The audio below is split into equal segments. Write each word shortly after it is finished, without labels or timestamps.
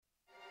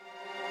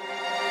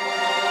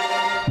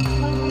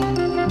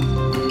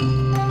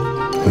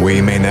We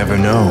may never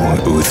know,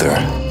 Uther.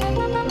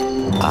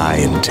 I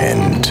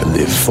intend to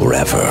live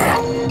forever.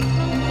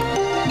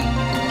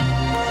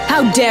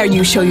 How dare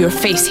you show your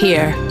face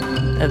here?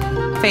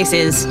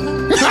 Faces.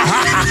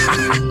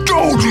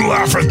 Don't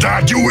laugh at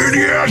that, you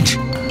idiot!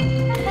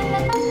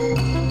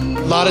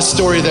 A lot of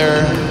story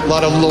there, a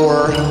lot of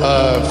lore.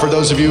 For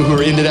those of you who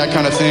are into that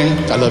kind of thing,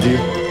 I love you.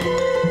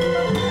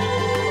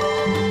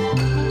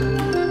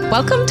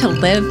 Welcome to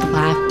Live,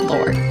 Laugh,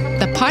 Lore,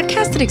 the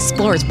podcast that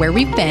explores where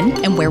we've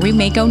been and where we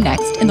may go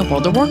next in the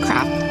world of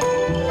Warcraft.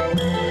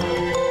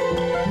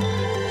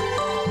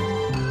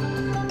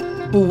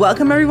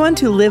 Welcome, everyone,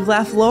 to Live,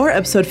 Laugh, Lore,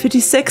 episode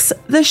 56,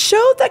 the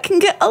show that can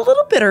get a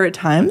little bitter at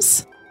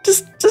times.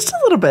 Just a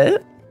little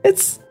bit.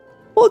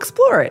 We'll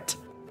explore it.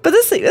 But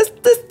that's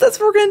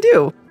what we're going to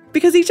do.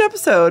 Because each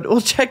episode,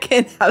 we'll check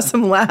in, have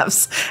some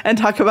laughs, and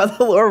talk about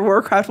the lore of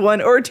Warcraft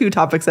 1 or 2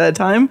 topics at a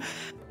time.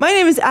 My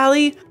name is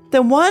Allie,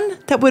 the one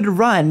that would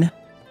run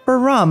for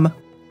rum.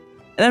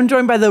 And I'm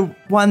joined by the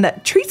one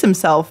that treats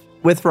himself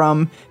with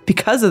rum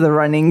because of the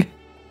running.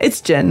 It's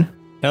Jen.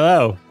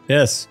 Hello.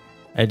 Yes,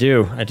 I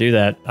do. I do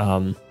that.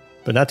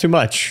 But not too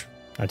much.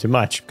 Not too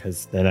much,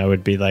 because then I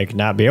would be like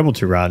not be able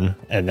to run,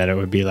 and then it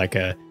would be like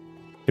it'd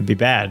be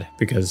bad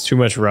because too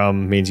much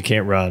rum means you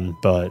can't run,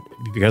 but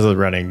because of the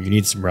running, you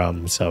need some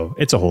rum. So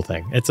it's a whole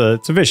thing. It's a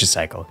vicious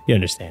cycle. You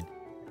understand?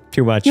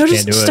 Too much, you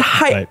can't do it.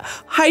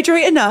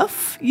 Hydrate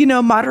enough,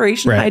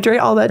 moderation, right. Hydrate,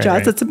 all that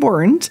jazz. That's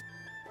important.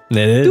 It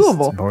is doable.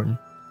 It's important.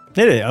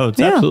 It is. Oh, it's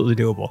absolutely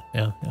doable.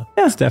 Yeah.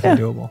 It's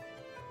definitely doable.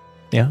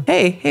 Yeah.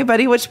 Hey,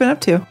 buddy, what you been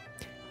up to?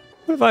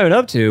 What have I been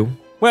up to?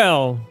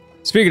 Well,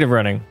 speaking of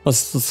running,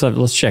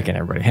 let's check in,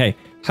 everybody. Hey,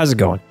 how's it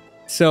going?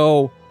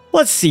 So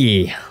let's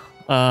see.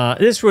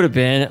 This would have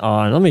been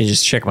on. Let me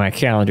just check my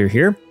calendar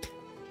here.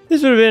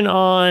 This would have been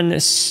on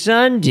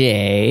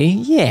Sunday.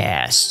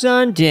 Yeah,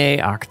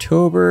 Sunday,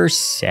 October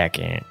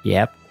 2nd.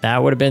 Yep,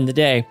 that would have been the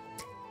day.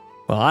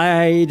 Well,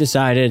 I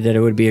decided that it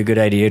would be a good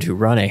idea to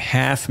run a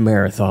half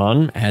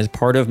marathon as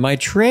part of my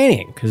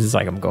training. Because it's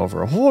like I'm going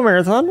for a whole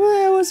marathon.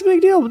 Well, what's the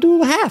big deal? We'll do a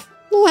little half.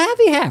 A little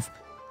happy half.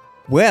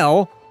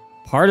 Well,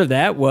 part of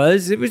that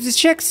was, it was to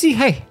check to see,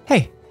 hey,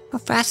 how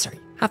fast are you?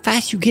 How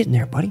fast you getting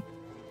there, buddy?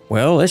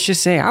 Well, let's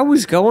just say I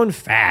was going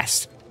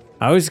fast.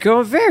 I was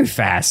going very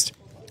fast.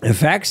 In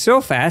fact,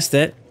 so fast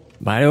that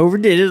might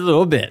overdid it a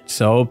little bit.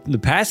 So the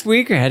past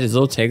week, I had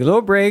to take a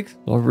little break, a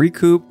little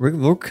recoup, a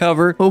little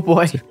recover. Oh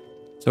boy.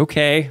 It's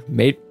okay.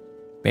 Made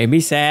me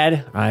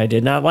sad. I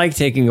did not like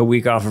taking a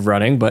week off of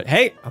running, but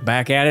hey, I'm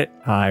back at it.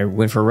 I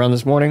went for a run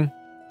this morning.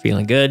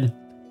 Feeling good.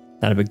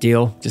 Not a big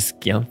deal. Just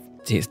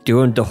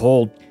doing the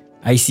whole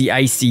icy,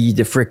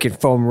 the frickin'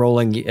 foam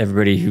rolling.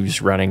 Everybody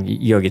who's running,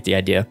 you'll get the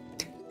idea.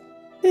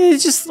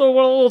 It's just a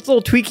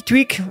little tweak.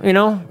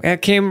 I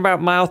came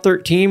about mile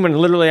 13 when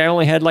literally I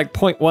only had like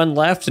 0.1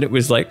 left, and it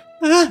was like,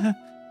 my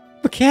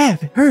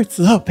calf, it hurts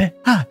a little bit.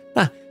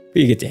 But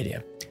you get the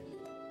idea.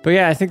 But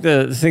yeah, I think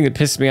the thing that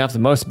pisses me off the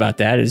most about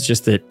that is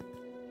just that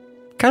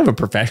kind of a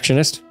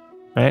perfectionist,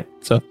 right?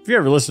 So if you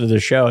ever listen to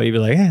this show, you'd be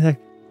like, hey,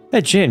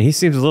 that Jin, he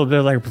seems a little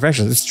bit like a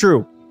perfectionist. It's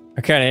true.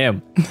 I kind of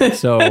am.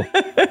 So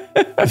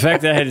the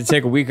fact that I had to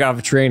take a week off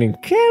of training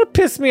kind of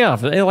pissed me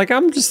off. Like,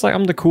 I'm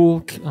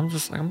cool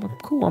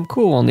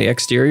on the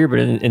exterior, but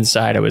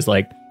inside I was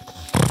like,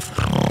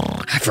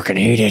 I freaking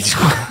hate it.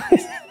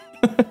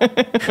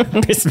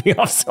 Pissed me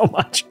off so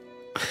much.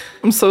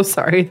 I'm so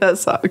sorry. That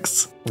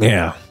sucks.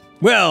 Yeah.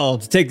 Well,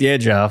 to take the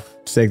edge off,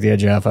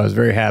 I was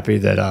very happy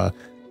that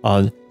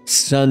on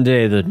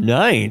Sunday the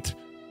 9th,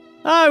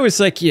 I was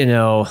like,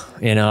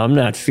 I'm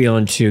not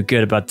feeling too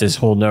good about this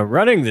whole no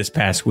running this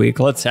past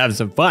week. Let's have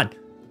some fun.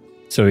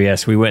 So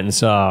yes, we went and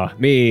saw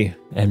me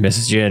and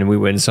Mrs. Jen. We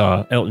went and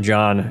saw Elton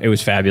John. It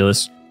was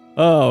fabulous.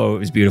 Oh, it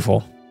was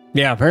beautiful.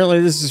 Yeah, apparently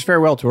this is his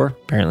farewell tour.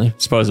 Apparently,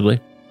 supposedly.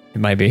 It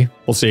might be.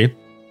 We'll see.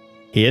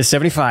 He is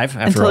 75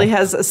 after Until all. he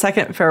has a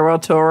second farewell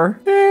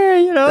tour.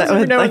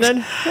 Every now and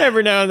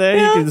then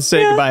he can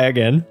say goodbye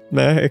again.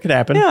 It could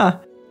happen. Yeah.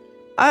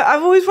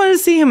 I've always wanted to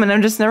see him, and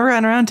I've just never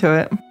gotten around to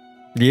it.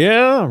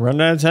 Yeah, run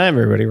out of time,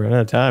 everybody. Run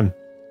out of time.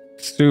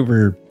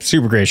 Super,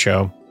 super great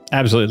show.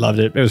 Absolutely loved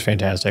it. It was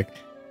fantastic.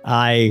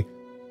 I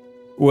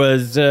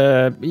was,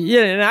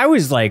 and I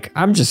was like,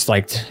 I'm just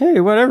like, hey,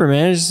 whatever,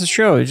 man. It's just a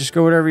show. You just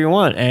go whatever you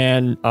want.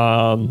 And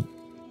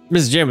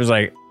Mrs. Jim was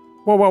like,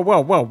 whoa.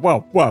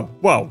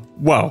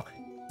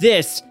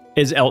 This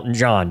is Elton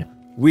John.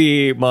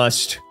 We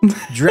must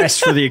dress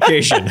for the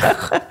occasion.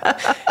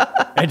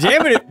 And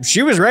damn it,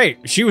 she was right.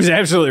 She was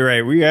absolutely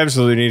right. We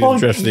absolutely needed to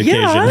dress for the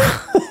occasion.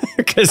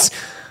 Because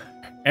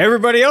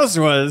everybody else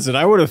was, and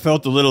I would have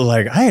felt a little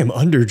like, I am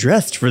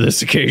underdressed for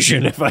this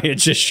occasion if I had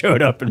just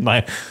showed up in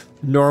my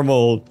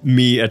normal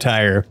me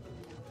attire.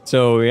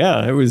 So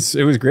yeah, it was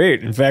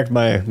great. In fact,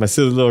 my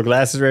silly little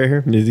glasses right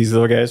here, these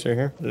little guys right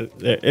here.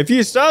 If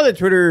you saw the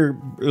Twitter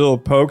little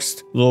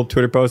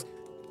Twitter post,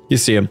 you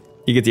see them.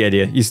 You get the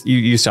idea.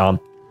 You saw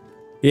them.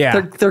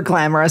 Yeah. They're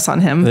glamorous on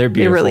him. They're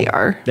beautiful. They really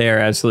are. They are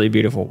absolutely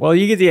beautiful. Well,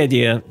 you get the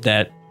idea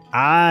that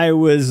I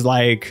was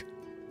like,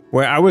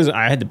 Where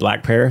I had the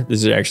black pair.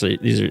 These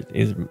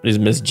is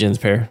Miss Jin's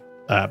pair.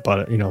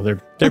 But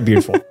they're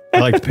beautiful. I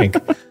like the pink.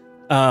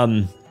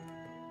 I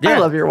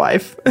love your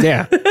wife.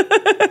 Yeah.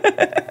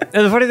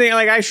 And the funny thing,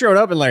 like, I showed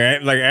up and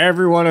like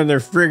everyone and their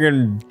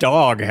friggin'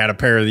 dog had a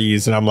pair of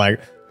these, and I'm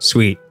like,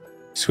 sweet.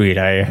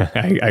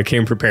 I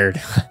came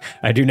prepared.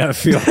 I do not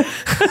feel.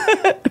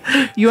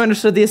 You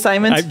understood the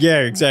assignment? Yeah,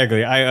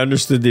 exactly. I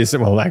understood the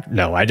assignment. Well,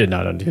 no, I did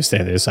not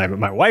understand the assignment.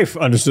 My wife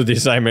understood the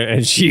assignment,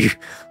 and she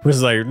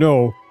was like,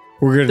 "No,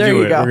 we're gonna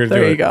do it. We're gonna do it."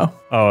 There you go.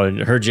 Oh, and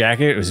her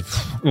jacket was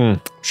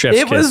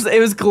chef's kiss. It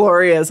was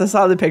glorious. I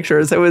saw the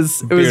pictures. It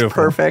was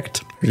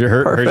perfect.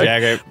 Her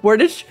jacket. Where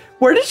did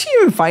she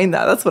even find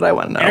that? That's what I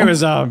want to know.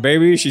 Amazon,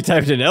 baby. She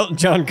typed in Elton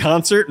John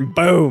concert, and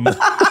boom.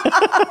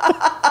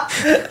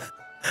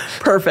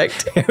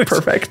 Perfect.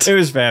 Perfect. It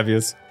was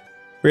fabulous.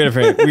 We had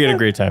a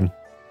great time.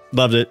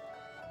 Loved it.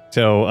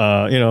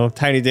 So,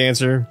 Tiny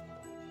Dancer,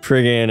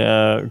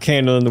 friggin'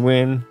 Candle in the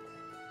Wind.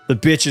 The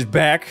Bitch is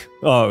back.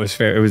 Oh, it was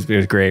fair. It was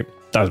great.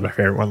 That was my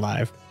favorite one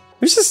live.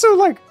 It was just so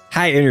like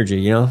high energy,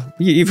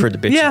 You've heard The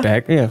Bitch is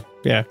back. Yeah.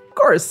 Of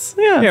course.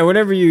 Yeah. Yeah,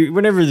 whenever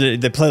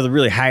they play the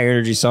really high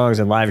energy songs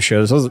and live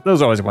shows,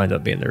 those always wind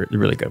up being the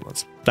really good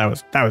ones. That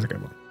was a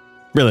good one.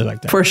 Really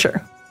like that. For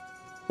sure.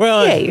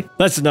 Well,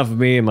 that's enough of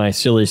me and my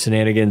silly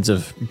shenanigans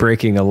of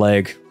breaking a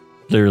leg.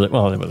 Literally,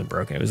 well, it wasn't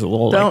broken. It was a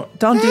little.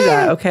 Don't do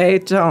that, okay?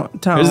 Don't.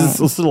 It was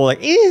this little like,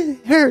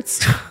 it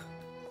hurts.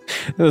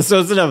 So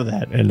it's enough of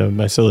that and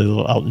my silly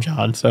little Elton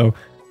John. So,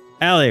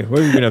 Allie, what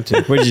have you been up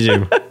to? What'd you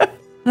do?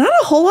 Not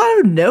a whole lot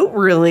of note,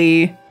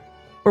 really.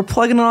 We're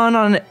plugging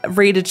on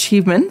raid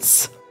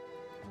achievements,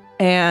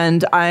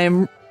 and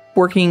I'm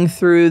working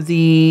through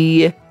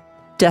the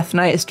Death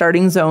Knight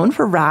starting zone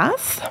for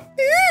Wrath,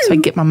 so I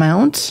get my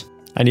mount.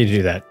 I need to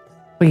do that.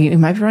 We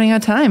might be running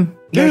out of time.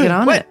 You gotta get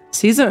on it.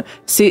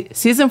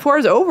 Season 4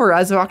 is over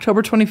as of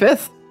October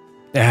 25th.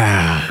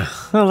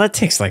 Well, that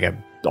takes like a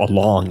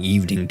long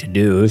evening to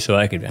do, so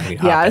I could.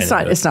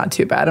 It's not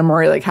too bad. I'm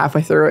already like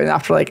halfway through it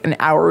after like an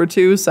hour or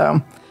two. So,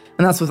 and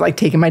that's with like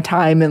taking my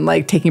time and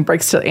like taking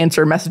breaks to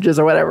answer messages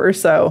or whatever.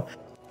 So,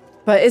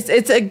 but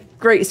it's a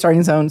great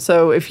starting zone.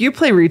 So if you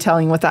play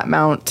retelling with that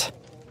mount,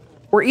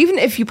 or even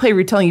if you play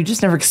retelling, you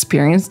just never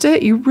experienced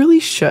it, you really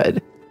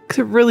should. Because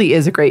it really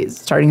is a great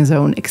starting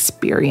zone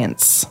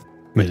experience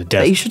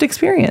that you should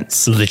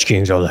experience. The Lich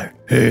King's all there.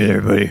 Hey there,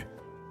 buddy.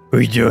 What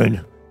are you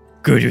doing?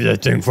 Go do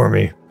that thing for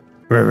me.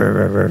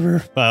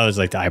 Well, it was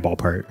like the eyeball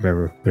part.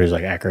 Remember? It was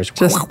like Akers.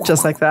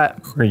 Just like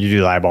that. Or you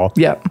do the eyeball.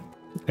 Yep.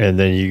 And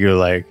then you go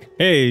like,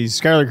 hey,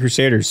 Scarlet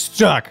Crusaders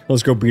suck.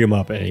 Let's go beat them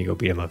up. And you go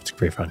beat them up. It's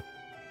pretty fun.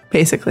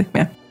 Basically,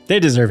 yeah. They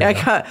deserve it.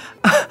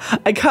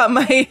 I got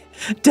my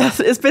death.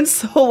 It's been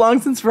so long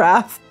since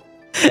Wrath.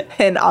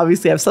 And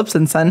obviously I've slept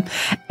since then.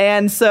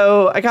 And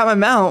so I got my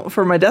mount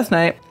for my Death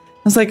Knight.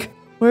 I was like,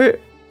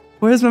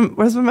 where's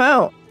my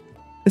mount?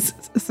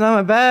 It's not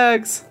my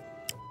bags.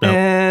 Nope.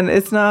 And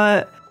it's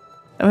not,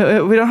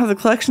 we don't have the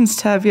collections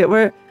tab yet.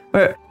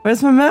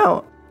 Where's my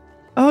mount?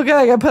 Oh god,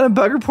 I got to put a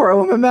bug report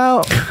on my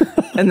mount.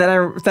 And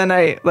then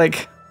I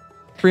like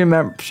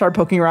started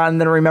poking around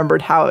and then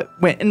remembered how it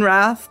went in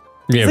Wrath.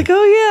 Yeah. It's like,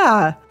 oh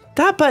yeah,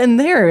 that button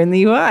there in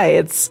the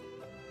UI,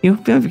 you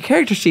have your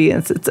character sheet,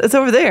 and it's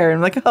over there. And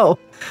I'm like, oh,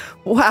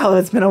 wow,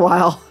 it's been a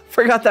while.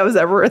 Forgot that was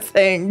ever a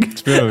thing.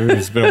 It's been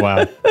a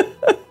while.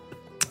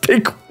 It's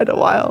been quite a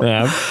while.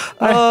 Yeah.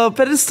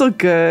 But it's still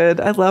good.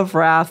 I love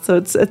Wrath, so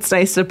it's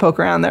nice to poke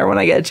around there when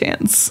I get a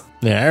chance.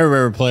 Yeah, I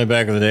remember playing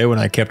back in the day when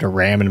I kept a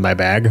RAM in my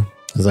bag. I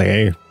was like,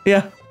 hey,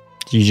 yeah,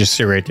 you just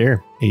sit right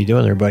there. How you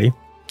doing there, buddy?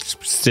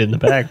 Just sit in the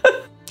bag.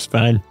 It's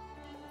fine.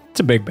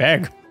 It's a big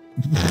bag.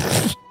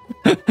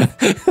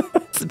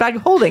 It's a bag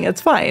of holding.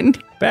 It's fine.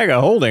 Bag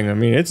of holding. I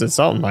mean, it's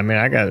something. I mean,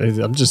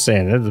 I'm just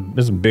saying,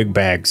 there's some big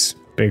bags.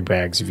 Big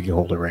bags if you can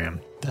hold a RAM.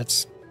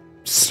 That's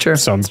true.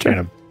 Some kind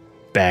of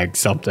bag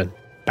something.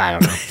 I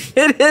don't know.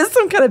 It is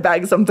some kind of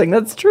bag something.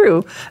 That's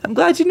true. I'm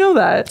glad you know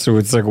that. So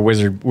it's like a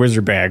wizard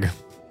bag.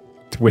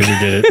 The wizard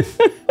did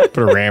it.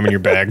 Put a RAM in your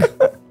bag.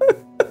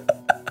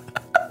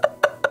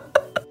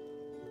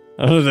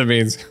 I don't know what that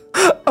means.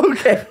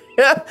 Okay.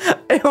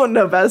 I don't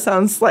know. That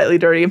sounds slightly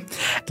dirty.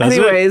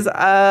 Anyways,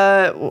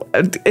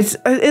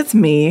 it's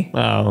me.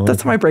 Oh,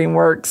 that's how my brain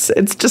works.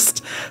 It's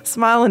just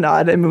smile and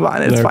nod and move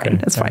on. It's fine.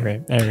 It's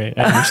fine. All right.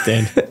 I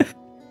understand. I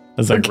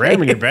was like,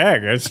 RAM in your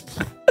bag. That's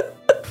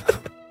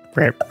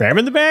RAM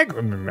in the bag?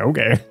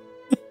 Okay.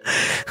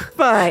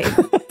 Fine.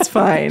 It's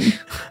fine.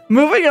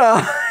 Moving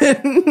on.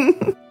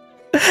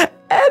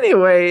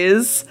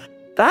 Anyways,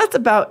 that's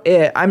about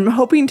it. I'm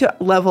hoping to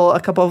level a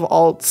couple of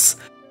alts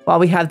while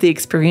we have the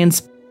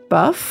experience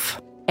buff.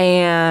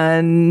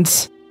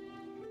 And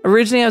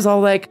originally I was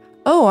all like,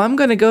 oh, I'm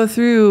going to go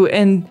through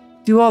and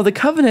do all the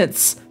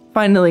covenants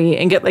finally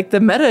and get like the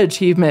meta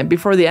achievement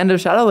before the end of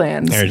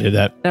Shadowlands. I already did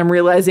that. And I'm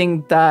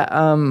realizing that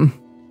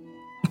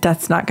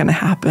that's not going to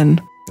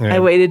happen. Yeah. I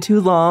waited too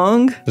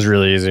long. It was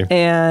really easy.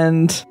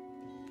 And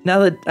now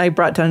that I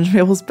brought Dungeon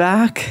Fables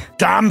back,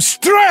 damn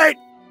straight!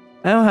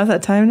 I don't have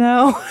that time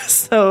now.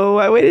 So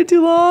I waited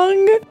too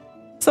long.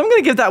 So I'm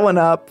going to give that one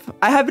up.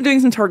 I have been doing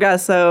some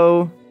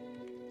Torgasso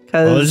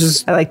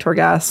because I like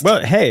Torghast. Well,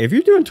 hey, if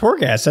you're doing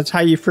Torghast, that's how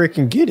you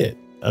freaking get it.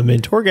 I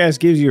mean, Torghast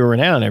gives you a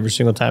renown every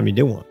single time you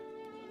do one.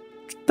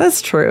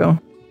 That's true.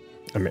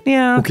 I mean,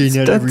 yeah. Okay,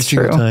 not every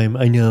single time.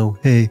 I know.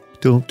 Hey,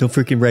 don't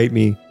freaking write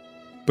me.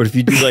 But if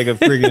you do like a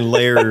freaking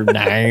layer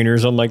 9 or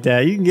something like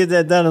that, you can get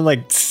that done in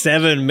like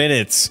 7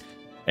 minutes,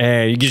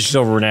 and you get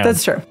yourself a renown.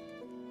 That's true.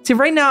 See,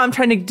 right now I'm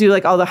trying to do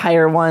like all the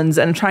higher ones,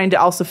 and I'm trying to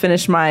also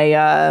finish my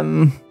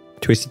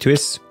Twisty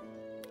corridor.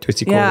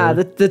 Yeah,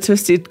 the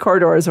twisted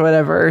corridors or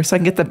whatever, so I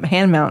can get the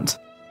hand mount.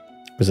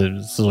 It's a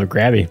little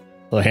grabby.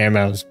 Little hand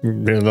mount. A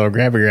little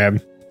grabby grab.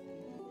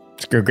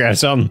 Let's go grab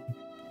something.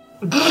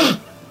 That's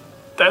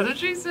what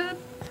she said.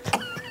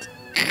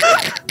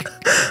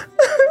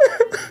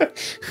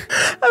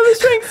 I was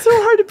trying so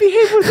hard to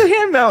behave with the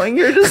hand mount, and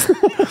you're just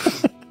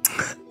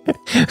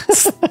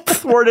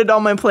thwarted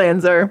all my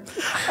plans there.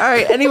 All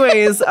right,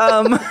 anyways,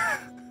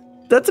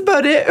 that's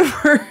about it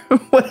for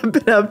what I've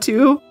been up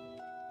to.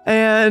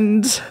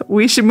 And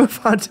we should move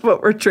on to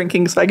what we're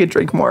drinking so I could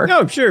drink more.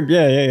 Oh, sure.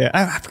 Yeah.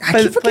 I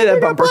keep forgetting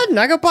that button.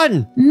 I got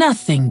button.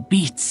 Nothing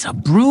beats a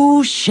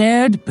brew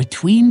shared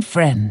between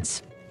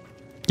friends.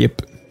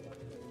 Yep.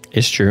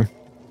 It's true.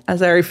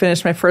 As I already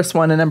finished my first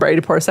one and I'm ready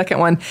to pour a second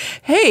one.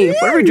 Hey,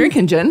 what are we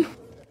drinking, Jen?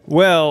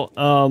 Well,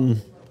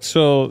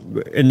 so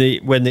when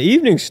the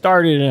evening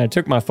started and I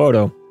took my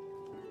photo,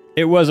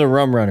 it was a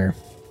rum runner.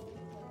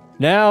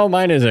 Now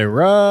mine is a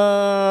rum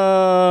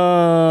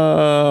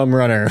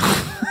runner.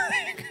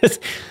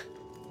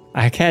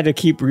 I had to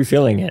keep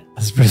refilling it.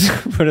 Let's put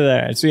it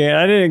there. So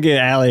yeah, I didn't get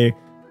Allie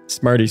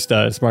smarty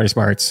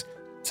smarts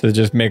to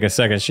just make a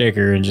second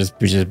shaker and just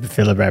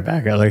fill it right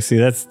back. I was like, see,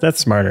 that's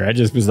smarter. I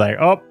just was like,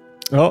 oh,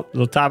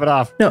 we'll top it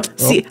off. No,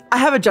 see, I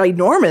have a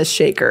ginormous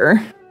shaker.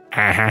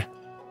 Uh-huh.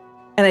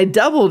 And I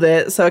doubled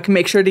it so I can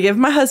make sure to give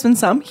my husband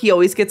some. He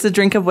always gets a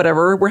drink of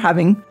whatever we're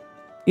having.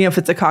 You know, if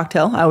it's a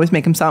cocktail, I always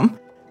make him some.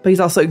 But he's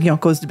also,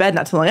 goes to bed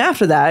not too long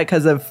after that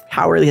because of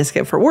how early he has to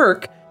get for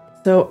work.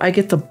 So I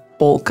get the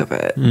bulk of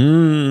it.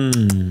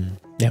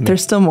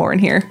 There's still more in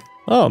here.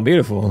 Oh,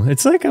 beautiful.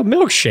 It's like a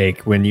milkshake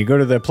when you go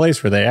to the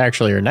place where they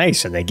actually are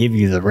nice and they give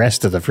you the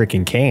rest of the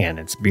freaking can.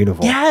 It's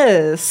beautiful.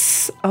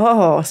 Yes.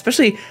 Oh,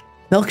 especially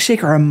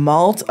milkshake or a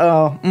malt.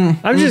 Oh,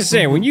 I'm just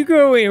saying, when you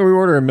go and we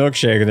order a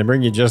milkshake and they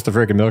bring you just the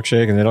freaking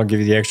milkshake and they don't give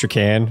you the extra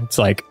can, it's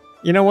like,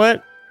 you know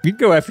what? You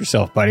go after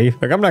yourself, buddy.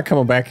 Like, I'm not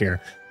coming back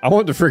here. I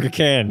want the freaking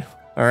can.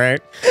 All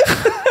right.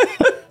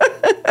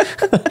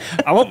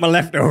 I want my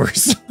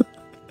leftovers.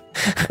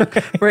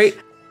 Right.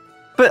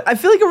 But I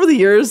feel like over the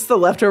years, the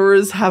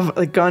leftovers have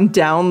like gone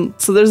down.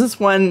 So there's this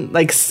one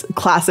like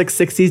classic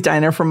 60s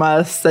diner from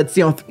us that's,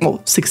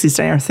 60s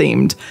diner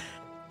themed.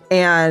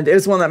 And it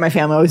was one that my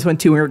family always went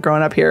to when we were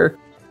growing up here.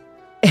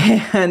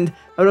 And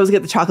I would always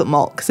get the chocolate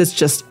malt because it's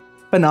just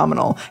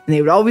phenomenal. And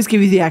they would always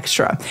give you the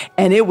extra.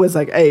 And it was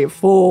like a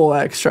full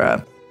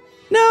extra.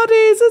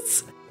 Nowadays,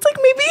 it's like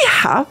maybe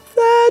half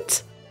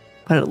that.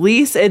 But at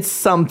least it's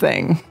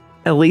something.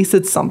 At least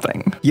it's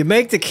something. You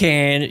make the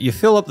can, you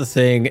fill up the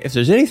thing. If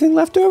there's anything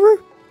left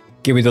over,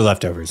 give me the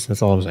leftovers.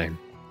 That's all I'm saying.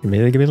 Give me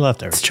the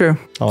leftovers. It's true.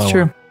 It's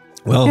true.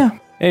 Well, yeah.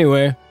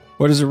 Anyway,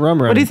 what is a rum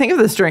runner? What do you think of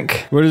this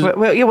drink? What is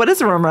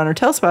a rum runner?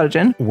 Tell us about it,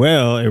 Jen.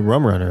 Well, a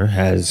rum runner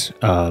has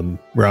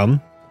rum,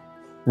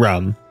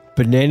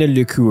 banana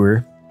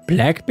liqueur,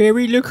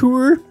 blackberry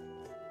liqueur,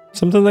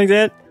 something like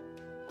that,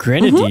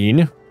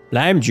 grenadine,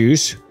 lime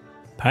juice,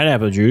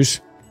 pineapple juice.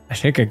 I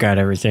think I got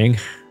everything.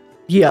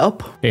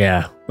 Yep.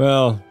 Yeah.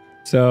 Well,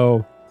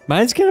 so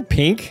mine's kind of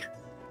pink,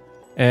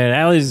 and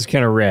Allie's is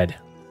kind of red.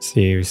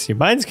 See,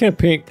 mine's kind of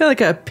pink. Kind of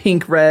like a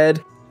pink red.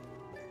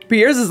 But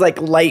yours is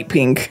like light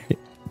pink.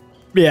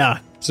 Yeah.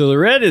 So the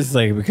red is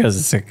like because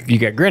it's like you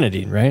got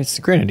grenadine, right? It's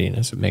the grenadine.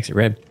 That's what makes it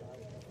red.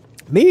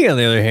 Me, on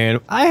the other hand,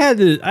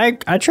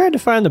 I tried to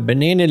find the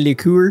banana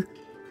liqueur.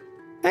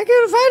 I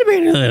couldn't find a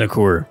banana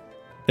liqueur.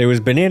 There was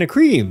banana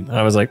cream.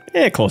 I was like,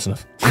 close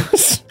enough.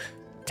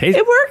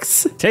 It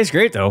works. Tastes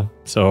great though.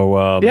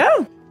 So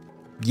yeah.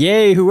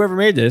 Yay, whoever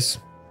made this.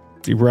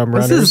 The rum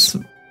runners. This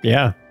is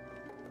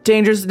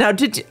dangerous. Now,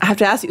 I have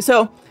to ask you.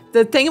 So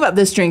the thing about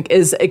this drink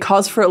is it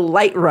calls for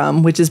light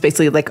rum, which is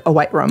basically like a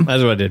white rum.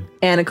 That's what I did.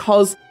 And it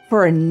calls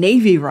for a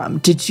navy rum.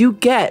 Did you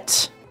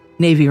get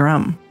navy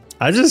rum?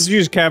 I just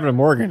used Captain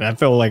Morgan. I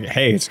feel like,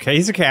 hey,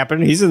 he's a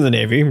captain. He's in the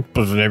Navy.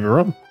 Puts the Navy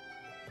rum.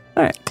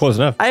 All right. Close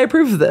enough. I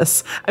approve of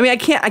this. I mean, I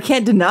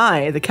can't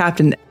deny the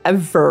captain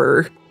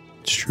ever.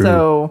 It's true.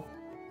 So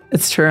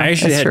it's true. I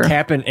actually had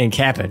Captain and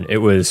Captain. It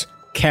was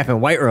Captain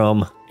White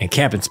Rum and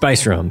Captain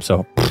Spice Rum.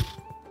 So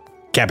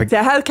Captain. See,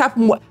 I had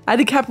Captain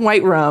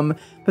White Rum,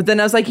 but then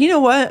I was like, you know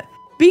what?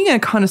 Being a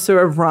connoisseur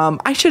of rum,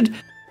 I should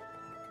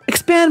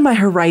expand my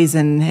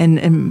horizon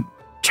and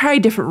try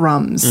different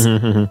rums.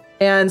 Mm-hmm.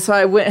 And so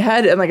I went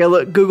ahead and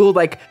Googled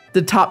like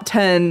the top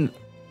 10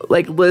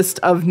 like list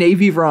of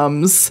Navy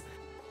rums.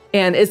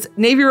 And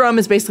Navy rum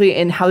is basically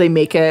in how they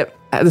make it,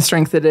 the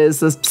strength it is,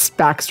 the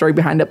backstory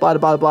behind it, blah,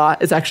 blah, blah.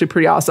 It's actually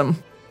pretty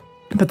awesome.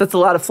 But that's a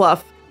lot of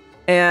fluff.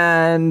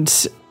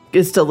 And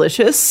it's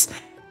delicious.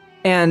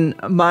 And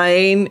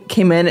mine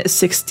came in at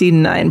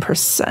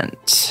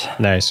 69%.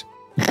 Nice.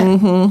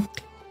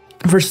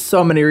 For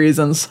so many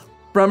reasons.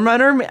 Rum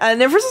runner,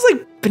 and ever since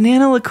like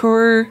banana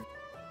liqueur,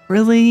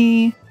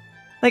 really?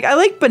 Like I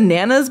like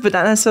bananas, but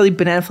not necessarily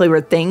banana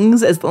flavored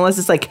things, unless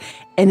it's like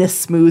in a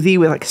smoothie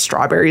with like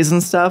strawberries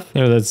and stuff.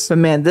 Yeah, but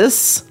man,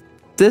 this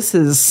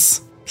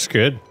is it's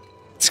good.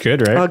 It's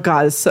good, right? Oh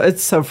god, it's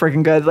so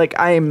freaking good. Like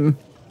I'm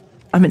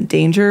in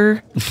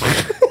danger.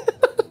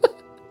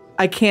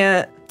 I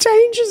can't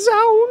Danger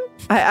zone.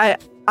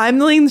 I'm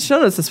leading the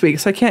show notes this week,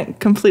 so I can't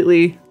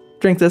completely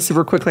drink this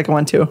super quick like I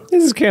want to.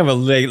 This is kind of a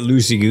late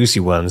loosey-goosey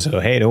one, so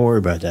hey, don't worry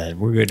about that.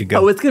 We're good to go.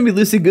 Oh, it's going to be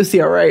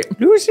loosey-goosey, all right.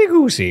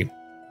 Loosey-goosey.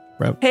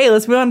 Right. Hey,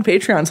 let's move on to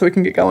Patreon so we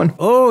can get going.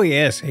 Oh,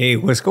 yes. Hey,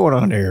 what's going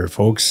on there,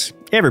 folks?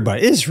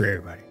 Everybody. This is for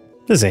everybody.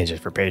 This ain't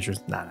just for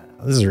patrons. No.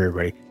 This is for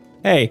everybody.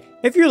 Hey,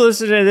 if you're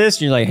listening to this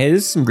and you're like, hey,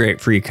 this is some great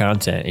free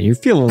content, and you're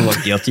feeling a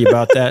little guilty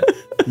about that,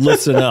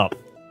 listen up.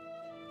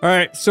 All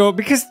right, so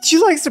because do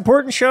you like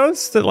supporting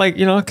shows that like,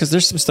 because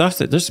there's some stuff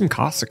there's some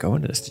costs that go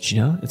into this. Did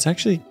you know? It's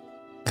actually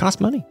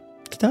costs money.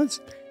 It does.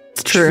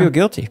 It's true. You feel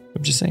guilty.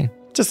 I'm just saying.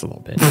 Just a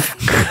little bit.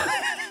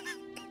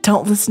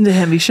 Don't listen to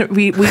him. We choose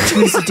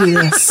to do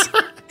this.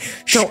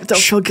 Don't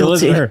feel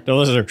guilty. Don't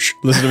listen to her. Shh,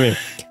 listen to me.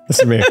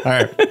 Listen to me. All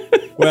right.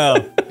 Well,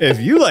 if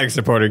you like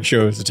supporting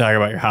shows to talk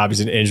about your hobbies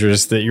and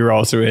interests that you're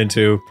also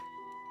into,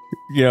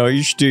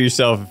 you should do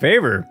yourself a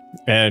favor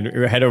and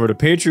head over to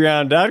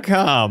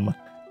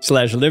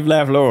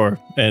patreon.com/live-laugh-lore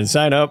and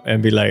sign up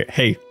and be like,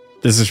 hey,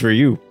 this is for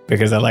you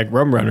because I like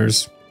rum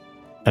runners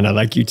and I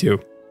like you too.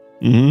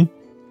 And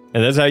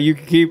that's how you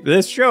can keep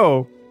this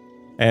show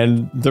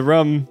and the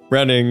rum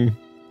running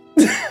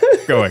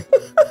going.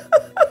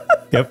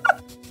 Yep.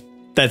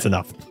 That's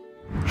enough.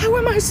 How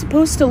am I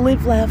supposed to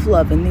live, laugh,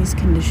 love in these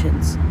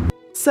conditions?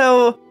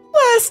 So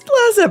last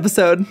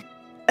episode,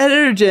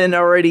 Editor Jen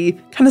already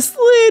kind of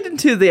slid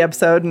into the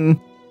episode and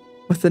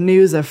with the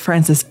news of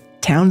Frances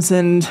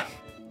Townsend,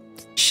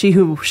 she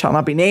who shall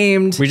not be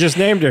named. We just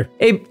named her.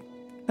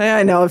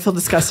 I know, I feel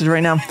disgusted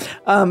right now.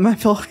 I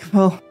feel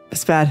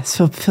it's bad. It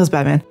feels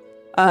bad,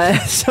 man.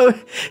 So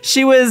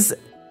she was,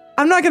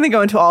 I'm not going to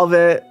go into all of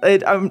it.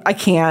 I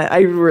can't.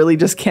 I really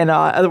just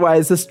cannot.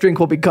 Otherwise, this drink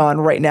will be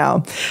gone right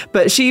now.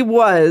 But she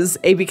was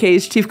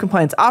ABK's Chief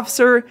Compliance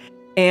Officer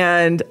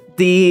and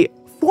the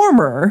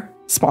former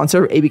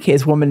sponsor of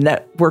ABK's Woman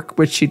Network,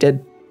 which she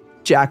did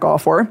jack all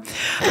for.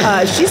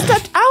 She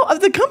stepped out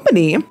of the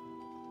company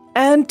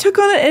and took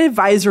on an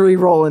advisory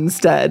role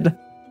instead.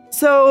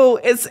 So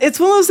it's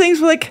one of those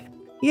things where like,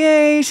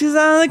 yay, she's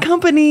out of the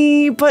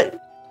company, but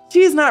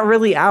she's not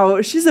really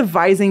out. She's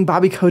advising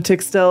Bobby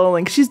Kotick still.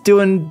 Like she's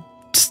doing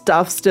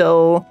stuff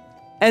still.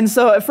 And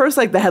so at first,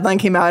 like the headline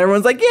came out,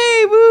 everyone's like,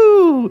 yay,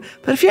 woo.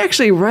 But if you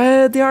actually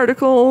read the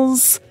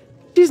articles,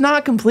 she's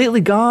not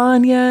completely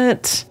gone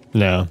yet.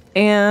 No.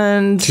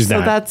 And she's so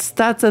not.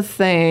 that's a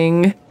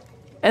thing.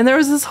 And there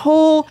was this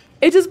whole,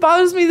 it just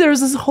bothers me. There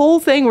was this whole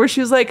thing where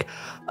she was like,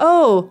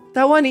 oh,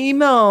 that one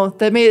email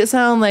that made it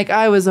sound like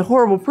I was a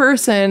horrible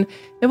person.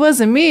 It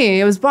wasn't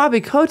me. It was Bobby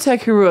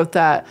Kotick who wrote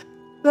that.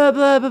 Blah,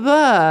 blah, blah,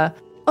 blah.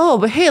 Oh,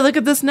 but hey, look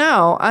at this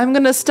now. I'm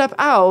going to step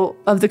out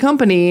of the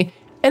company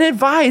and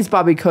advise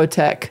Bobby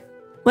Kotick.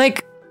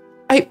 Like,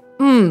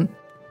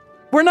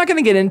 we're not going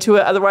to get into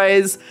it.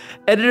 Otherwise,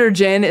 Editor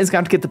Jen is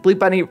going to get the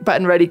bleep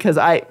button ready because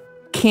I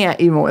can't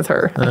even with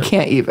her. I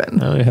can't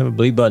even. I don't have a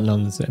bleep button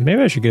on this.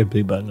 Maybe I should get a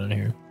bleep button on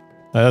here.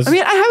 I have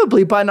a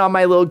bleep button on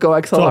my little Go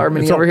XLR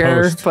mini over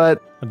here, but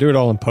I'll do it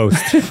all in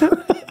post. I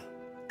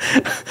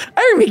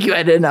already make you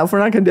edit enough. We're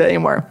not going to do that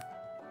anymore.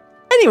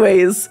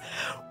 Anyways,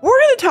 we're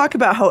going to talk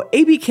about how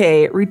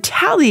ABK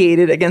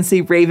retaliated against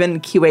the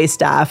Raven QA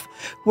staff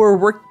who were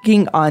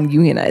working on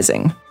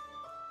unionizing.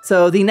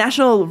 So the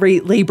National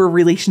Labor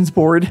Relations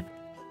Board,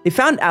 they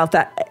found out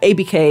that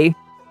ABK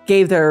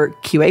gave their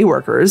QA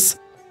workers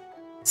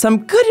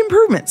some good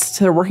improvements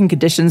to their working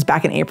conditions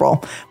back in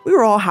April. We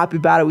were all happy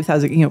about it. We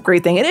thought it was a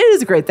great thing, and it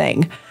is a great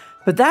thing.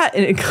 But that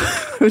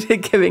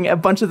included giving a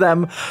bunch of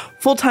them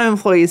full-time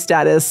employee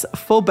status,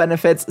 full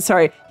benefits.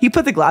 Sorry, he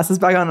put the glasses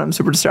back on. I'm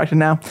super distracted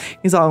now.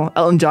 He's all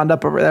Elton John'd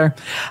up over there.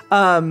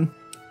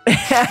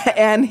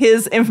 And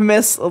his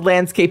infamous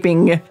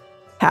landscaping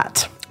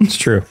hat. It's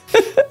true.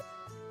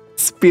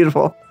 It's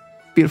beautiful.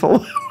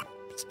 Beautiful.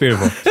 It's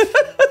beautiful.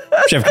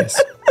 Chef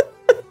kiss.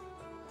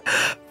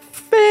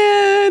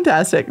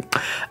 Fantastic.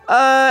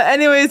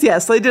 Anyways,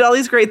 yes, so they did all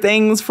these great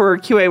things for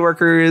QA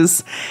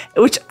workers,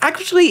 which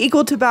actually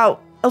equal to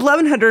about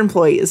 1,100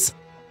 employees.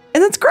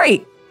 And that's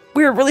great.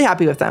 We were really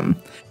happy with them.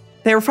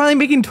 They were finally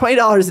making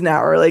 $20 an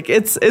hour. Like,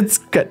 it's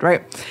good,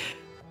 right?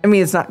 I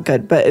mean, it's not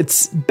good, but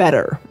it's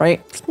better,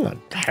 right? It's not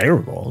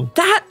terrible.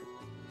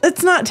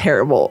 It's not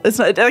terrible. It's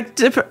not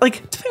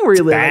depending where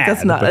you live.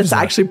 Bad, That's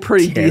actually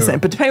pretty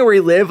decent. But depending where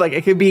you live, like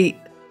it could be.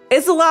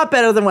 It's a lot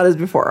better than what it was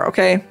before,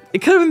 okay?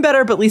 It could have been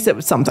better, but at least it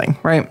was something,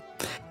 right?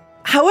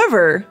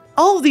 However,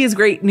 all of these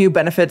great new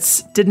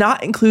benefits did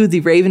not include the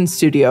Raven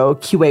Studio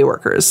QA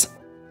workers,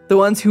 the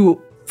ones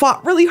who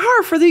fought really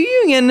hard for the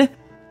union.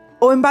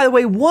 Oh, and by the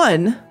way,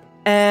 won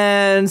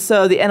And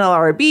so the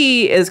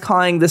NLRB is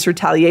calling this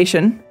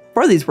retaliation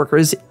for these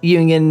workers'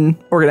 union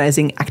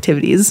organizing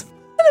activities.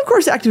 And of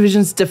course,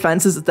 Activision's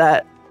defense is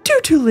that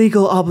due to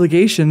legal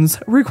obligations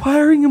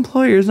requiring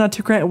employers not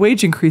to grant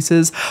wage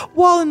increases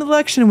while an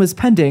election was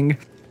pending,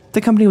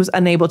 the company was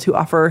unable to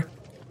offer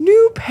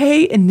new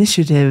pay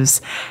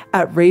initiatives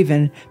at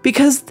Raven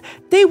because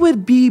they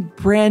would be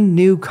brand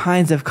new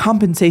kinds of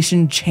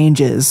compensation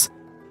changes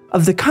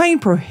of the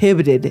kind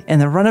prohibited in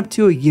the run-up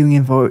to a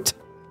union vote.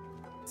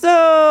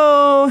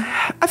 So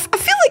I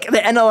feel like the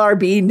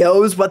NLRB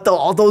knows what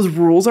all those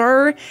rules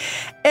are.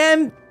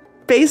 And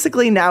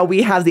basically now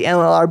we have the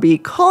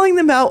NLRB calling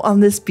them out on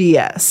this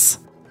BS.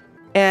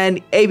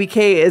 And ABK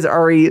is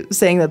already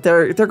saying that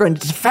they're going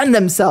to defend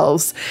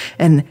themselves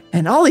and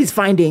all these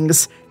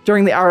findings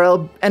during the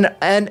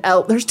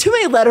NL. There's too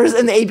many letters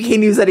in the ABK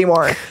news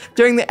anymore.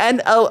 During the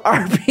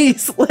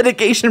NLRB's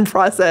litigation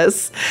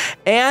process,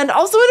 and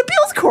also in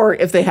appeals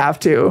court if they have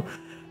to.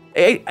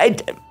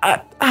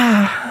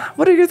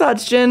 What are your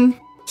thoughts, Jin?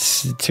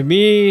 To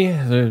me,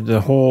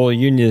 the whole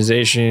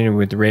unionization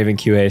with the Raven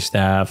QA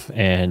staff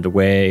and the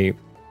way,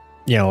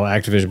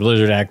 Activision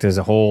Blizzard act as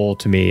a whole,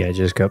 to me, I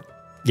just go,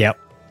 yep,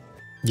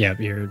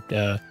 you're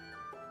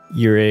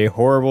a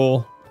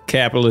horrible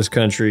capitalist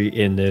country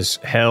in this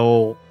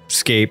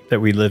hellscape that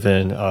we live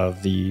in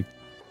of the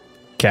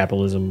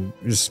capitalism,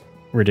 just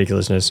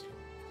ridiculousness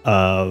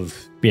of,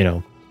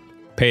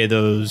 pay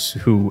those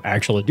who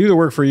actually do the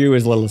work for you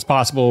as little as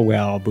possible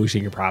while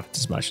boosting your profits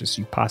as much as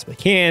you possibly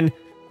can,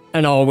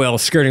 and all while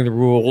skirting the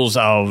rules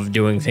of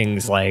doing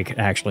things like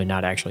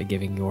not actually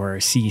giving your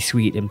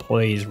C-suite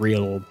employees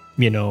real,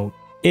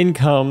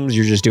 incomes.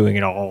 You're just doing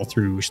it all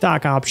through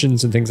stock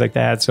options and things like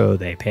that, so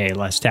they pay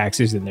less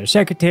taxes than their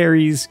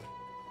secretaries.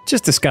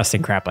 Just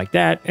disgusting crap like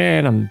that,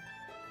 and I'm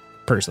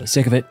personally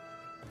sick of it,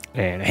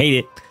 and I hate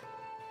it.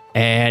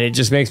 And it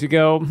just makes me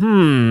go,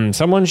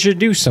 someone should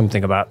do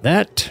something about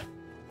that.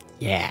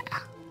 Yeah.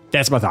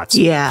 That's my thoughts.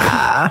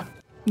 Yeah.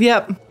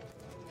 Yep.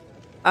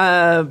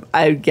 I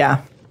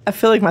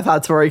feel like my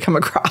thoughts have already come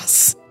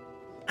across.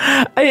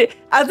 At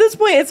this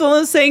point, it's one of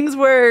those things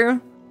where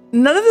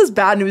none of this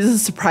bad news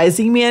is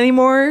surprising me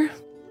anymore.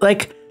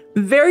 Like,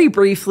 very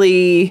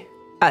briefly,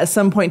 at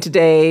some point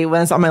today, when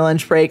I was on my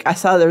lunch break, I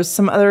saw there was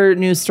some other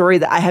news story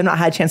that I have not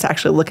had a chance to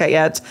actually look at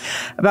yet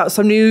about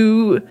some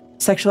new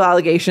sexual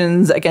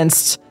allegations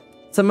against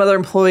some other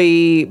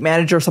employee,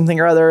 manager or something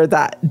or other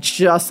that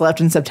just left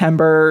in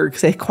September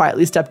because they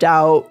quietly stepped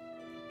out.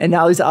 And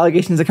now these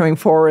allegations are coming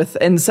forth.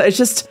 And so it's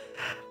just,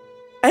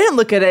 I didn't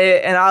look at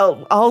it, and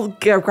I'll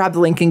grab the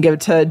link and give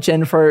it to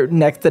Jen for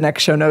the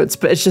next show notes.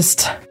 But it's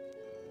just,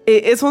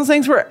 it's one of those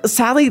things where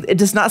sadly, it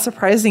is not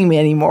surprising me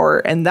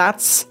anymore. And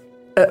that's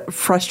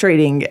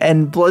frustrating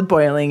and blood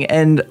boiling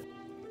and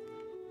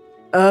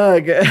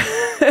ugh.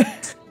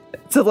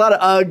 It's a lot of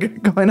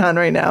ugh going on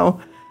right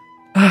now.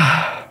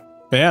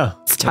 Yeah.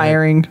 It's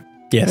tiring.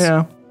 Yes.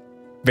 Yeah.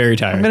 Very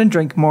tiring. I'm going to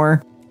drink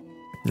more.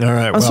 All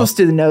right. I'm supposed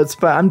to do the notes,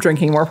 but I'm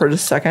drinking more for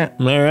just a second.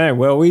 All right.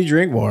 Well, we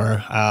drink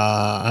more.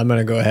 I'm going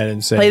to go ahead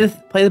and say...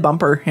 Play the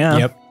bumper.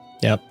 Yeah.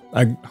 Yep.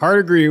 I hard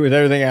agree with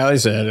everything Allie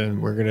said,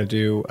 and we're going to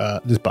do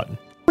this button.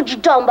 What you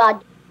talking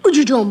about? What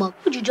you talking about?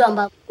 What you talking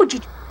about? What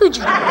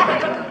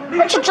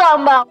you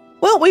talking about?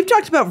 Well, we've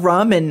talked about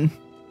rum and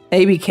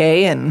ABK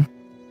and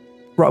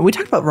rum. We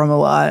talked about rum a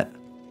lot.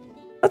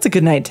 That's a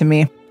good night to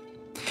me.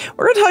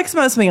 We're going to talk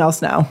about something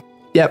else now.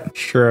 Yep.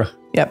 Sure.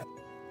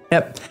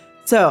 Yep.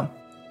 So,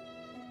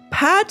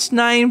 patch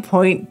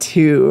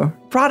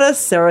 9.2 brought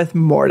us Zereth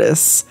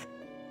Mortis.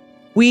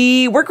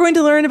 We're going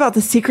to learn about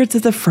the secrets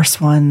of the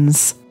First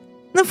Ones.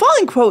 And the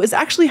following quote is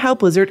actually how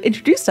Blizzard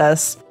introduced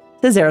us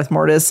to Zereth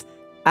Mortis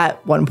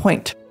at one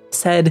point. It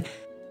said,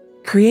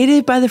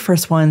 created by the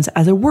First Ones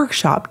as a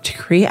workshop to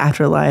create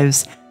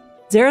afterlives,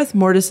 Zereth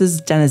Mortis'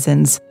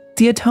 denizens,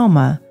 the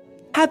Atoma,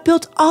 have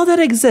built all that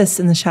exists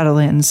in the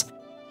Shadowlands.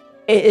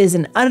 It is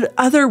an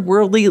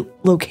otherworldly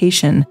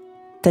location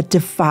that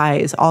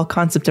defies all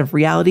concept of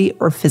reality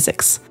or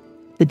physics.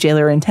 The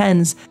jailer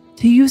intends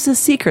to use the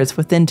secrets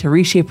within to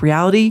reshape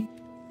reality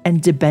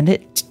and to bend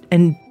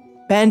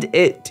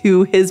it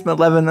to his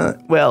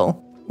malevolent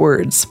will.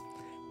 Words.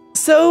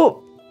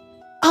 So,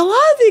 a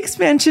lot of the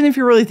expansion, if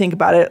you really think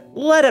about it,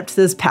 led up to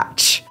this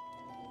patch,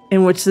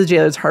 in which the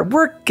jailer's hard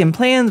work and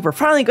plans were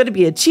finally going to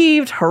be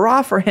achieved.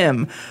 Hurrah for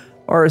him.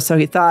 Or so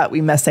he thought.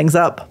 We messed things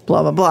up.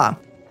 Blah, blah, blah.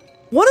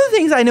 One of the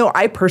things I know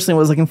I personally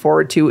was looking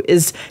forward to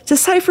is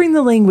deciphering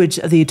the language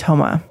of the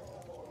Atoma.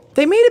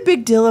 They made a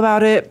big deal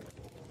about it.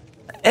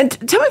 And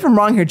tell me if I'm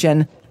wrong here,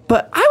 Jen,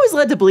 but I was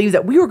led to believe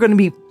that we were going to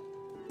be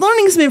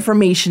learning some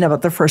information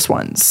about the First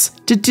Ones.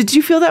 Did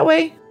you feel that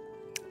way?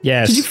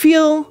 Yes. Did you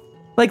feel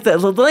like the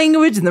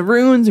language and the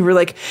runes, and we're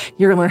like,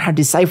 you're going to learn how to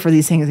decipher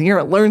these things, and you're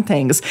going to learn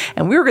things,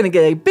 and we were going to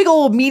get a big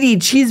old meaty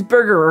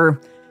cheeseburger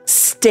or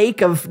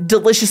steak of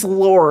delicious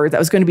lore that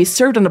was going to be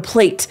served on a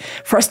plate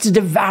for us to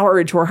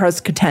devour to our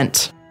heart's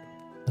content.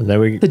 And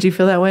then Did you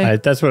feel that way?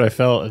 That's what I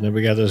felt. And then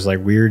we got this like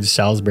weird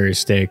Salisbury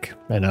steak,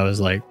 and I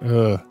was like,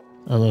 ugh,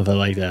 I don't know if I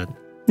like that.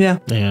 Yeah.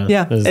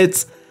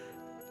 It's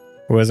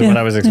Wasn't what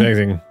I was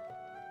expecting.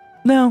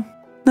 No.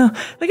 Like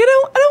I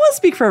don't want to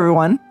speak for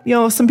everyone. You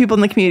know, some people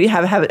in the community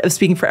have a habit of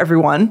speaking for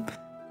everyone.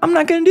 I'm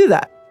not going to do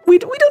that. We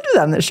don't do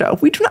that on this show.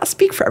 We do not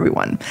speak for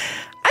everyone.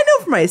 I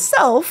know for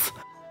myself,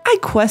 I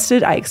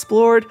quested, I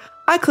explored,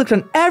 I clicked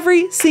on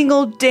every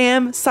single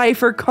damn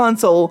Cypher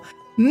console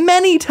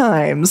many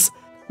times.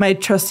 My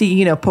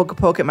trusty,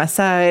 poke at my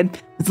side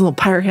with a little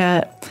pirate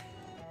hat.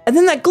 And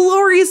then that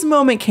glorious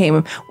moment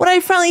came when I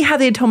finally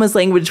had the Atoma's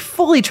language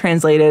fully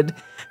translated.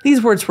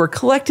 These words were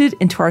collected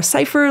into our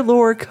Cypher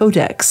lore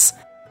codex.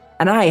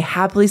 And I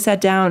happily sat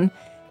down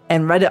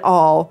and read it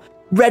all,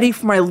 ready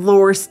for my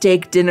lore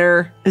steak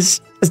dinner. I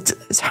was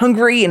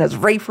hungry and I was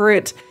ready for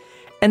it.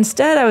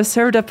 Instead, I was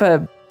served up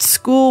a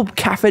school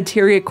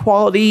cafeteria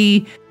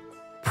quality,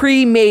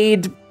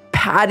 pre-made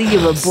patty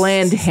of a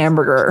bland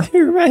hamburger. It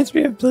reminds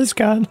me of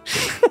BlizzCon.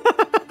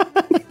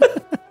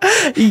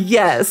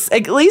 Yes,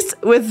 at least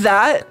with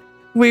that,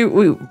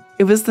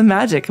 it was the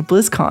magic of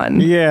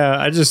BlizzCon.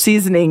 Yeah,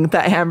 seasoning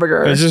that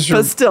hamburger.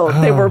 But still,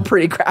 they were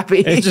pretty crappy.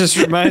 It just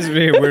reminds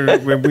me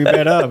when we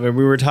met up and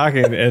we were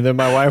talking, and then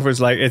my wife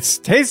was like, "It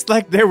tastes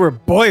like they were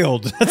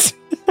boiled."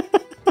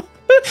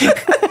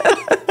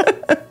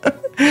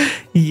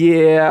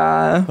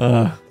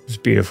 Yeah. It's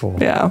beautiful.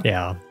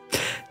 Yeah.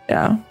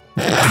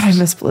 I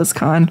miss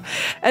BlizzCon.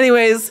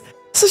 Anyways,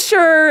 so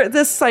sure,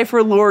 this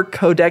Cypher lore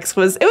codex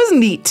was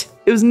neat.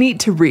 It was neat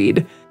to read.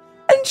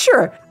 And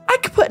sure, I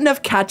could put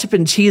enough ketchup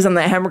and cheese on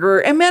that hamburger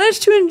and manage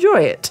to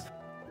enjoy it.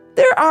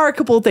 There are a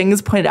couple of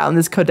things pointed out in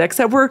this codex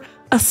that were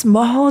a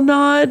small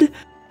nod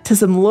to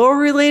some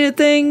lore-related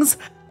things,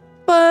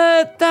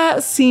 but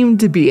that seemed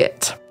to be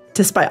it.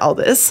 Despite all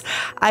this,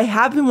 I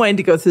have been wanting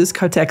to go through this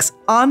codex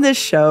on this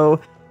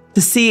show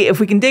to see if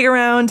we can dig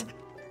around,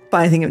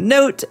 find anything of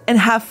note, and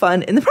have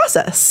fun in the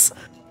process.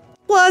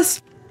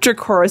 Plus,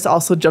 Dracoris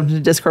also jumped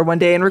into Discord one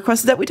day and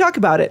requested that we talk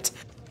about it.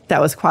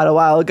 That was quite a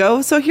while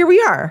ago, so here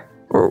we are.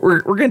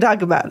 We're going to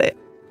talk about it.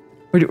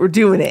 We're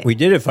doing it. We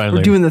did it finally.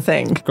 We're doing the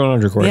thing. What's going on,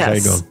 Dracoris? Yes. How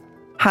you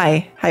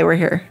doing? Hi, we're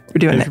here. We're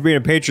doing Thanks it. for being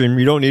a patron.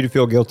 You don't need to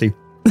feel guilty.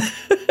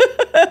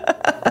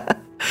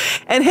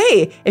 And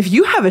hey, if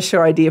you have a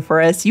show idea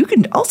for us, you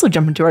can also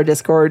jump into our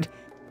Discord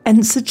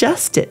and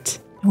suggest it.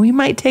 And we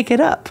might take it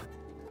up.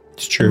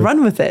 It's true. And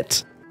run with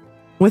it.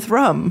 With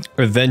rum.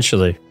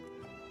 Eventually.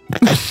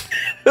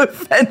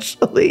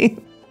 Eventually.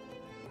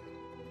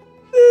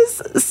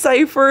 This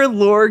Cypher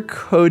lore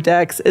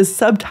codex is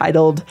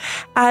subtitled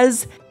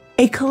as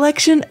a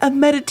collection of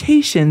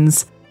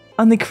meditations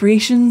on the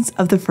creations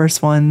of the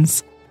first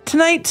ones.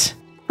 Tonight,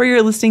 for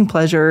your listening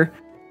pleasure,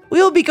 we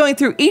will be going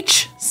through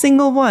each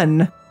single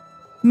one,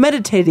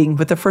 meditating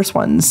with the first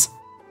ones,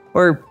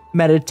 or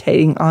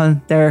meditating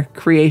on their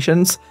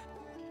creations.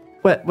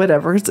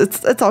 Whatever,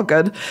 it's all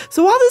good.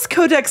 So while this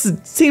codex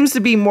seems to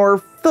be more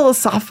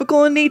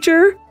philosophical in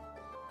nature,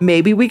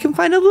 maybe we can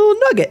find a little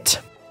nugget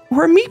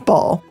or a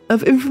meatball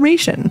of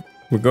information.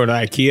 We're going to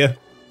IKEA.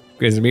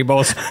 Get some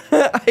meatballs.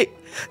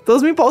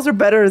 Those meatballs are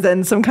better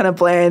than some kind of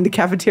bland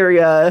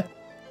cafeteria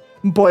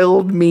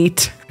boiled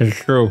meat. It's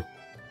true.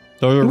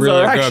 Those are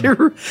really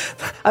good.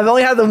 I've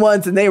only had them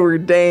once and they were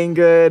dang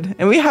good.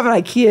 And we have an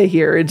IKEA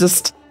here. It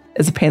just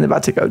is a pain in the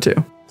butt to go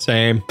to.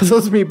 Same. But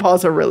those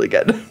meatballs are really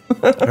good.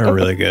 They're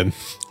really good.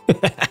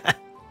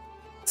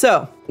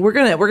 So we're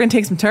gonna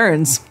take some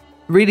turns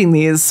reading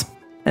these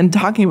and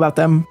talking about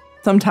them.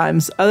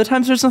 Sometimes, other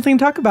times there's nothing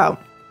to talk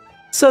about.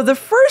 So the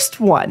first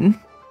one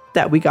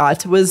that we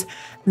got was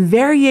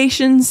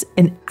Variations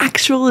in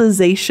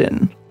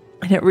Actualization.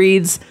 And it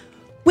reads,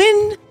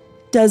 when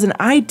does an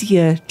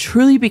idea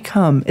truly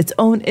become its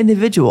own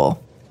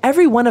individual?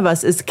 Every one of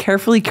us is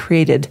carefully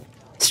created,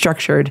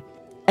 structured,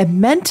 and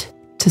meant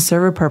to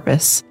serve a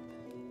purpose.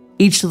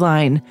 Each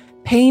line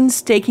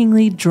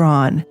painstakingly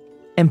drawn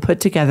and put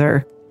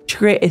together to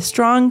create a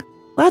strong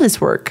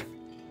latticework,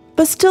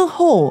 but still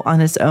whole on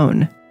its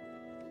own.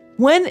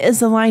 When is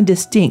the line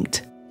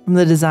distinct from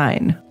the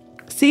design?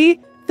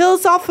 See?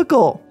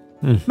 Philosophical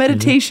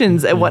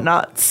meditations and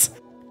whatnots.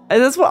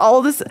 And that's what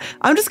all this,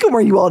 I'm just going to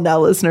warn you all now,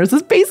 listeners.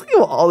 That's basically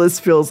what all this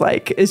feels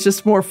like. It's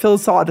just more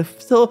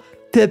philosophical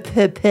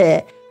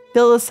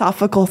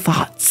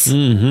thoughts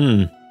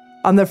on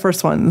the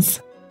first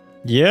ones.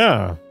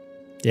 Yeah.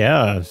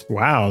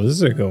 Wow, this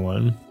is a good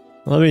one.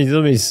 Let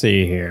me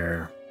see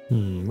here.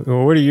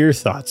 What are your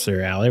thoughts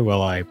there, Allie?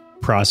 While I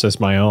process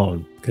my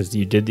own, because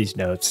you did these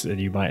notes and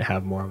you might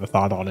have more of a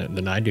thought on it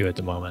than I do at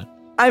the moment.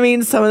 I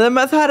mean, some of them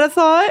I've had a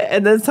thought,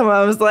 and then some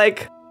I was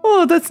like,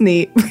 oh, that's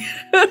neat.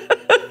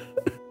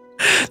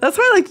 That's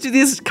why I like to do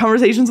these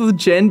conversations with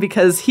Jin,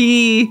 because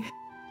he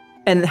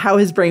and how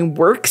his brain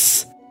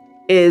works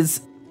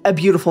is a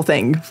beautiful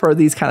thing for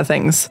these kind of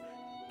things.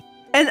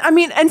 And I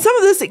mean, and some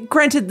of this,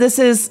 granted, this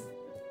is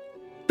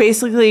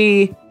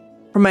basically,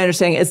 from my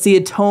understanding, it's the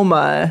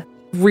Atoma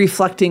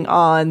reflecting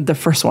on the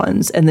first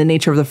ones and the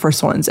nature of the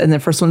first ones and the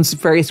first ones'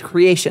 various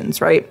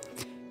creations, right?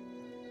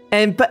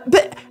 And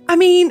but I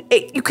mean,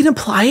 you can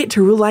apply it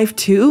to real life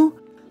too.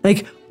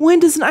 Like, when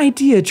does an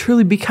idea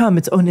truly become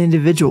its own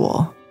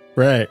individual?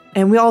 Right.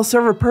 And we all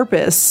serve a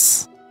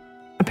purpose,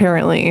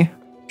 apparently.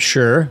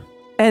 Sure.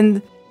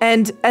 And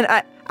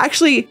I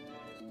actually,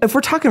 if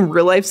we're talking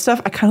real life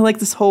stuff, I kind of like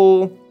this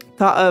whole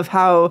thought of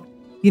how,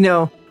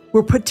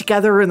 we're put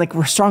together and like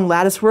we're strong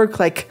lattice work,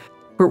 like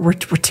we're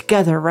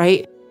together,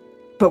 right?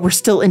 But we're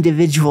still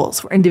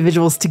individuals. We're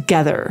individuals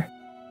together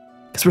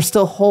because we're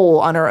still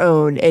whole on our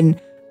own. And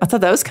I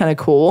thought that was kind of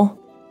cool.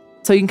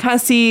 So you can kind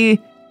of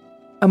see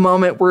a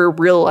moment where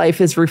real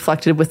life is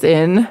reflected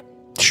within.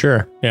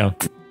 Sure. Yeah.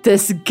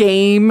 This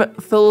game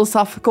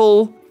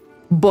philosophical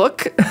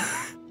book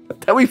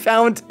that we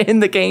found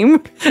in the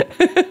game.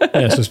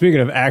 Yeah. So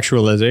speaking of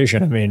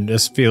actualization, I mean,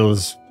 this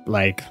feels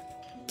like,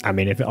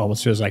 it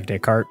almost feels like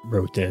Descartes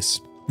wrote this.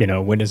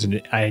 When does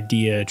an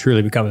idea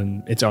truly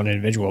become its own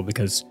individual?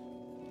 Because,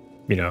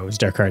 it was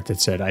Descartes that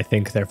said, I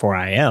think, therefore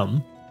I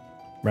am.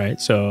 Right.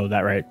 So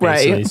that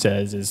basically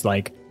says is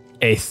like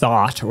a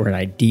thought or an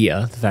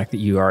idea. The fact that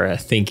you are a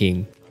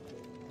thinking,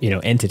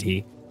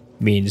 entity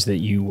means that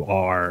you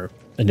are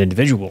an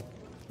individual.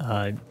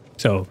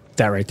 So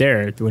that right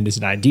there, when does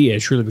an idea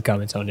truly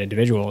become its own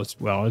individual? It's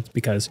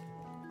because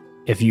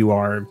if you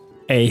are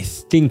a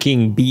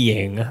thinking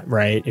being,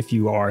 right? If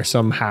you are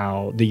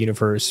somehow the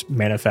universe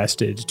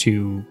manifested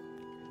to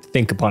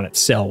think upon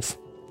itself,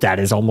 that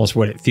is almost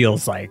what it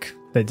feels like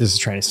that this is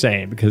trying to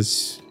say,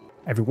 because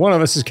every one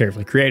of us is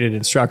carefully created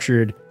and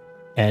structured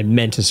and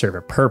meant to serve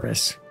a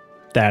purpose.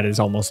 That is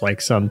almost like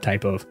some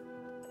type of,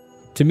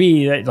 to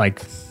me,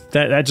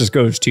 that just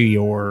goes to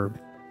your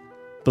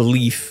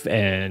belief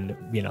and,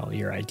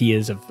 your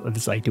ideas of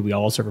it's like, do we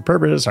all serve a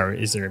purpose, or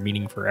is there a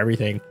meaning for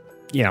everything?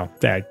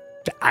 That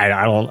I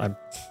don't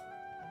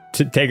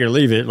to take it or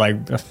leave it. Like,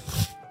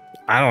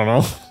 I don't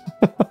know.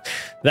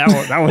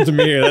 that one to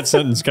me, that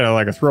sentence kind of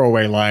like a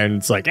throwaway line.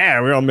 It's like, yeah,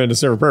 we're all meant to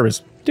serve a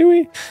purpose. Do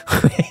we?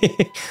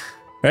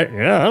 Right?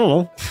 Yeah, I don't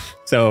know.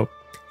 So,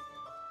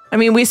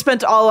 we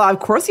spent all of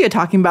Corsia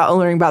talking about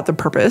learning about the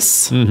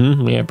purpose.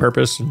 Mm-hmm. Yeah,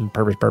 purpose and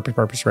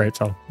purpose, right?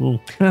 So,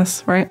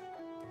 yes, right.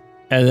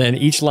 And then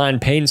each line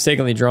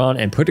painstakingly drawn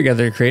and put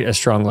together to create a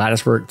strong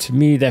lattice work. To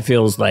me, that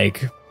feels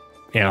like,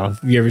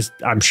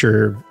 I'm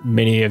sure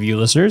many of you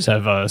listeners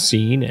have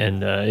seen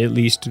and at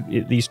least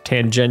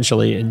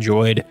tangentially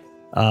enjoyed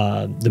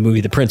the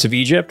movie The Prince of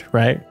Egypt,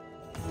 right?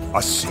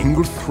 A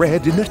single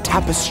thread in a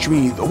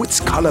tapestry, though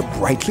its color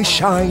brightly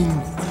shine,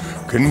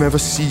 can never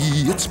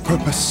see its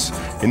purpose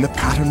in the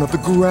pattern of the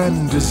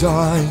grand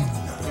design.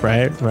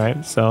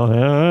 Right.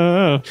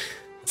 So,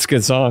 it's a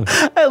good song.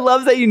 I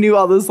love that you knew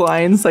all those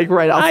lines, like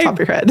right off the top of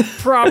your head.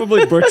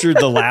 Probably butchered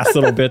the last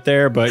little bit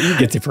there, but you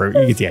get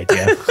the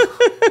idea.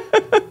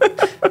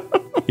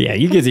 Yeah,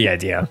 you get the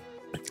idea.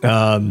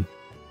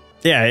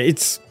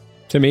 It's,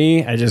 to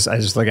me, I just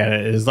look at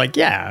it as like,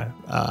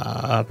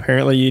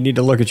 apparently you need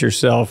to look at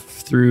yourself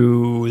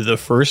through the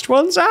first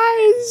one's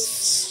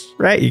eyes,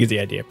 right? You get the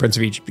idea. Prince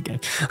of Egypt again.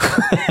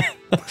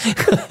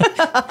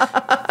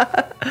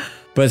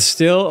 But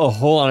still a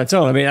whole on its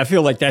own. I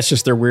feel like that's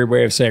just their weird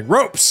way of saying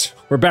ropes.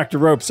 We're back to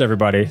ropes,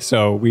 everybody.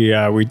 So we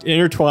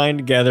intertwine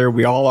together.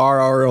 We all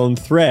are our own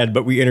thread,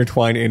 but we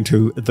intertwine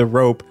into the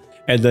rope.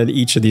 And then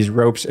each of these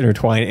ropes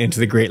intertwine into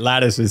the great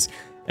lattices.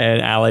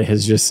 And Allie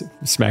has just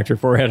smacked her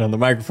forehead on the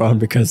microphone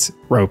because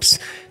ropes.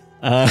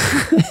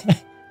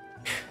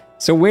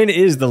 So when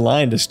is the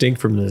line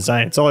distinct from the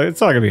design? It's all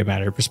going to be a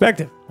matter of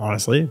perspective.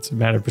 Honestly, it's a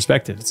matter of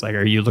perspective. It's like,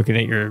 are you looking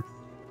at your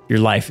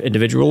life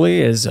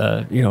individually as,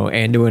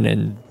 Anduin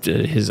and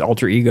his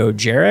alter ego,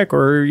 Jarek,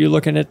 or are you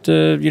looking at,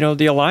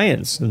 the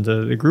Alliance and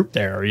the group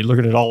there? Are you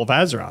looking at all of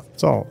Azeroth?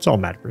 It's all a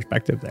matter of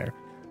perspective there.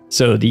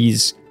 So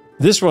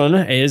this one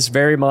is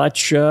very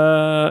much,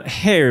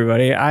 hey,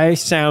 everybody, I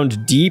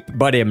sound deep,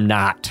 but am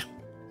not.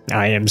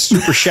 I am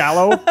super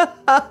shallow.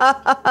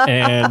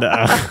 And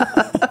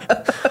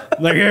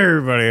like, hey,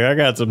 everybody, I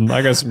got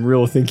some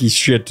real thinky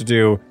shit to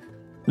do.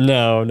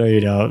 No, you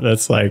don't.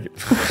 That's like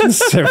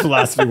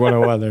philosophy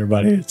 101 there,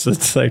 buddy.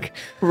 It's like,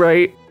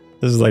 right.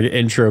 This is like an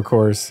intro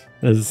course.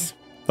 This,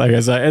 like,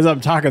 as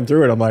I'm talking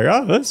through it, I'm like,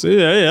 oh, let's see.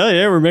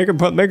 Yeah. We're making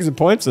some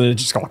points, and it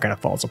just all kind of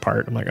falls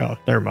apart. I'm like, oh,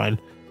 never mind.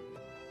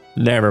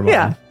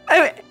 Yeah.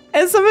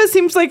 And some of it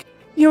seems like,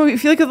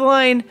 if you look at the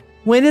line,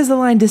 when is the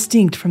line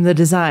distinct from the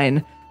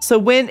design?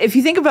 So if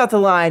you think about the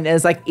line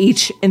as like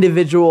each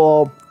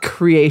individual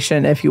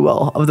creation, if you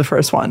will, of the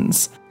first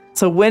ones.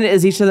 So when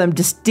is each of them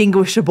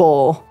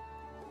distinguishable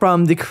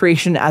from the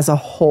creation as a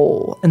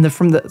whole and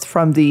from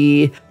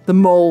the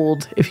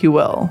mold, if you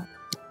will?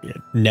 Yeah,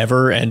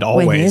 never and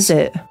always. When is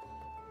it?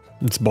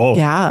 It's both.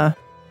 Yeah.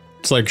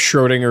 It's like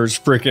Schrodinger's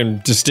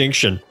freaking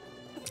distinction.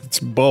 It's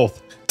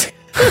both.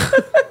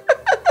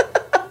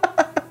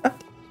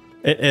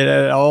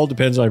 It all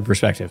depends on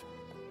perspective.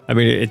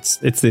 It's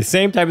the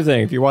same type of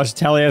thing. If you watch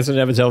Taliesin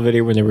and Evatel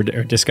video when they were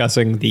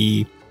discussing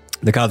the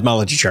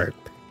cosmology chart,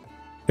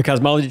 the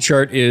cosmology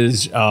chart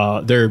is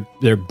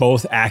they're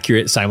both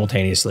accurate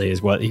simultaneously,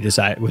 is what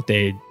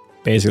they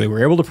basically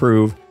were able to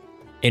prove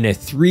in a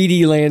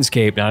 3D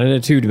landscape, not in a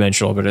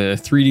 2-dimensional, but in a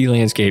 3D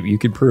landscape. You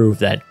could prove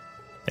that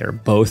they're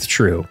both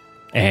true,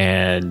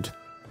 and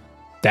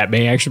that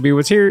may actually be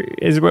what's here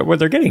is what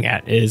they're getting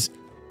at is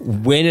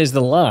when is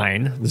the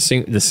line,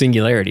 the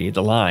singularity,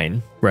 the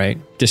line, right,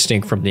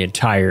 distinct from the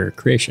entire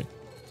creation?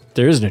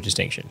 There is no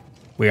distinction.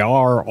 We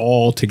are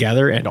all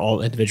together and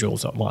all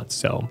individuals at once.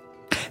 So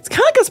it's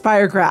kind of like a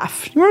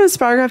spirograph. You remember the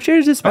spirograph? Did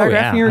you do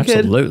spirograph when you were a kid?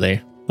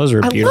 Absolutely. Those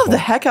are beautiful. I love the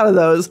heck out of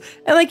those.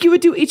 And like you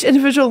would do each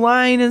individual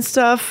line and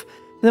stuff.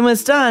 And then when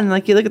it's done,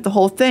 like you look at the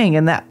whole thing,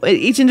 and that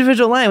each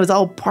individual line was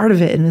all part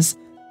of it, and it's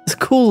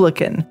cool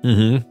looking.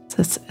 Mm-hmm.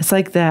 So it's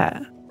like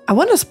that. I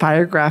want a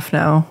spirograph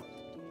now.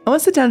 I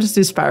want to sit down and just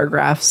do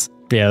spirographs.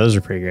 Yeah, those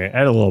are pretty great. I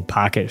had a little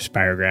pocket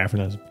spirograph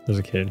when I was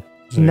a kid.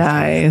 So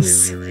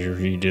nice.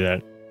 You do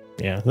that.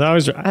 Yeah. I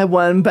had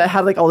one, but it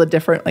had like all the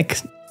different like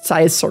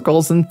size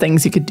circles and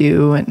things you could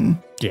do. And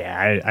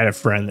yeah, I had a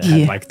friend that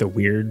had like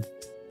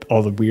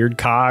all the weird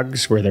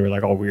cogs where they were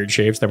like all weird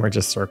shapes. They weren't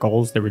just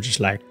circles. They were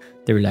like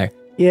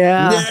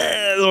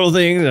little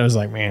things. And I was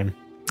like, man,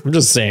 I'm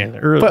just saying.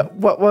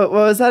 What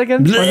was that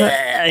again?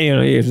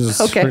 You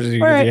just okay. You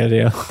get the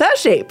idea. That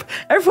shape.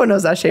 Everyone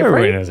knows that shape,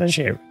 Everybody right? knows that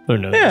shape. Who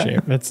knows that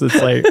shape?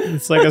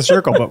 It's like a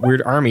circle, but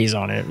weird armies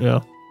on it. You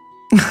know?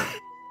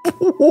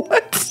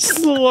 What? Just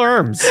little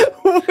arms.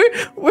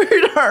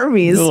 Weird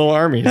armies. Little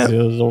armies.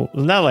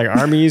 Not like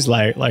armies,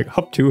 like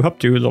hup to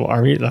little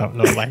army. No,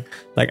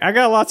 like I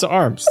got lots of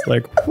arms.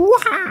 Like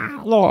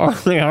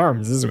little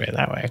arms this way,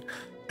 that way.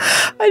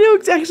 I know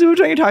exactly which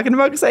one you're talking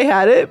about because I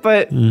had it,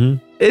 but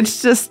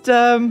it's just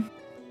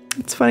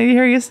it's funny to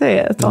hear you say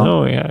it. That's all.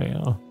 Oh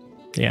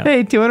yeah.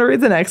 Hey, do you want to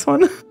read the next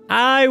one?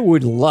 I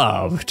would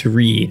love to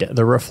read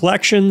the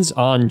Reflections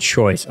on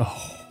Choice.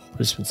 Oh,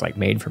 this one's like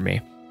made for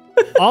me.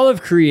 All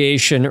of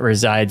creation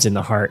resides in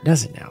the heart.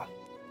 Does it now?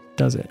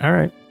 Does it? All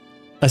right.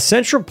 A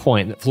central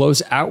point that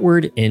flows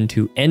outward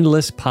into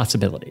endless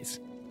possibilities.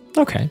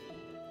 Okay.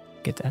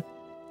 Get that.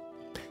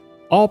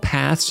 All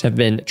paths have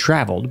been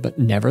traveled, but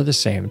never the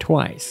same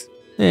twice.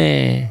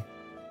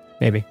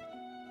 Maybe.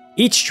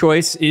 Each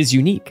choice is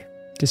unique.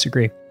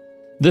 Disagree.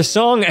 The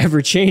song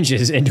ever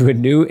changes into a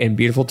new and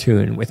beautiful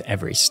tune with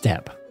every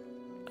step.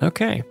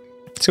 Okay.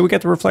 So we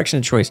got the reflection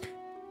of choice.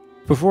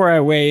 Before I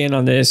weigh in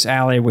on this,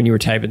 Allie, when you were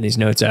typing these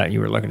notes out and you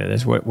were looking at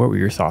this, what were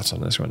your thoughts on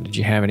this one? Did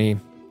you have any?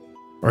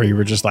 Or you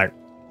were just like,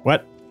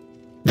 what?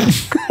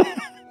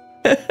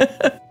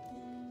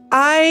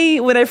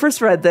 When I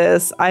first read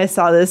this, I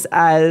saw this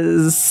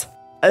as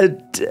a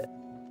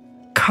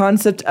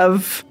concept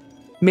of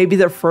maybe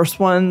the first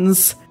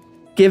ones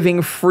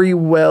giving free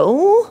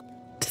will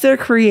to their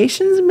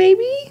creations,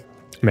 maybe?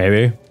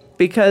 Maybe.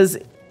 Because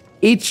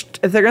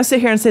if they're going to sit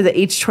here and say that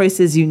each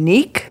choice is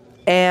unique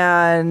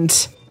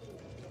and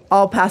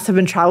all paths have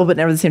been traveled but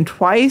never the same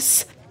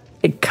twice,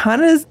 it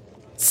kind of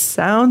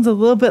sounds a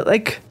little bit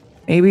like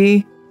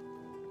maybe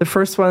the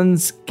first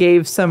ones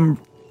gave some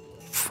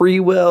free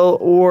will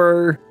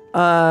or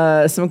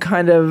some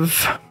kind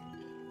of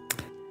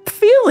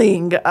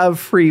feeling of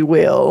free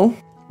will,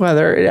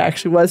 whether it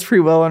actually was free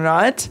will or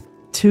not,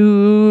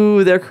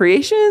 to their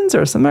creations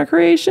or some of their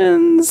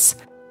creations.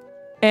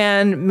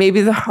 And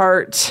maybe the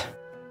heart,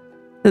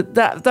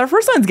 that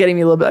first line's getting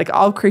me a little bit like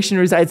all creation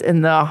resides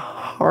in the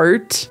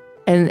heart.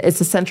 And it's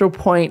a central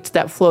point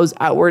that flows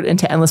outward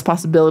into endless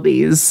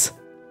possibilities.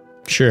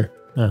 Sure.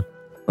 Yeah.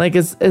 Like,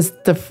 is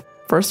the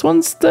first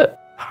one's the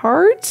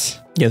heart?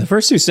 Yeah, the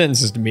first two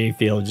sentences to me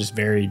feel just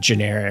very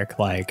generic.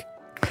 Like,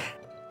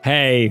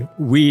 hey,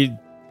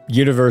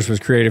 universe was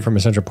created from a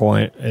central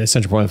point. A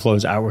central point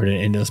flows outward and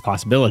into those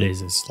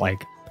possibilities. It's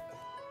like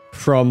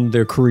from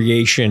the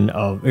creation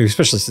of,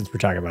 especially since we're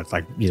talking about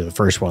like, the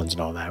first ones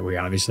and all that, we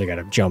obviously got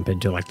to jump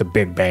into like the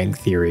Big Bang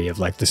theory of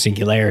like the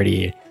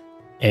singularity.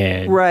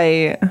 And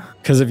right.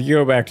 Because if you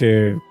go back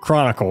to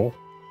Chronicle,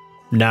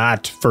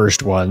 not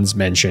first ones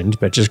mentioned,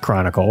 but just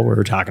Chronicle, where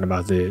we're talking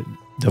about the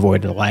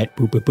void and the light,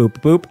 boop, boop,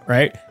 boop, boop,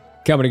 right?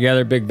 Coming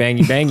together, big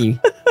bangy bangy.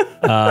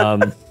 All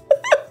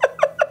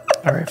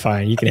right,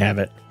 fine, you can have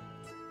it.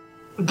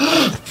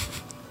 That's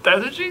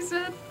what she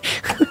said.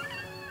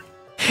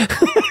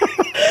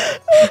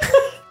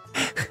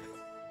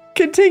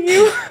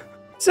 Continue.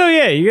 So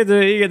yeah, you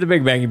get the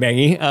big bangy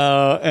bangy,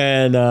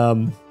 and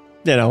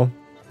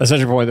a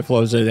central point that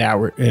flows to the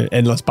outward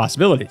endless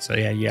possibilities. So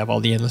yeah, you have all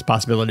the endless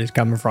possibilities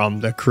coming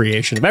from the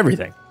creation of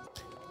everything.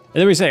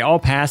 And then we say all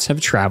paths have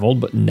traveled,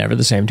 but never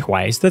the same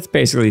twice. That's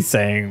basically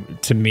saying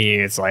to me,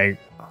 it's like,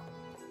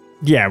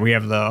 yeah, we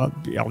have all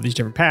these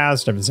different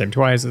paths, never the same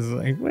twice. It's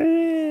like,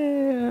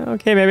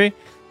 okay, maybe,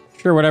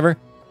 sure, whatever.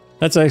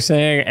 That's like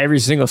saying every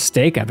single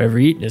steak I've ever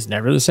eaten is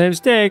never the same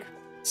steak.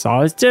 It's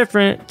always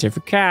different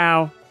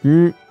cow.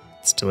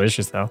 It's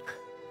delicious though.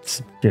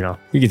 You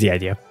get the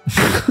idea.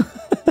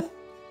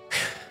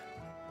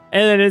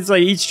 And then it's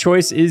like each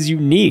choice is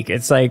unique.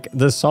 It's like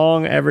the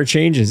song ever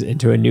changes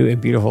into a new and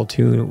beautiful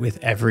tune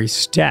with every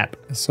step.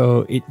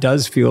 So it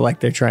does feel like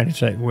they're trying to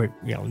say,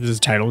 this is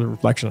titled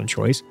Reflection on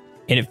Choice.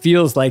 And it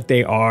feels like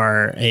they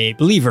are a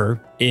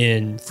believer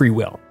in free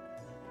will,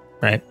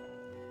 right?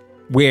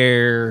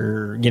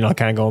 Where,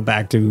 kind of going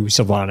back to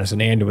Sylvanas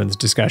and Anduin's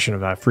discussion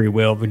about free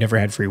will. We've never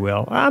had free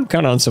will. I'm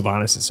kind of on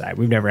Sylvanas' side.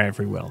 We've never had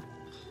free will.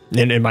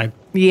 In my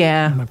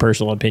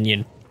personal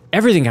opinion.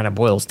 everything kind of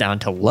boils down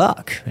to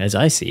luck, as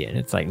I see it.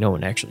 It's like no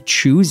one actually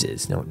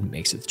chooses. No one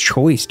makes the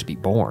choice to be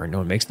born. No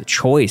one makes the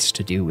choice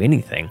to do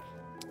anything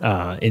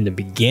in the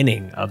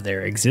beginning of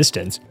their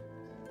existence.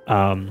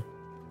 And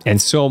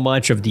so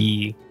much of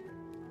the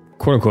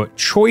quote-unquote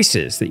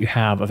choices that you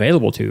have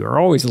available to you are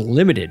always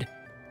limited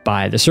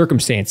by the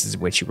circumstances in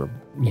which you were,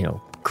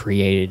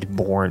 created,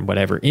 born,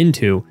 whatever,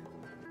 into.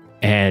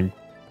 And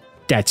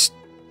that's,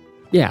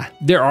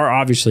 there are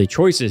obviously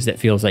choices that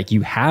feels like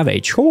you have a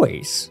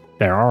choice.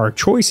 There are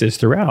choices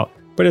throughout,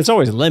 but it's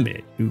always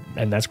limited.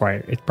 And that's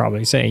why it's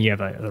probably saying you have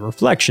the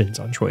reflections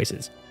on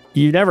choices.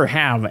 You never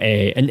have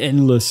an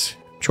endless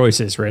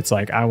choices where it's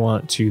like, I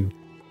want to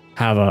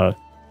have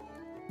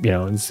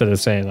instead of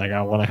saying like,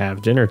 I want to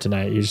have dinner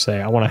tonight, you just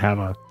say, I want to have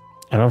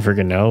I don't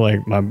freaking know.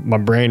 Like my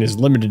brain is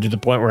limited to the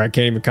point where I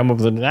can't even come up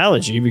with an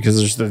analogy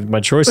because my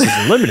choices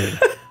are limited.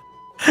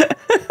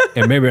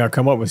 And maybe I'll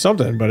come up with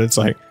something, but it's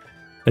like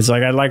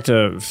I'd like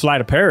to fly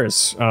to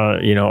Paris,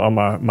 on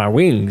my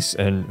wings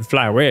and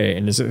fly away.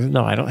 And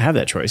no, I don't have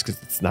that choice because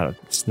that's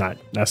not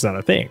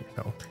a thing.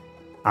 So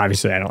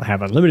obviously I don't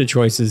have unlimited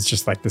choices,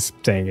 just like this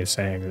thing is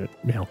saying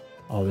that,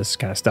 all this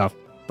kind of stuff.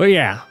 But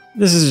yeah,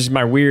 this is just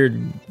my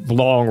weird,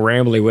 long,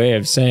 rambly way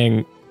of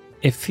saying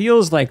it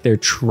feels like they're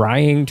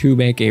trying to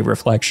make a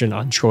reflection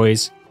on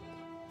choice.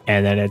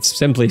 And then it's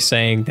simply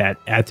saying that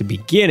at the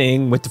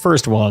beginning, with the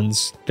first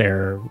ones,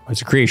 there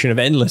was a creation of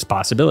endless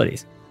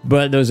possibilities.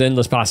 But those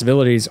endless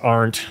possibilities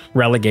aren't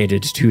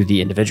relegated to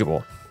the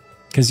individual.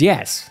 Because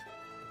yes,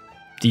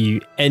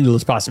 the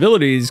endless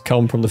possibilities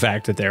come from the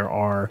fact that there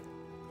are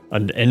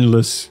an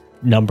endless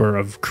number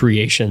of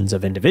creations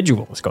of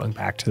individuals, going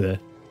back to the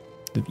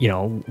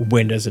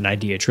when does an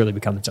idea truly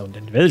become its own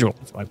individual?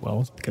 It's like,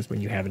 well, it's because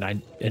when you have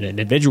an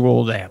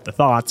individual, they have the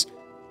thoughts,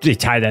 they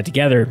tie that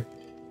together,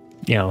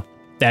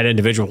 that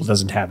individual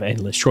doesn't have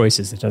endless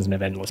choices. It doesn't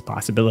have endless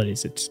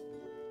possibilities. It's,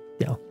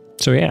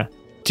 so yeah.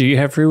 Do you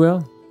have free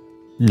will?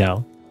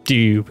 No. Do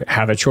you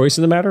have a choice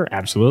in the matter?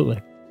 Absolutely.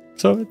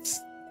 So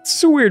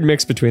it's a weird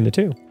mix between the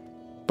two.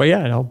 But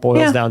yeah, it all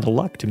boils down to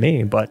luck to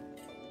me. But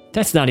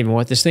that's not even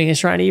what this thing is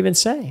trying to even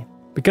say.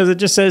 Because it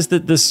just says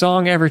that the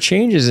song ever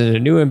changes in a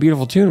new and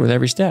beautiful tune with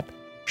every step.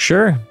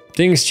 Sure,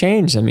 things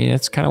change. I mean,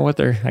 that's kind of what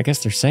they're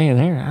saying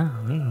there.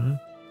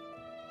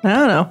 I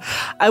don't know.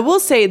 I will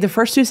say the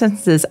first two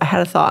sentences, I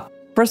had a thought.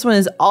 First one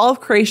is all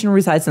of creation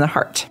resides in the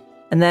heart.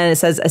 And then it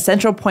says a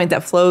central point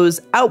that flows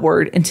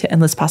outward into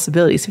endless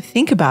possibilities. So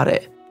think about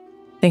it.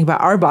 Think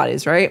about our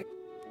bodies, right?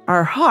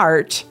 Our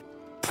heart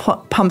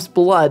pumps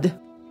blood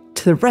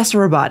to the rest of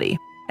our body.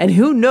 And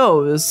who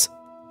knows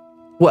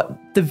what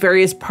the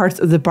various parts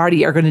of the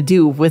body are going to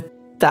do with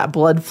that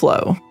blood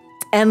flow.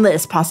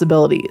 Endless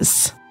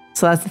possibilities.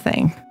 So that's the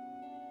thing.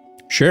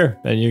 Sure.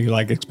 And you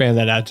expand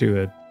that out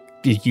to a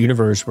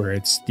universe where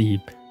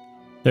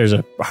there's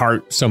a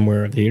heart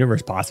somewhere of the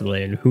universe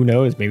possibly. And who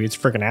knows, maybe it's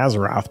freaking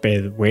Azeroth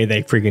by the way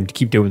they freaking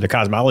keep doing the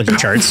cosmology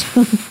charts.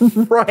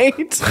 Right.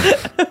 It's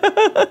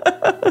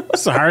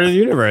the heart of the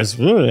universe.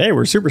 Hey,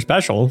 we're super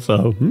special.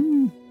 So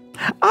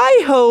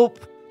I hope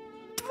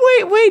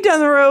way down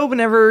the road,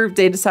 whenever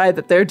they decide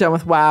that they're done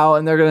with WoW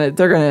and they're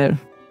gonna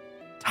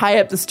tie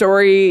up the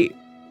story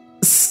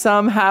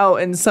somehow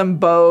in some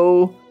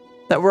bow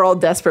that we're all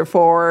desperate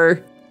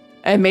for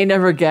and may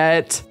never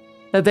get,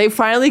 that they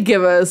finally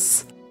give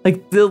us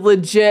the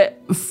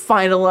legit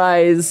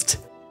finalized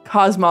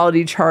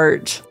cosmology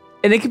chart.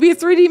 And it could be a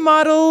 3D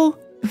model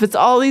if it's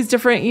all these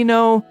different,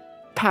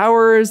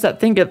 powers that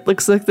think it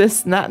looks like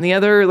this and that and the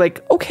other.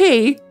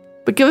 Okay,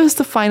 but give us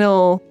the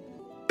final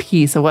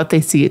piece of what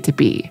they see it to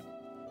be.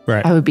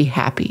 Right. I would be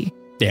happy.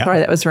 Yeah. Sorry,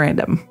 that was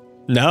random.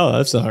 No,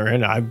 that's not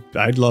random.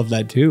 I'd love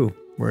that too.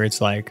 Where it's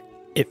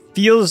it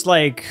feels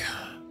like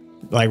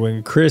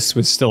when Chris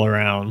was still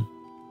around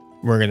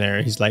working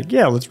there, he's like,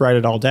 yeah, let's write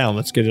it all down.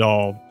 Let's get it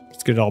all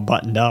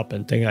buttoned up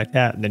and things like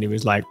that. And then he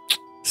was like,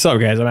 so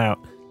guys, I'm out.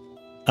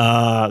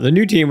 The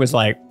new team was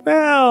like,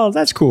 well,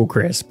 that's cool,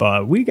 Chris,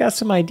 but we got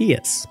some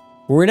ideas.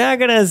 We're not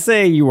going to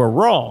say you were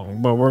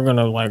wrong, but we're going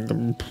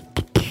to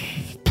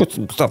put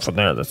some stuff in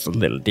there that's a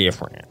little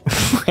different.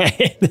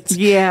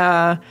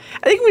 Yeah.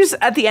 I think we just,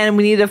 at the end,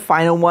 we need a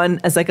final one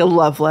as a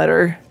love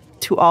letter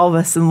to all of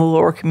us in the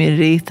lore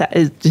community that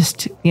is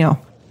just,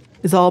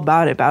 is all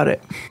about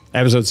it.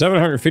 Episode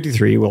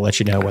 753, we'll let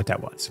you know what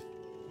that was.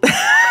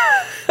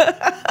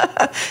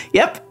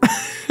 Yep.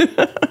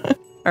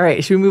 All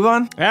right, should we move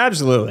on?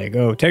 Absolutely.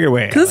 Go, take it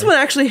away. This one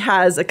actually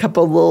has a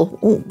couple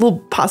little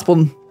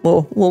possible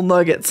little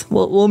nuggets,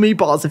 little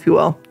meatballs, if you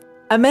will.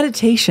 A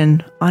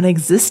meditation on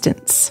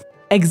existence.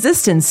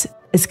 Existence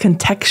is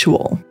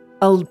contextual.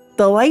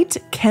 The light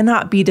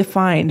cannot be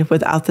defined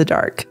without the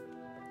dark.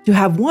 To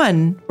have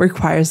one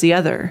requires the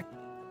other.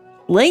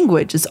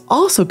 Language is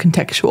also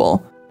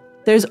contextual.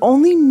 There's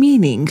only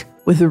meaning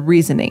with the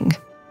reasoning.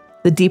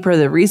 The deeper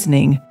the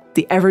reasoning,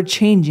 the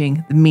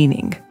ever-changing the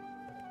meaning.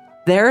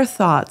 Their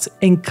thoughts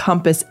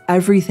encompass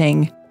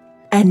everything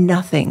and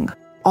nothing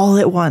all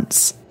at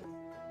once.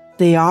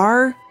 They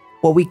are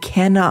what we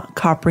cannot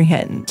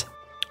comprehend.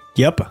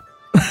 Yep.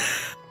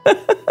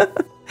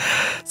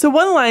 So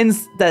one of the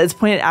lines that is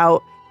pointed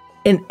out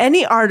in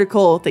any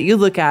article that you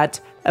look at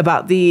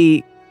about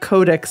the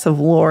Codex of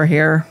Lore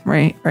here,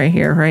 right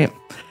here, right?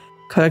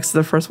 Codex is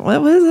the first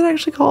one. What is it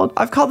actually called?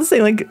 I've called this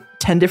thing like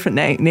 10 different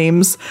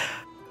names.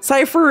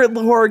 Cipher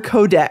Lore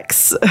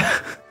Codex.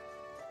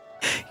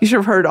 You should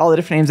have heard all the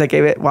different names I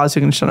gave it while I was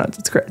doing the show notes.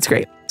 It's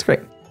great.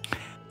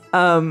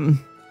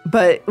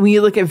 But when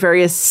you look at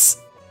various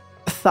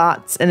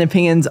thoughts and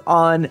opinions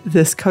on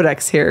this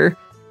codex here,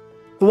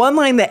 the one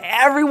line that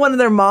everyone and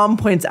their mom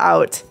points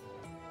out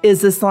is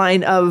this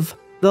line of,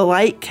 the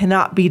light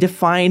cannot be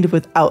defined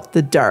without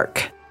the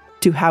dark.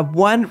 To have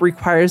one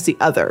requires the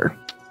other.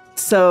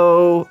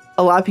 So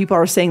a lot of people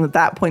are saying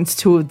that points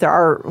to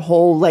our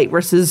whole light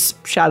versus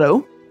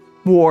shadow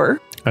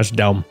war. That's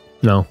dumb.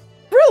 No.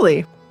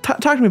 Really? Talk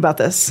to me about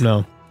this.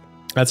 No.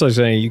 That's like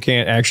saying you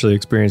can't actually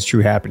experience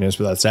true happiness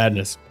without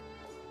sadness.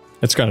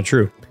 That's kind of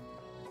true.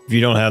 If you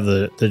don't have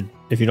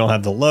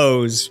the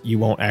lows, you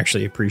won't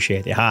actually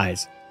appreciate the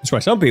highs. That's why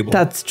some people.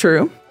 That's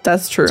true.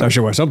 That's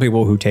actually why some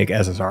people who take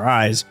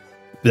SSRIs,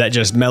 that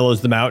just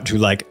mellows them out to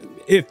like,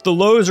 if the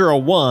lows are a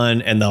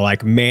 1 and the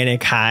like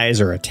manic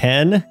highs are a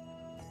 10,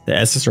 the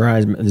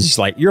SSRIs is just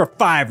like, you're a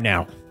 5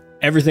 now.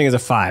 Everything is a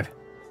 5.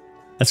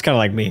 That's kind of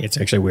like me. It's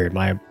actually weird.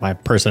 My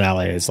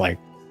personality is like,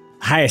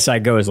 highest I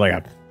go is like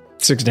a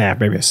 6.5,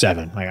 maybe a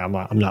 7. Like I'm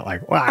not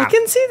like, wow. I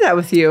can see that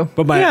with you.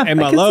 But my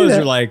lows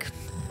are like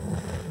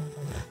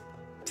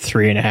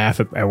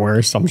 3.5 at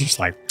worst. I'm just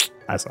like,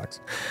 that sucks.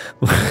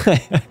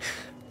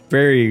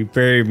 Very,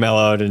 very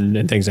mellowed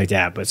and things like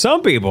that. But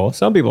some people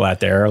out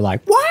there are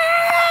like, wow,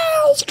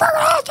 it's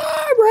awesome,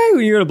 right?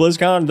 When you go to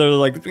BlizzCon, they're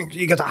like,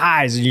 you get the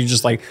highs, and you're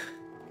just like,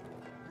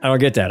 I don't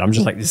get that. I'm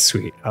just like, this is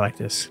sweet. I like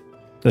this.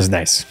 This is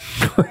nice.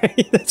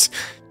 That's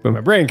where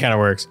my brain kind of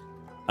works.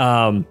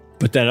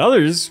 But then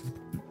others,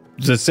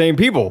 the same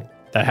people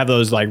that have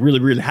those like really,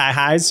 really high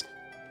highs,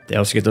 they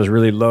also get those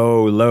really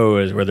low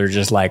lows where they're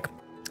just like,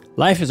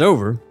 life is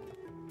over,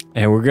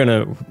 and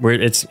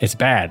it's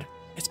bad.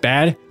 It's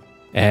bad.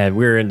 And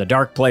we're in the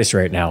dark place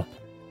right now.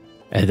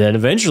 And then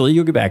eventually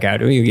you'll get back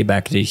out. You'll get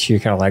back to your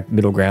kind of like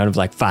middle ground of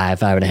like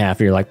 5.5. And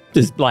you're like,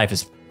 this life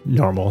is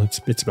normal.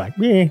 It's like,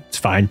 it's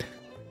fine.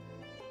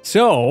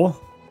 So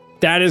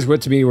that is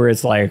what to me where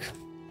it's like,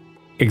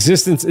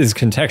 existence is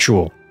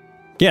contextual.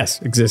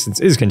 Yes, existence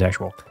is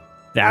contextual.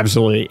 It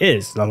absolutely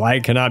is. The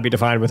light cannot be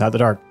defined without the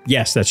dark.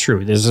 Yes, that's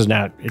true. This is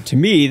not, to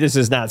me, this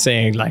is not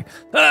saying like,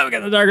 oh, we got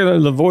the dark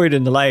and the void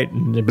and the light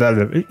and blah,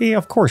 blah, blah. Yeah,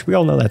 of course, we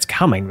all know that's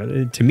coming.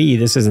 But to me,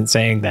 this isn't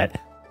saying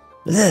that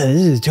this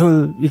is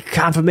total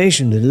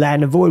confirmation that the light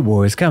and the void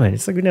war is coming.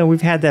 It's like, no,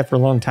 we've had that for a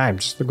long time.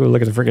 Just go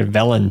look at the freaking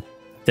Velen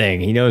thing.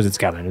 He knows it's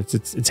coming.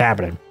 It's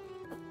happening.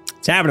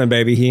 It's happening,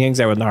 baby. He hangs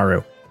out with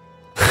Naru.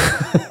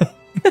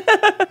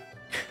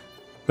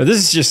 But this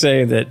is just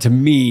saying that, to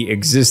me,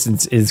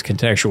 existence is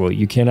contextual.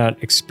 You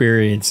cannot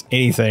experience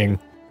anything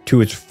to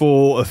its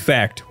full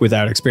effect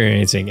without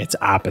experiencing its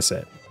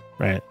opposite,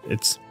 right?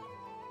 It's,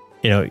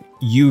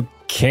 you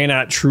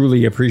cannot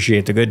truly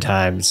appreciate the good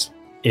times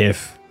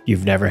if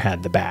you've never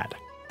had the bad.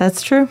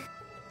 That's true.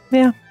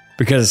 Yeah.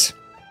 Because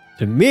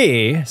to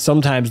me,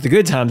 sometimes the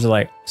good times are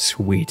like,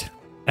 sweet.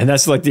 And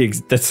that's it.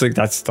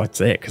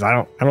 Because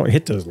I don't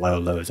hit those low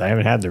lows. I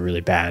haven't had the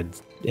really bad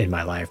in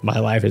my life. My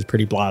life is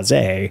pretty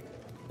blasé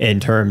in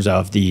terms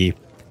of the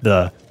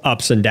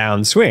ups and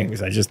down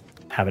swings. I just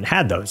haven't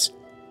had those.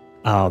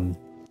 And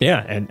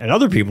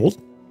other people,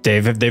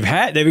 they've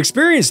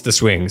experienced the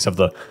swings of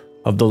the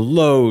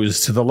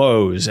lows to the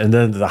lows and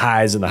then the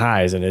highs and the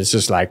highs, and it's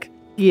just like,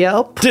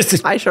 yep,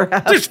 I sure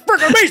have. This is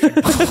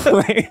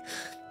freaking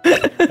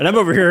amazing. And I'm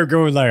over here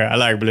going like, I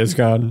like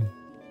BlizzCon.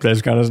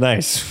 BlizzCon is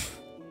nice.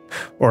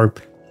 Or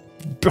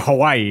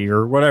Hawaii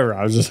or whatever.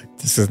 I was just like,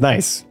 this is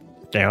nice.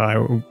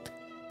 I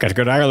got to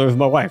go to Ireland with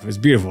my wife. It was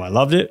beautiful. I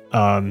loved it.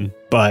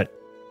 But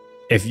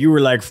if you were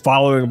like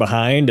following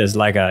behind as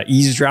like a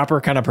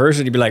eavesdropper kind of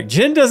person, you'd be like,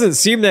 Jen doesn't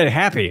seem that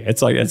happy.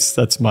 It's like,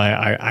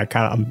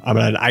 I'm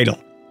an idol.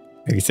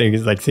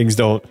 Things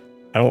don't,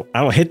 I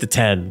don't hit the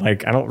 10.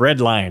 Like, I don't red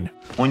line.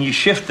 When you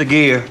shift the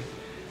gear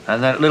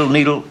and that little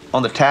needle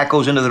on the tack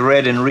goes into the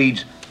red and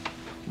reads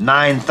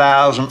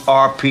 9,000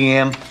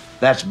 RPM,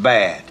 that's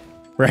bad.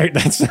 Right?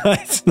 That's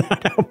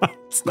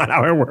not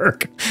how it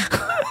works.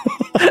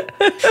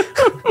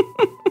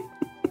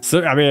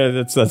 So, I mean,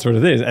 that's what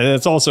it is. And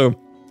it's also,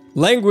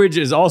 language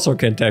is also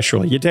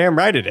contextual. You're damn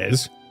right it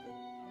is.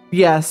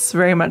 Yes,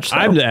 very much so.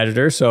 I'm the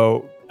editor,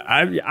 so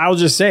I'll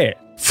just say it.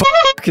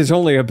 Fuck is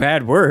only a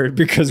bad word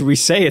because we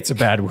say it's a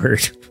bad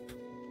word.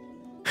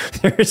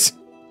 There is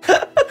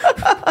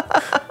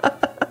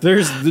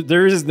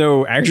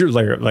no actual,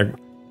 like,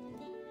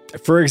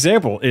 for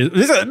example,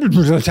 is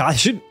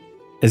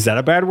that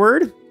a bad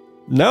word?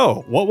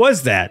 No. What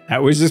was that?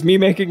 That was just me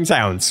making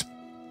sounds.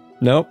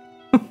 Nope.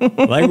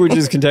 Language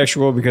is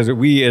contextual because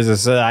we as a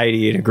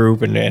society and a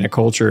group and a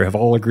culture have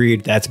all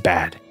agreed that's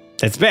bad.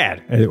 That's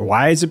bad.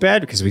 Why is it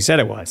bad? Because we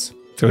said it was.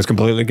 So it's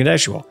completely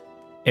contextual.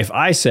 If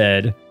I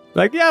said,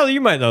 like, yeah,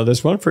 you might know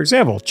this one. For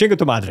example, chinga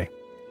tu madre.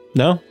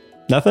 No?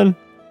 Nothing?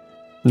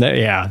 No,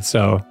 yeah,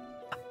 so.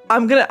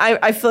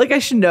 I feel like I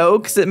should know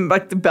because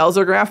like the bells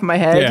are going off in my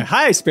head. Yeah.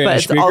 Hi,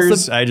 Spanish speakers.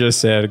 Also, I just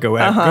said go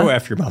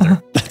after your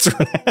mother. That's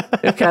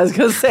what okay, I was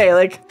going to say,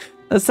 like,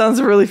 that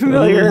sounds really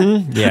familiar.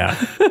 Mm-hmm. Yeah.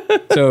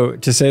 So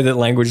to say that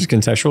language is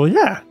contextual,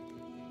 yeah.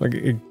 Like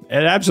it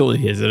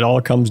absolutely is. It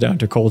all comes down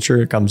to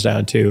culture. It comes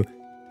down to,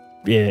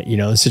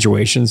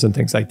 situations and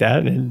things like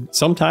that. And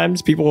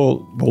sometimes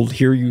people will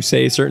hear you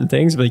say certain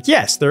things, but like,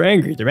 yes, they're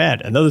angry, they're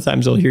mad. And other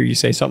times they'll hear you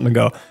say something and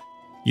go,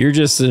 you're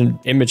just an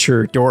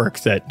immature dork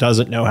that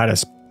doesn't know how to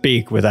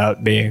speak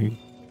without being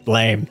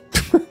lame.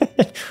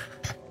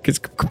 It's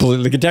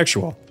completely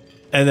contextual.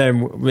 And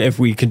then if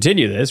we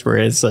continue this, where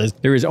it says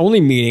there is only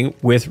meaning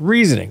with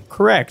reasoning.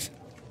 Correct.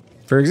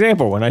 For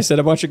example, when I said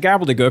a bunch of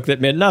gobbledygook that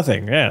meant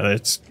nothing,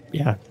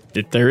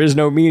 there is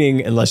no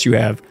meaning unless you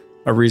have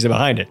a reason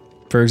behind it.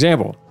 For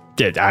example,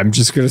 I'm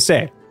just going to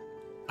say,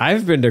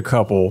 I've been to a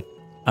couple,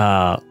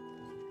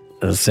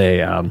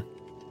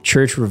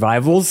 church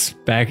revivals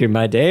back in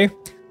my day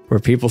where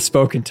people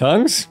spoke in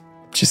tongues.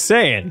 Just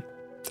saying,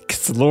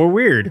 it's a little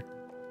weird.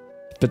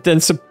 But then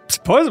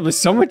supposedly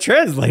someone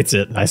translates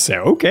it, and I say,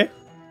 okay,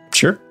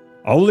 sure.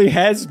 Only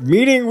has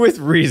meaning with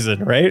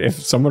reason, right?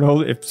 If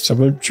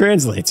someone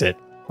translates it,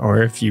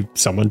 or if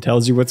someone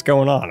tells you what's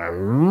going on,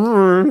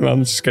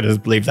 I'm just gonna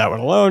leave that one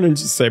alone and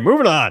just say,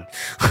 moving on.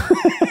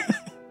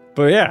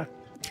 But yeah,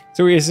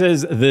 so he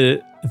says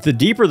the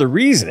deeper the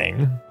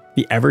reasoning,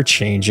 the ever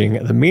changing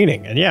the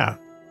meaning, and yeah,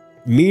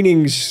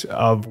 meanings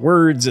of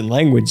words and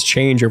language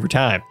change over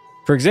time.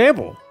 For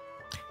example,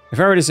 if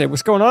I were to say,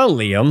 what's going on,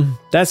 Liam?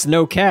 That's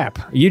no cap.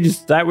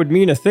 That would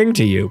mean a thing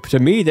to you. To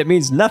me, that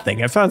means nothing.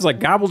 It sounds like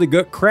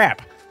gobbledygook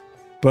crap.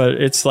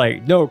 But it's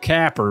like no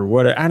cap or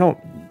what. I'm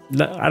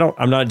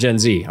not Gen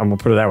Z. I'm going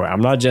to put it that way.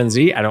 I'm not Gen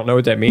Z. I don't know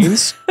what that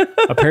means.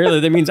 Apparently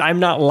that means I'm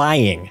not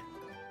lying.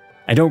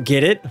 I don't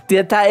get it.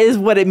 That is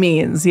what it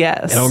means.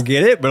 Yes. I don't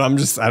get it, but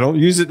I don't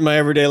use it in my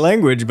everyday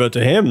language. But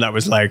to him, that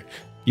was like,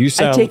 you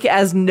sound. I take it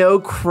as no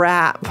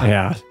crap.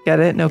 Yeah. Get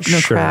it? No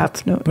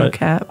crap. No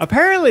cap.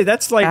 Apparently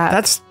that's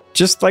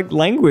just like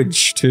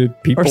language to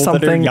people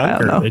that are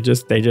younger.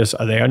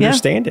 They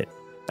understand it.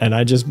 And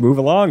I just move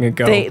along and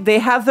go. They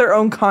have their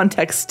own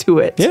context to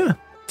it. Yeah.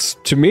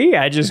 To me,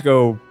 I just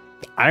go,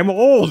 I'm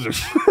old.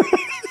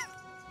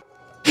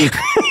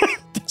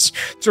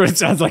 That's what it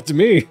sounds like to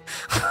me.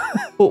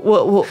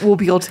 We'll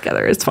be all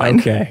together. It's fine.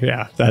 Okay.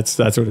 Yeah. That's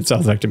what it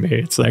sounds like to me.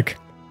 It's like,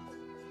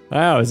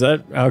 wow, is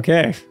that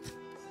okay?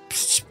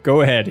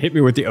 Go ahead. Hit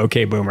me with the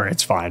okay boomer.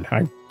 It's fine.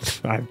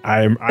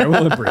 I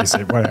will embrace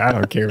it. I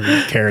don't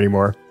care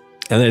anymore.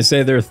 And they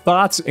say their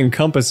thoughts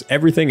encompass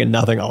everything and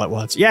nothing all at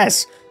once.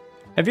 Yes.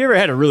 Have you ever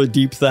had a really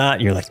deep thought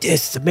and you're like,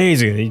 this is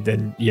amazing. And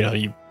then,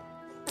 a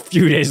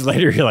few days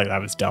later, you're like, that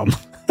was dumb.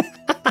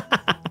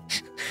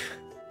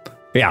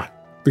 Yeah.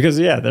 Because,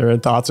 their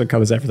thoughts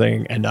encompass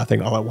everything and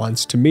nothing all at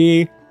once. To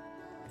me,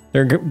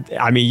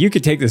 you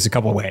could take this a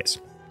couple of ways.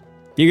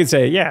 You could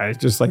say, it's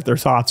just like their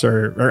thoughts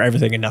are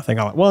everything and nothing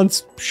all at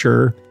once.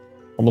 Sure.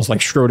 Almost like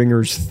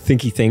Schrodinger's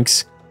thinky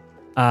thinks.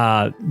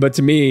 But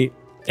to me,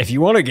 if you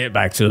want to get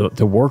back to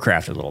the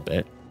Warcraft a little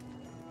bit,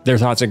 their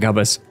thoughts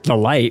encompass the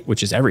light,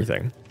 which is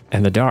everything,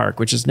 and the dark,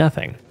 which is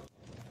nothing.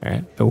 All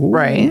right.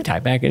 Right. Tie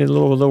back into the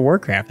little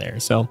Warcraft there.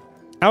 So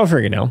I don't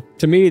freaking know.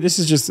 To me, this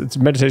is it's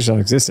meditation on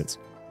existence.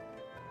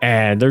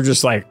 And they're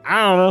just like,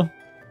 I don't know.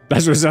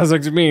 That's what it sounds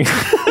like to me.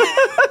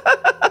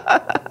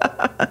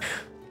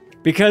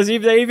 Because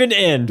they even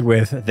end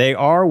with, they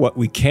are what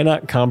we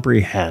cannot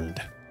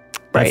comprehend.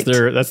 That's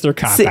Right. That's their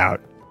cop-out.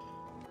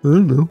 I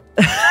don't know.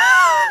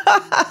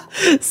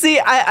 See,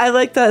 I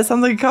like that. It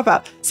sounds like a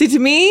cop-out. See, to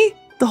me,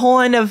 the whole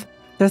line of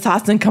their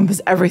thoughts encompass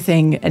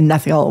everything and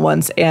nothing all at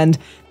once, and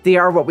they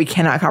are what we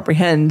cannot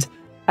comprehend.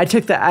 I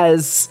took that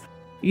as,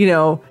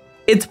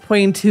 it's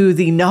pointing to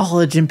the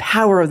knowledge and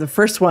power of the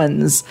first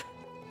ones.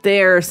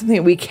 They're something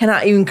that we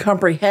cannot even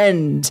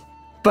comprehend.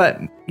 But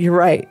you're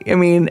right. I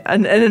mean,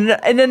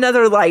 in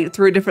another light,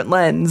 through a different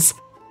lens,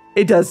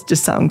 it does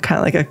just sound kind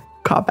of like a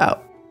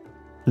cop-out.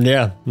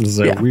 Yeah. It's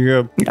like,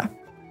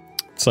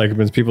 It's like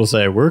when people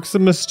say, works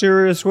in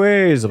mysterious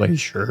ways. I'm like,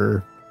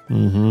 sure.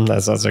 Mm-hmm.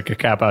 That sounds like a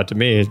cop-out to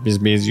me. It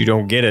just means you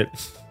don't get it.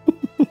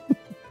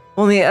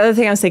 Well, the other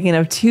thing I was thinking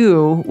of,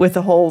 too, with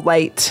the whole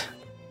light,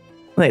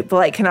 like the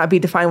light cannot be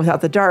defined without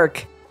the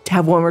dark, to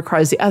have one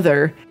requires the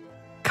other,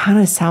 kind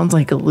of sounds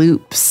like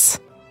loops.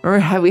 Remember,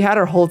 have we had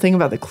our whole thing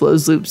about the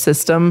closed loop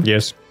system?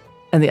 Yes.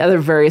 And the other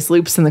various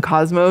loops in the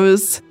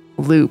cosmos?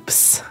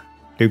 Loops.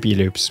 Loopy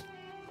loops.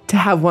 To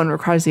have one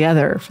requires the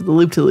other for the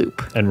loop to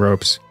loop. And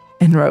ropes.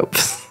 And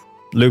ropes.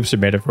 Loops are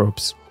made of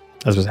ropes.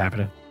 That's what's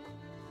happening.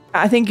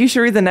 I think you should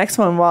read the next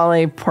one while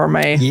I pour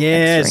my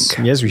next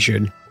drink. Yes, we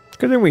should.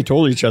 Because then we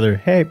told each other,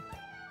 hey,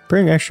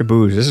 bring extra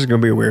booze. This is going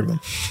to be a weird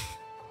one.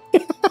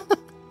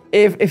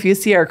 If you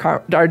see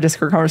our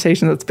Discord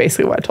conversation, that's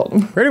basically what I told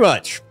him. Pretty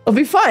much. It'll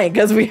be fine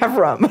because we have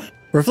rum.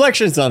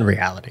 Reflections on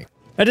reality.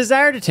 A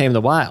desire to tame the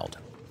wild.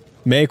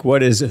 Make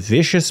what is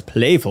vicious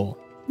playful.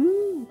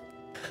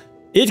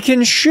 It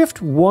can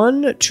shift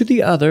one to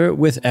the other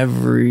with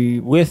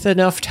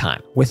enough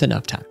time.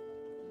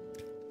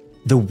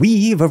 The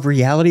weave of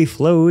reality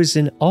flows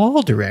in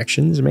all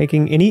directions,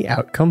 making any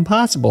outcome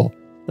possible.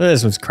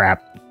 This one's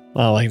crap.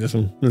 I don't like this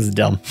one. This is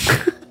dumb.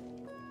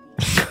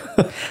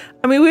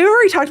 I mean, we've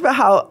already talked about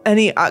how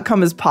any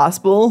outcome is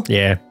possible.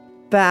 Yeah.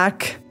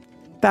 Back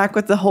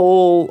with the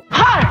whole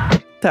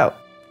that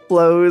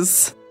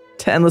flows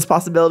to endless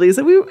possibilities.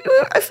 I feel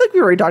like we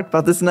already talked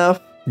about this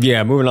enough.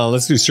 Yeah, moving on.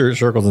 Let's do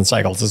circles and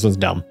cycles. This one's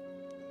dumb.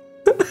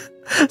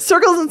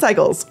 Circles and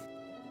cycles.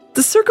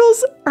 The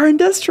circles are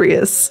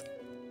industrious,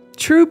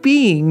 true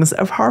beings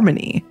of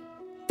harmony.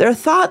 Their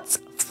thoughts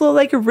flow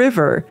like a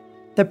river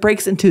that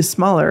breaks into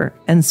smaller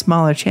and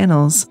smaller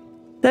channels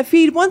that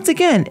feed once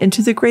again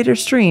into the greater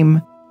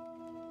stream.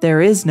 There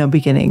is no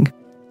beginning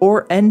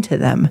or end to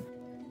them.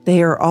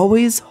 They are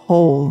always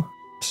whole.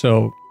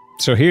 So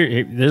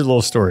here, there's a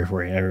little story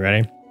for you,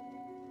 everybody.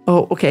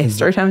 Oh, okay.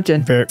 Story time with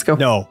Jen. Let's go.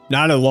 No,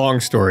 not a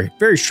long story.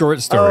 Very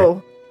short story.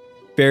 Oh.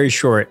 Very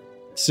short.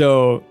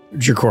 So,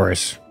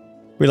 Dracoris.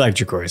 We like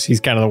Dracoris. He's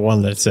kind of the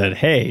one that said,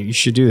 hey, you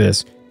should do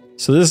this.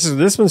 So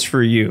this one's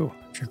for you,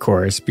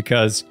 Dracoris,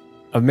 because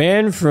a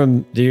man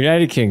from the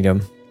United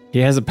Kingdom, he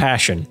has a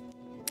passion.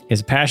 He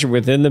has a passion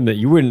within them that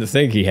you wouldn't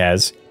think he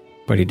has,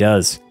 but he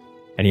does.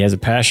 And he has a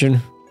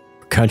passion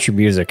for country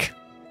music,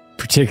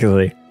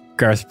 particularly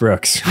Garth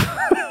Brooks.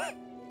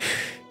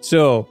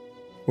 So,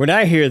 when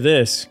I hear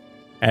this,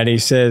 and he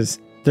says,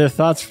 their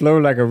thoughts flow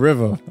like a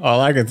river,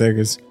 all I can think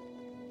is,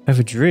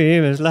 every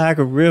dream is like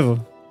a river,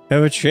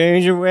 never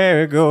changing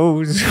where it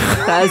goes.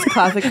 That is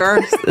classic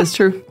Garth. That's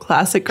true.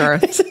 Classic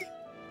Garth.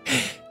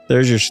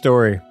 There's your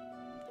story.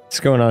 What's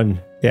going on?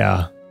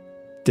 Yeah.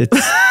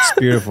 It's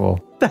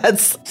beautiful.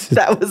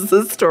 That was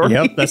the story.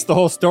 Yep, that's the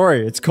whole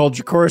story. It's called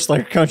Dracoris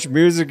Like Country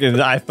Music, and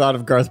I thought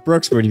of Garth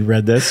Brooks when you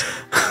read this,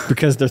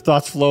 because their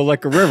thoughts flow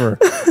like a river.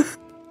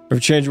 Ever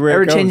change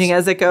where it goes. Ever changing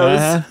as it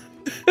goes.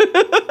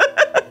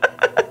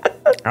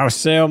 I'll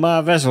sail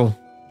my vessel.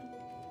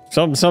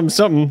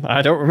 Something.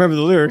 I don't remember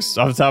the lyrics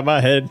off the top of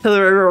my head. Till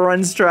the river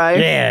runs dry.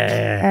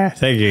 Yeah.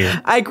 Thank you.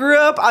 I grew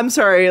up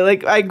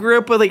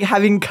with like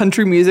having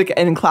country music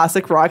and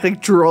classic rock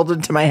like drilled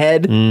into my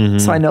head. Mm-hmm.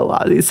 So I know a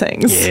lot of these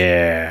things.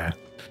 Yeah.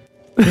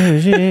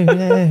 Yeah.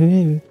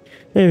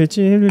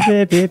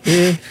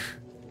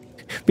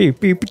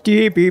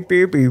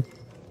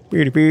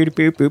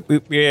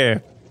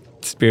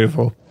 It's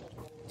beautiful.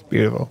 It's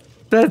beautiful.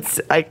 That's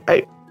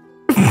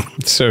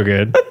It's so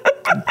good.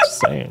 I'm just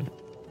saying.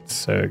 It's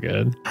so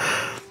good.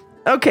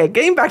 Okay,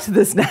 getting back to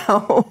this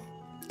now.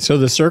 So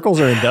the circles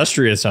are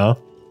industrious, huh?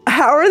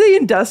 How are they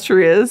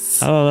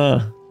industrious? I don't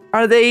know.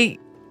 Are they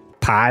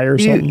pi or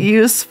something?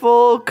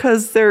 Useful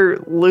because they're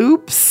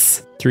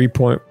loops?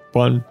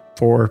 3.14.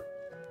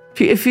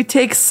 If you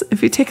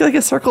take like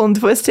a circle and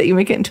twist it, you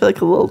make it into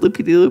like a little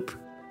loopy loop.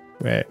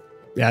 Wait.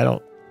 Yeah,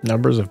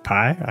 numbers of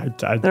pi?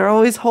 They're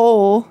always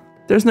whole.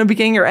 There's no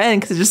beginning or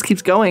end because it just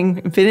keeps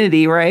going.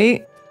 Infinity,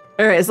 right?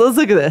 All right, so let's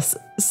look at this.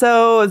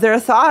 So their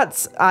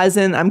thoughts, as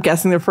in, I'm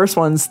guessing the first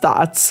one's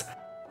thoughts,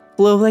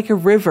 flow like a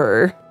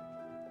river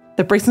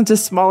that breaks into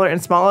smaller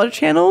and smaller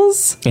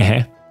channels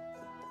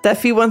that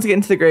feed once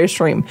again to the greater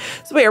stream.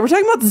 So wait, are we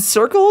talking about the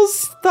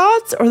circle's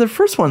thoughts or the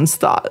first one's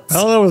thoughts?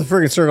 I don't know if the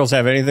freaking circles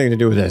have anything to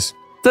do with this.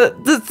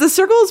 The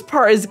circles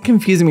part is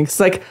confusing me because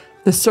like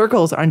the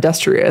circles are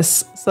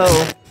industrious. So,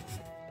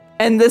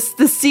 and the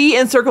C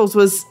in circles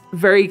was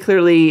very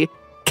clearly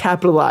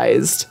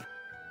capitalized.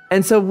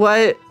 And so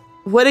what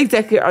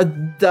exactly are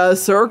the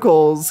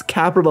circles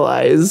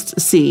capitalized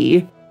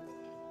C?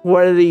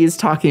 What are these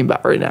talking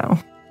about right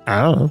now?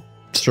 I don't know.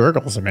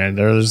 Circles, man.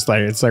 There's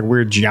like, it's like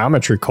weird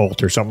geometry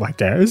cult or something like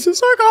that. It's the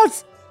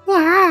circles.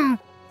 Ah.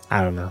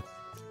 I don't know.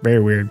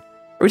 Very weird.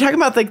 Are we talking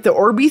about like the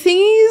Orby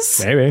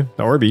thingies? Maybe.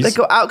 The Orbeez. That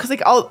go out, because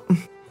like all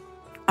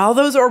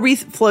those Orby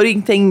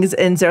floating things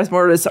in Zereth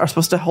Mortis are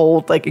supposed to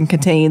hold like and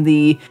contain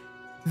the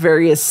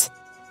various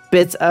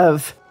bits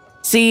of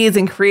seeds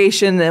and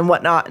creation and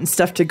whatnot and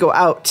stuff to go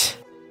out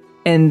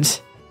and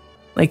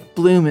like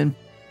bloom and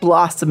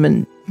blossom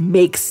and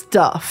make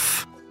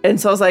stuff.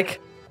 And so I was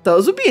like,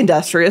 those would be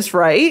industrious,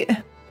 right?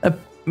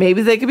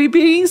 Maybe they could be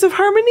beings of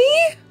harmony?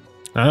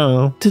 I don't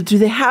know. Do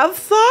they have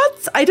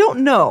thoughts? I don't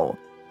know.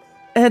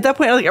 And at that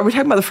point, I'm like, are we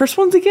talking about the first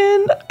ones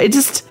again?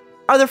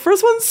 Are the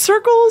first ones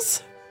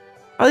circles?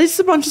 Are they just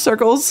a bunch of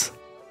circles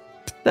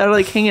that are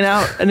like hanging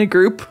out in a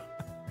group?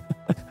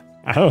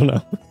 I don't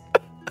know.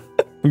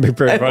 It'd be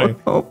pretty funny.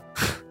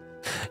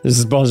 This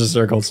is a bunch of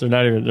circles. They're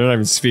not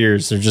even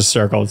spheres. They're just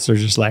circles. They're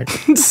just like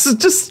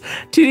just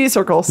 2D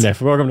circles. Yeah.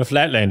 Welcome to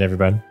Flatland,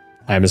 everybody.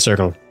 I am a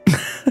circle.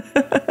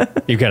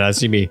 You cannot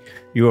see me.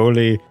 You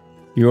only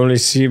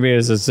see me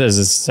as a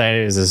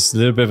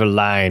little bit of a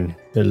line.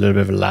 A little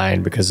bit of a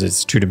line because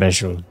it's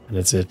 2-dimensional. And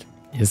that's it.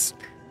 Yes.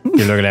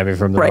 You're looking at me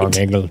from the wrong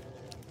angle.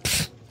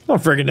 I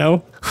don't freaking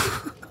know.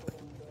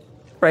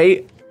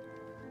 Right?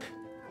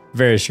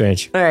 Very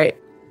strange. All right.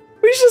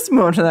 We should just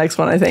move on to the next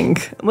one, I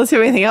think. Unless you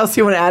have anything else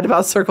you want to add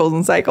about circles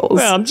and cycles.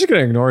 Well, I'm just going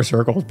to ignore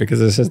circles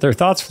because it says their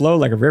thoughts flow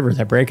like a river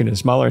that break into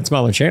smaller and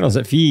smaller channels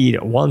that feed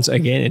once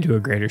again into a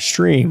greater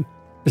stream.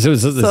 So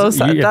that's the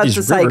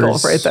cycle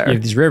right there. You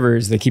have these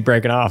rivers that keep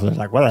breaking off. And it's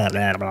like, well,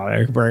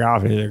 they break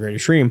off into the great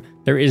stream.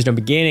 There is no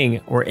beginning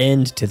or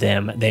end to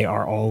them. They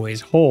are always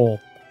whole.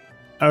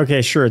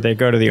 Okay, sure. They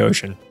go to the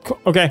ocean.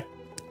 Okay.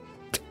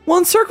 Well,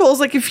 in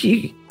circles, like if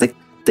you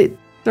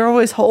they're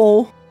always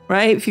whole,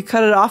 right? If you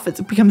cut it off,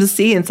 it becomes a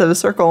C instead of a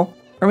circle.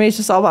 Or maybe it's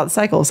just all about the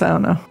cycles. I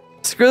don't know.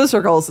 Screw the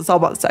circles. It's all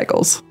about the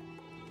cycles.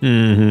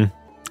 Mm-hmm.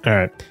 All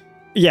right.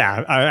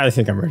 Yeah, I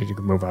think I'm ready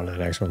to move on to the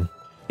next one.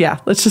 Yeah,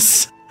 let's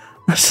just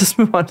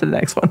move on to the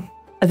next one.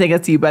 I think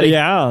that's you, buddy.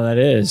 Yeah, that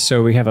is.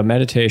 So we have a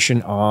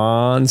meditation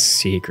on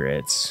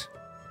secrets.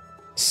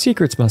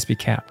 Secrets must be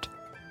kept,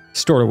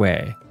 stored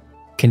away,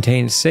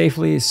 contained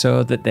safely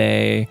so that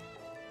they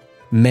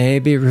may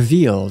be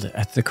revealed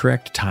at the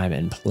correct time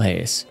and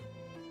place.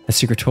 A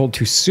secret told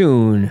too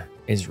soon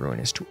is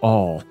ruinous to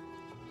all.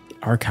 The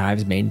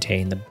archives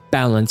maintain the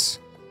balance.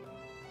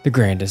 The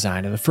grand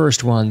design of the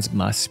first ones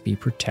must be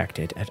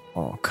protected at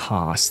all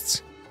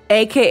costs.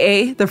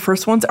 AKA, the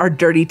first ones are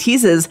dirty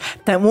teases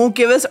that won't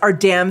give us our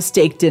damn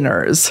steak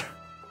dinners.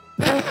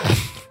 The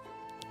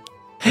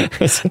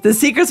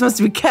secrets must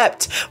be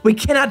kept. We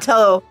cannot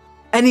tell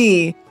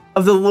any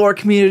of the lore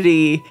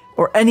community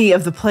or any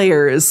of the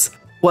players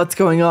what's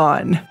going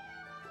on.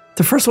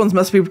 The first ones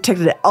must be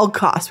protected at all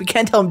costs. We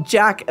can't tell them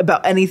jack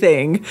about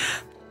anything.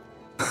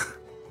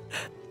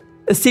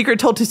 A secret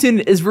told too soon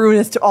is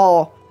ruinous to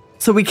all,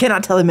 so we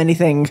cannot tell them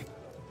anything.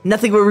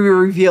 Nothing will be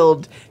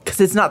revealed because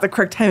it's not the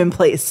correct time and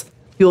place.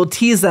 We will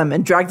tease them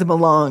and drag them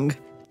along,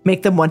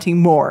 make them wanting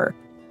more.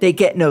 They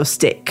get no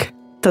steak.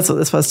 That's what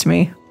this was to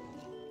me.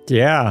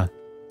 Yeah.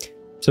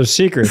 So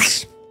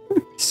secrets.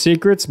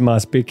 Secrets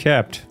must be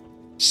kept.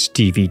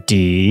 Stevie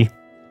D.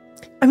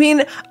 I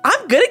mean,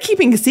 I'm good at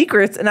keeping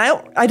secrets, and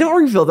I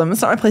don't reveal them.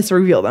 It's not my place to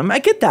reveal them. I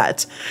get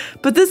that,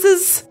 but this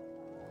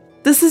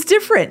is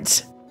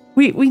different.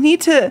 We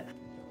need to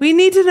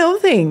know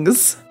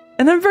things.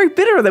 And I'm very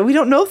bitter that we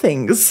don't know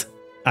things.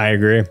 I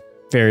agree.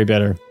 Very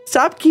bitter.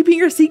 Stop keeping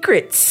your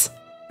secrets.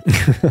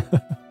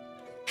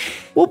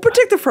 We'll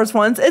protect the first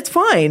ones. It's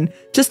fine.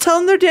 Just tell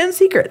them their damn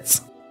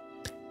secrets.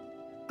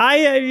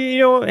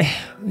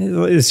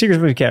 The secrets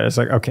must be kept. It's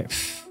like, okay,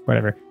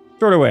 whatever.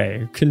 Stored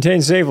away.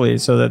 Contained safely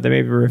so that they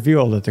may be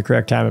revealed at the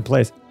correct time and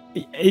place.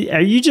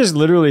 Are you just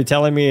literally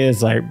telling me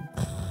it's like,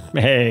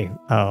 hey,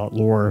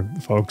 lore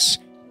folks,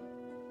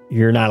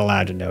 you're not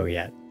allowed to know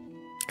yet?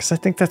 Because I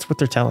think that's what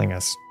they're telling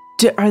us.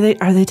 Are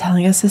they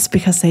telling us this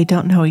because they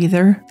don't know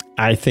either?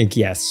 I think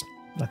yes.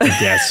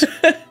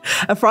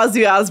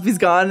 Frosty Osby's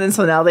gone, and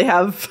so now they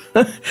have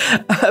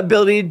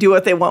ability to do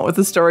what they want with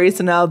the story.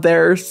 So now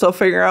they're still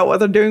figuring out what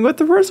they're doing with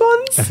the first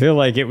ones. I feel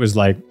like it was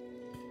like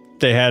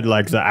they had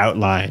like the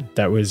outline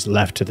that was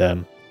left to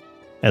them,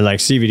 and like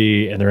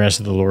CVD and the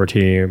rest of the lore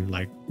team,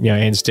 like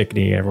and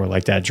Stickney, everyone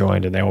like that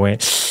joined, and they all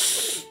went.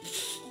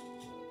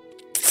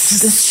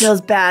 This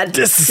feels bad.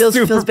 This feels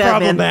super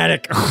bad,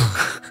 problematic.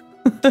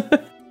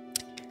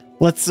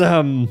 Let's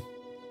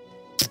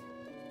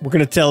we're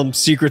gonna tell them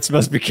secrets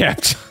must be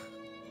kept.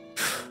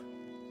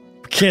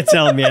 We can't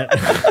tell them yet.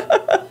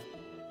 Because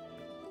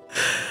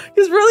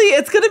really,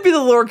 it's gonna be the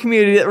lore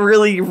community that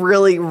really,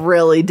 really,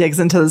 really digs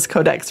into this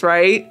codex,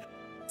 right?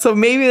 So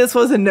maybe this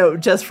was a note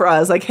just for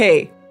us, like,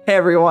 hey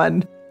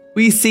everyone,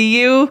 we see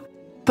you,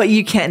 but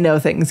you can't know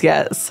things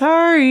yet.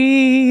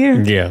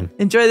 Sorry. Yeah.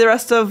 Enjoy the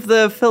rest of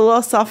the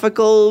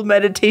philosophical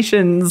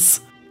meditations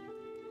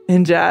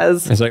and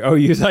jazz. It's like, oh,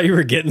 you thought you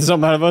were getting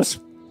something out of us?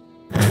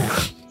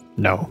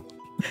 No.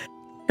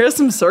 Here's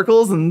some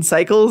circles and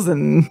cycles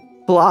and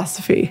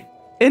philosophy.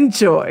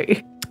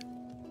 Enjoy.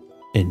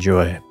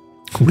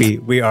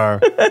 We are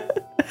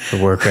the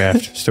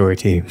Warcraft story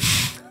team.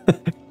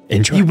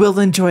 Enjoy. You will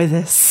enjoy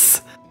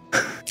this.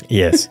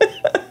 Yes.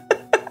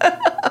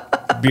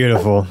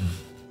 Beautiful.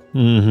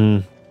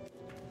 Mm-hmm.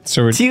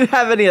 So do you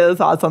have any other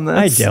thoughts on this?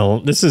 I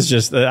don't. This is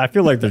just, I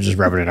feel like they're just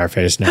rubbing it in our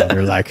face now.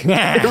 They're like,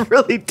 it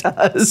really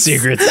does.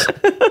 Secrets.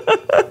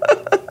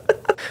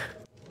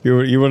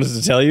 You want us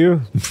to tell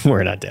you?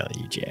 We're not telling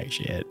you jack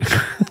shit.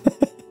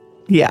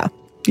 Yeah.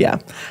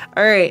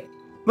 All right.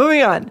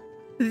 Moving on.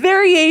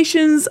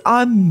 Variations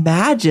on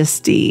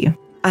Majesty.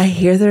 I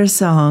hear their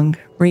song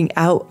ring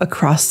out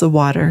across the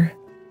water.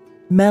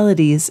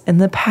 Melodies in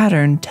the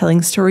pattern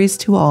telling stories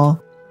to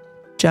all.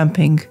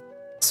 Jumping,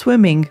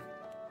 swimming,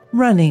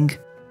 running,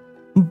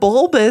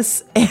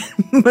 Bulbous and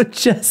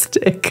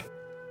Majestic.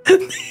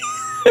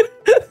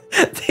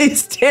 They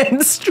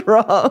stand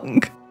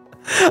strong.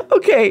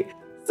 Okay,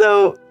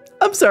 so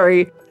I'm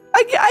sorry.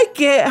 I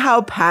get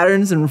how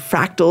patterns and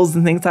fractals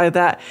and things like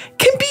that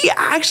can be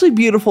actually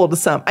beautiful to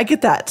some. I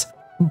get that.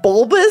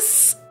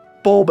 Bulbous.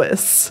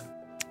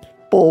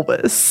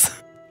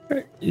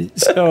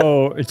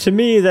 So to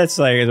me, that's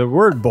like the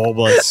word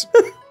bulbous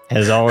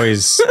has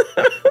always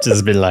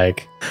just been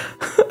like,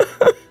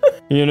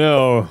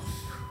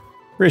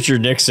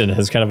 Richard Nixon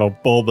has kind of a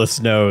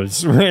bulbous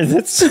nose.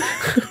 That's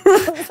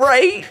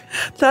right.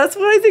 That's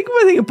what I think when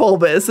I think of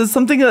bulbous is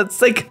something that's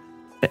like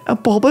a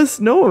bulbous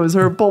nose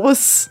or a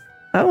bulbous,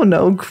 I don't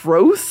know,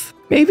 growth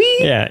Maybe?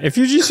 Yeah, if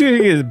you're just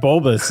using it as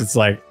Bulbous, it's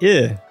like,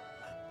 yeah.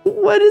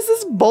 What is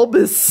this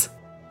Bulbous?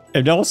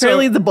 And also,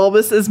 apparently the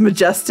Bulbous is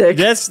Majestic.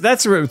 That's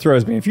what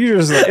throws me. If you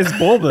just like, it's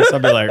Bulbous, I'll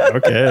be like,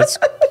 okay, it's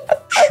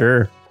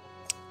sure.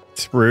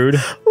 It's rude.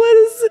 What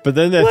is it? But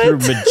then they threw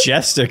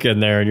Majestic in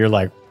there, and you're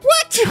like,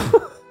 what?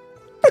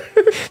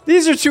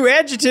 These are two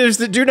adjectives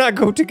that do not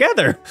go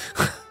together.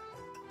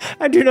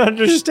 I do not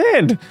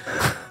understand.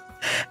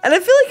 And I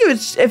feel like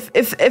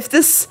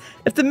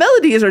if the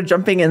melodies are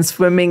jumping and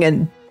swimming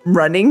and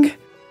running,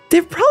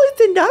 they've probably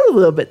thinned out a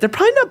little bit. They're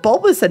probably not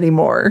Bulbous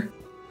anymore.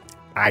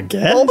 I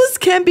guess Bulbous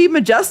can be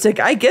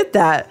Majestic. I get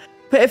that,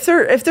 but if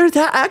they're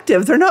that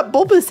active, they're not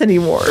Bulbous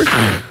anymore.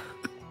 I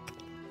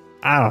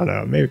don't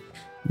know.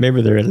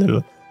 Maybe they're a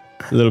little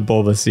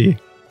Bulbousy.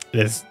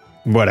 It's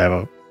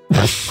whatever.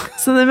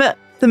 So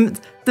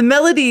the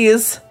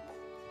melodies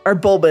are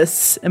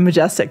Bulbous and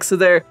Majestic. So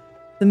the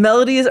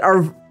melodies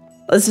are,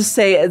 let's just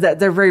say that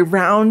they're very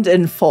round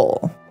and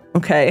full.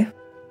 Okay,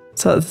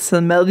 so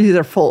the melodies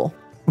are full.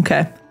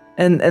 Okay,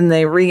 and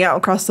they ring out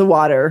across the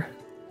water.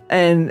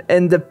 And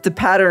the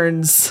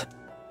patterns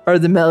are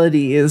the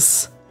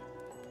melodies.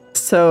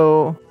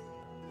 So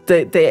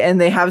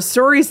they have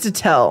stories to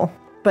tell.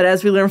 But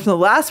as we learned from the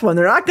last one,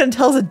 they're not going to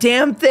tell us a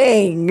damn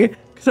thing.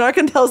 They're not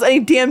going to tell us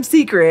any damn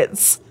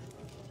secrets.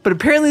 But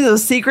apparently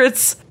those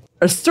secrets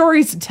are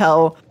stories to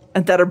tell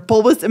and that are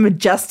Bulbous and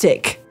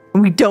Majestic.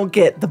 And we don't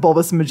get the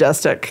Bulbous and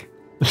Majestic.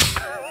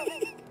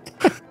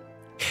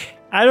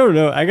 I don't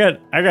know. I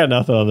got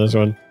nothing on this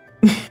one.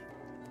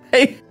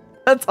 Hey,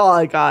 that's all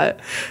I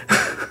got.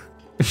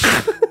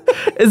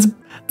 Is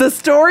the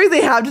story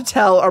they have to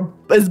tell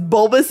is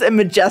Bulbous and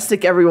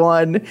Majestic,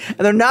 everyone, and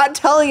they're not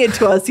telling it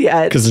to us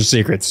yet because they're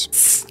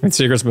secrets, and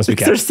secrets must be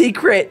kept. They're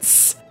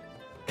secrets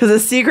because a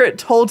secret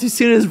told too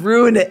soon is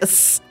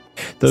ruinous.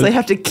 So they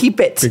have to keep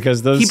it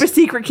because keep a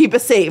secret, keep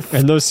it safe,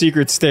 and those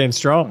secrets stand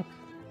strong.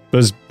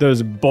 Those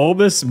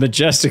Bulbous,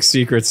 Majestic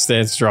secrets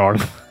stand strong.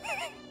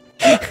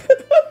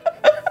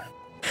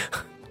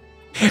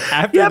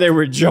 After they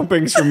were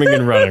jumping, swimming,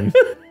 and running.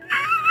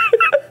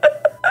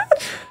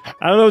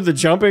 I don't know what the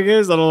jumping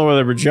is. I don't know whether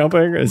they were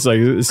jumping. It's like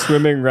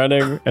swimming,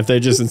 running. If they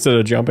just, instead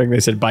of jumping, they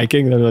said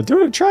biking, they're like,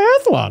 doing a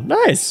triathlon.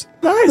 Nice.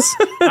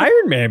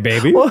 Iron Man,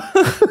 baby.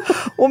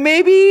 Well,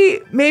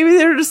 maybe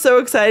they're just so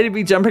excited to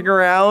be jumping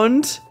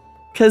around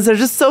because they're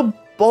just so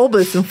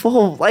bulbous and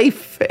full of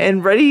life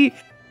and ready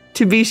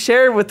to be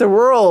shared with the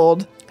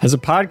world. Has a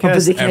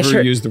podcast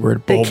ever used the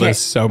word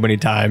bulbous so many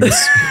times?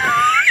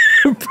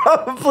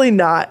 Probably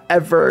not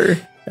ever.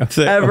 I'm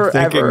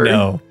thinking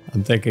no.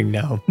 I'm thinking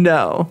no.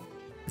 No.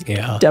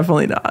 Yeah.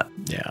 Definitely not.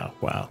 Yeah.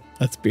 Wow.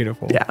 That's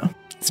beautiful. Yeah.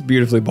 It's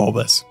beautifully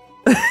bulbous.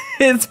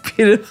 It's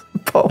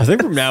beautifully bulbous. I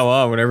think from now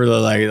on, whenever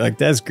they're like,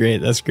 that's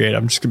great. That's great.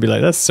 I'm just going to be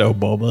like, that's so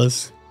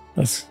bulbous.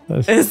 It's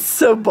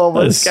so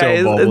bulbous, guys.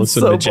 So bulbous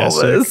it's so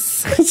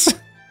bulbous.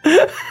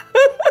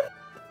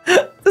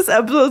 This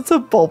episode's so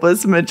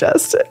bulbous and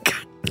majestic.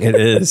 It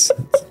is.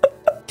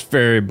 It's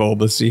very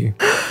bulbousy.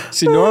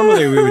 See,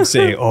 normally we would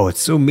say, "Oh, it's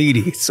so meaty,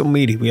 it's so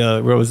meaty." We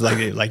always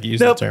like use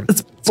that term.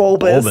 It's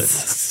bulbous.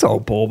 So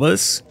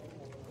bulbous.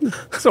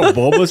 So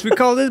bulbous. We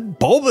call this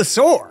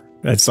Bulbasaur.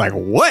 That's like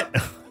what?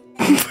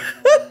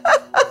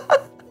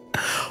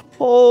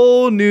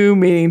 Whole new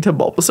meaning to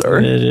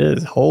Bulbasaur. It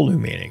is whole new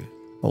meaning.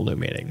 Whole new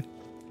meaning.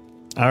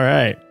 All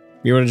right,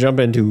 you want to jump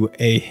into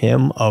a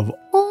hymn of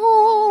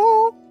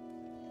awe?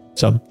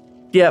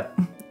 Yep.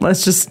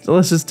 Let's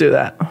just do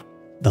that.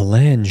 The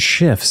land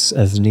shifts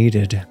as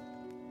needed.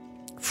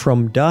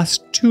 From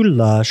dust to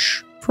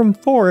lush, from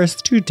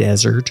forest to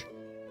desert.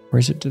 Or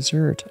is it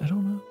desert? I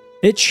don't know.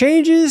 It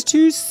changes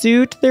to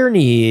suit their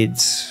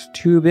needs,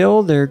 to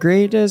build their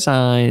great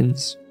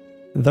designs.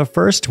 The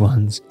first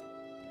ones,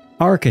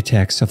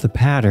 architects of the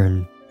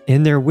pattern.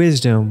 In their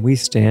wisdom, we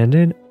stand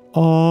in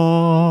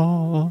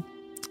awe.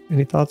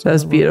 Any thoughts? That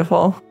was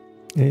beautiful.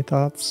 Any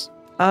thoughts?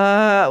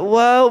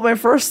 Well, my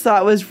first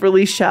thought was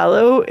really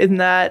shallow in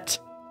that,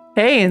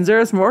 hey, in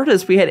Zerus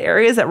Mortis, we had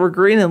areas that were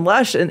green and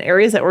lush and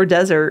areas that were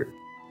desert.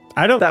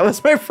 That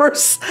was my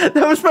first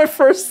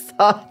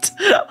thought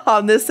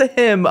on this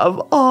hymn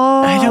of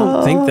awe. I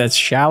don't think that's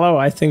shallow.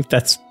 I think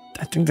that's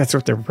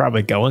what they're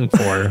probably going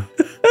for.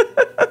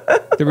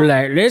 They were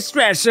like, let's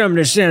write something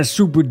that sounds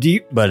super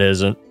deep, but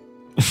isn't.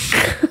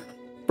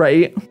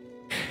 Right.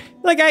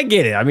 Like, I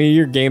get it. I mean,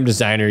 you're a game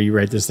designer, you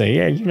write this thing.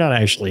 Yeah, you're not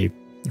actually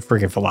a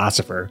freaking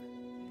philosopher.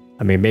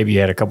 I mean, maybe you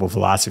had a couple of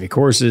philosophy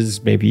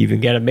courses, maybe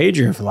even get a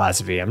major in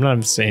philosophy. I'm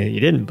not saying that you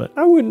didn't, but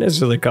I wouldn't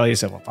necessarily call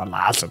yourself a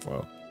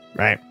philosopher,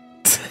 right?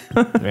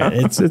 Man,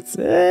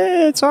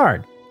 it's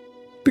hard.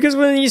 Because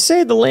when you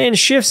say the land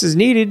shifts as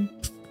needed,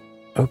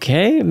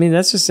 okay, I mean,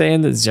 that's just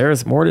saying that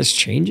Zereth Mortis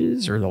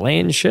changes or the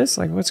land shifts.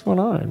 Like, what's going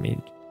on? I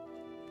mean,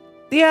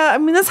 yeah, I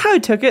mean, that's how I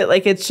took it.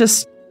 Like, it's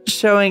just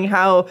showing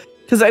how,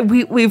 because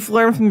we've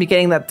learned from the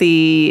beginning that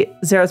the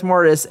Zereth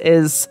Mortis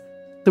is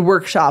the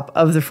workshop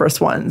of the first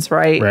ones,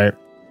 right? Right.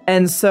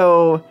 And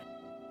so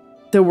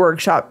the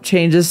workshop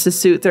changes to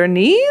suit their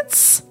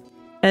needs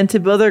and to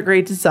build their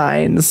great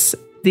designs.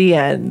 The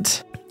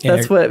end.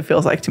 That's what it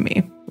feels like to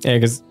me. Yeah,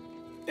 because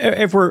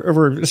if we're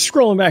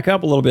scrolling back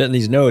up a little bit in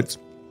these notes,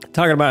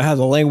 talking about how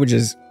the language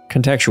is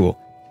contextual,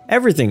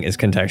 everything is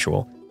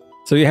contextual.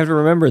 So you have to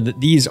remember that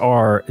these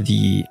are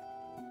the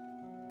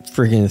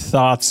freaking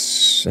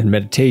thoughts and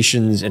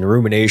meditations and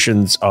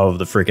ruminations of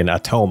the freaking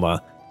Atoma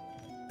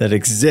that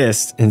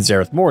exist in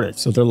Zereth Mortis.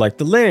 So they're like,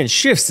 the land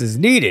shifts as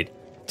needed.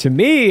 To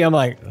me, I'm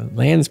like,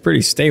 land's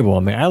pretty stable.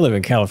 I mean, I live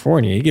in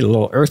California. You get a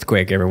little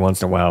earthquake every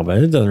once in a while, but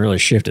it doesn't really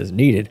shift as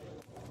needed.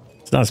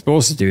 It's not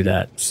supposed to do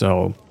that.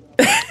 So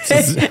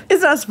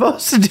it's not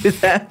supposed to do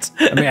that.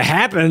 I mean, it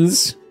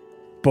happens,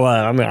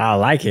 but I mean, I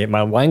like it.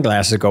 My wine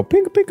glasses go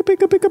pink, pink, pink,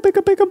 pink, pink,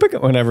 pink, pink,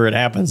 pink. Whenever it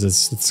happens,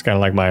 it's kind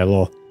of like my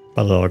little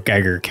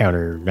Geiger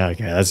counter.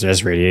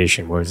 That's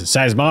radiation. What is it?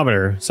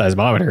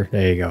 Seismometer.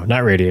 There you go.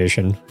 Not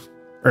radiation.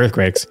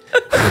 Earthquakes.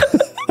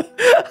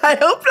 I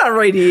hope not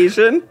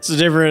radiation. It's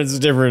different. Is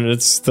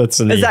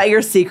that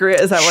your secret?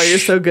 Is that why you're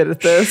so good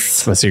at this?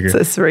 It's my secret.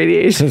 It's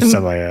radiation.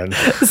 Something like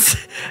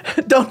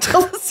that. Don't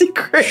tell the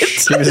secret. Keep a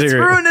secret. It's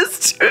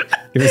ruinous to,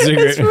 Keep a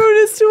secret. It's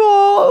ruinous to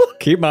all.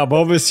 Keep my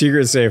Bulbous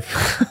secret safe.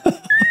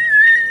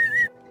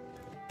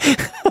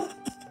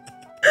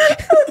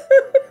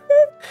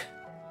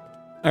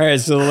 All right,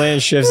 so the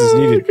land shifts as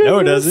needed. Goodness. No,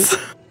 it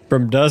doesn't.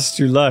 From dust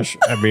to lush.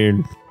 I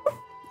mean,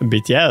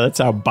 but yeah, that's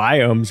how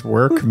biomes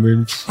work. I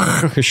mean,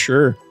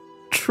 sure.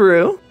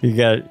 True. You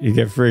get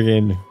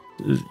friggin',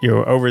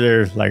 over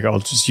there, like, I'll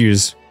just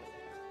use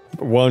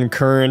one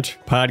current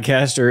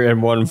podcaster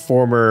and one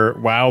former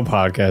WoW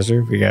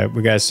podcaster.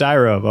 We got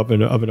Syra up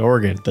in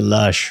Oregon, the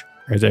lush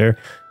right there.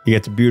 You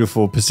got the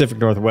beautiful Pacific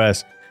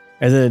Northwest.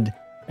 And then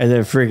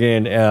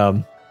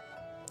friggin'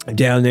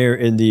 down there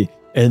in the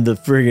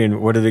friggin',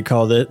 what do they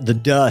call it? The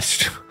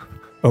dust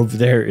over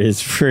there is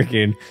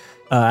friggin'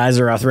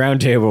 Azeroth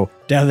Roundtable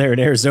down there in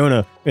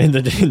Arizona in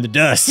the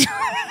dust.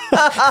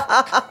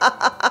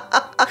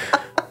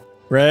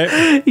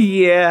 Right?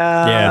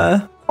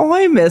 Yeah. Oh,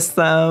 I miss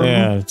them.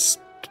 Yeah, it's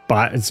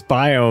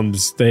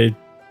biomes.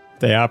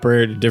 They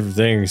operate at different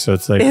things, so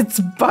it's like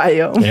it's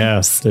biomes.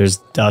 Yeah, there's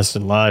dust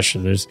and lush,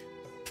 and there's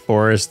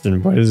forest,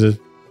 and what is it?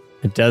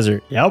 A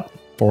desert. Yep,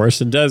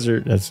 forest and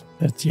desert. That's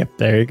yep.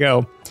 There you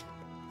go.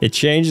 It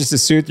changes to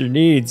suit their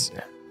needs.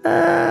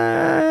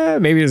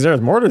 Maybe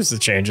there's more that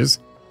changes.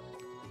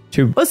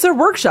 Well, it's their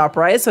workshop,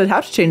 right? So it'd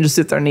have to change to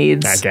suit their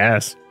needs. I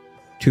guess.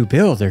 To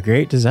build their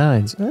great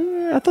designs.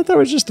 I thought that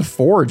was just a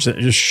forge that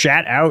just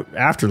shat out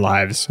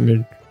afterlives. I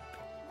mean,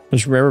 I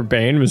just remember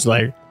Bane was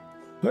like,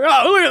 oh,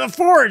 look at the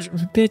forge.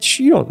 Bitch,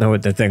 you don't know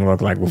what that thing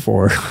looked like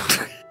before.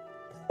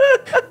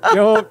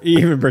 Don't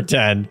even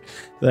pretend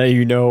that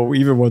you know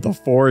even what the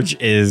forge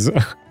is.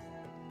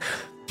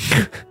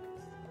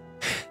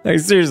 Like,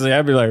 seriously,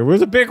 I'd be like,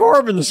 there's a big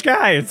orb in the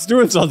sky. It's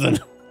doing something.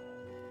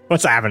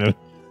 What's happening?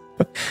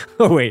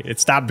 Oh, wait, it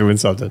stopped doing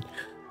something.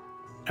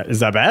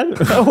 Is that bad?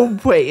 Oh,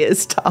 wait, it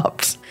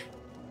stopped.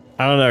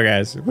 I don't know,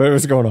 guys.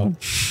 What's going on?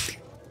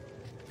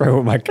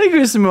 I think we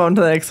just move on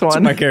to the next one. That's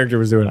what my character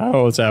was doing. I don't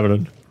know what's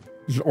happening.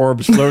 There's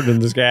orbs floating in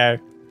the sky.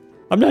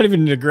 I'm not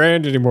even in the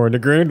Grand anymore. The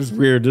Grand was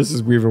weird. This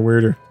is even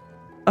weirder.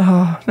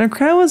 Oh,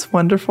 Nagran was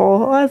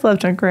wonderful. I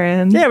loved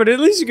Nagran. Yeah, but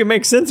at least you can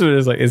make sense of it.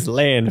 It's like, it's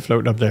land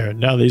floating up there.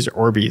 Now these are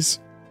Orbeez.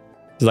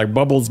 It's like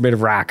bubbles made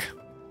of rock.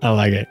 I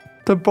like it.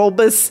 They're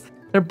bulbous.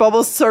 They're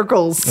bubble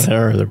circles.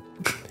 And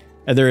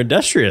they're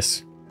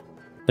industrious.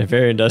 They're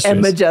very industrious.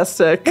 And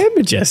majestic. And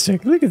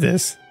majestic. Look at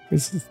this.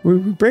 We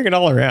bring it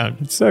all around.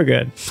 It's so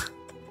good.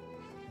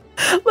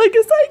 Like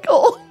a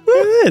cycle.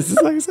 It is.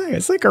 It's like a cycle.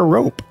 It's like a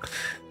rope.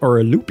 Or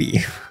a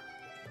loopy.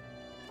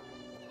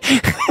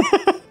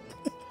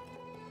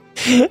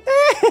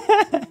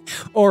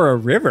 Or a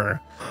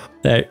river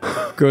that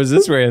goes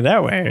this way and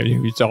that way.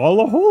 It's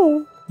all a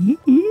hole.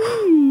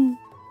 Mm-hmm.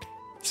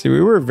 See,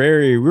 we were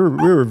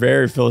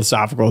very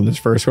philosophical in this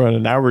first one,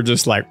 and now we're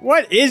just like,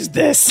 what is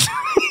this?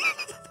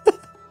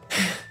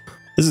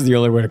 This is the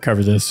only way to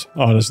cover this,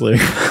 honestly.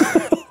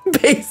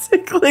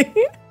 Basically.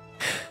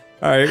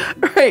 All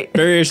right.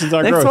 Variations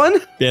on Next growth.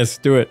 one? Yes,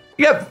 do it.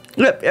 Yep.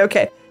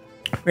 Okay.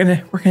 We're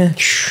gonna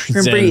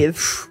breathe.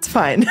 It's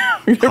fine.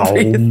 We're gonna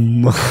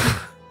breathe.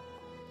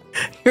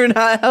 You're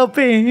not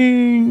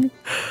helping.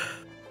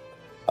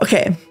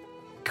 Okay.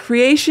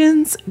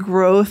 Creations,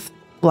 growth,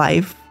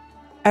 life.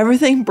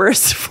 Everything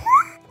bursts forth.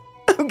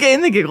 I'm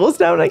getting the giggles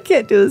now and I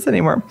can't do this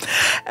anymore.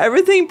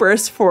 Everything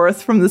bursts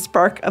forth from the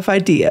spark of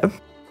idea.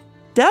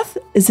 Death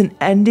is an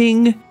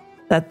ending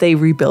that they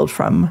rebuild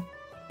from.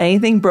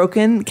 Anything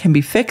broken can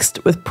be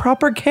fixed with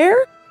proper care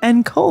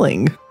and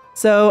culling.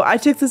 So I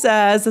took this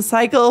as a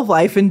cycle of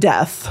life and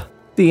death.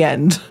 The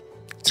end.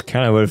 It's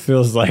kind of what it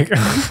feels like.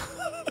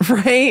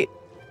 Right?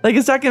 Like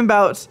it's talking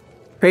about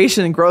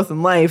creation and growth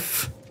and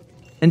life.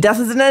 And death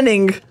is an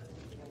ending,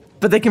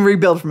 but they can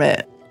rebuild from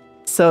it.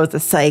 So it's a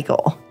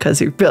cycle because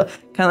you build,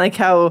 kind of like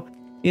how,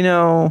 you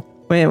know,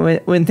 when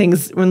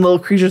little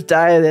creatures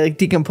die, they like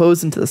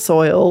decompose into the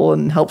soil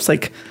and helps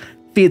like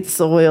feed the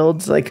soil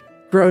to like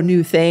grow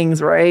new things,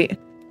 right?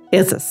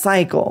 It's a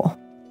cycle.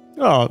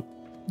 Oh,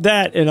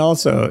 that and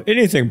also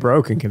anything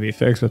broken can be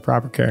fixed with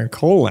proper care and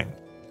culling.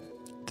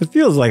 It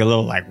feels like a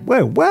little like,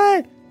 wait,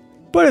 what?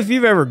 But if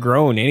you've ever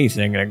grown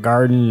anything in a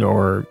garden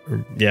or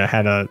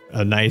had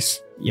a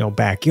nice,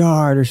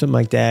 backyard or something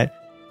like that,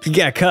 you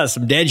gotta cut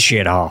some dead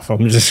shit off.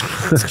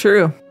 It's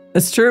true.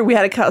 It's true. We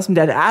had to cut some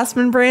dead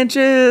aspen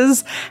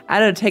branches. I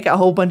had to take a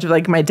whole bunch of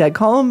like my dead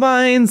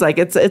columbines. Like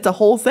it's a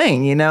whole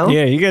thing, Yeah,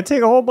 you gotta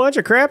take a whole bunch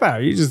of crap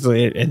out.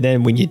 And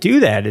then when you do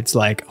that, it's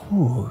like,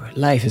 oh,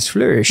 life is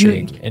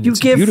flourishing. You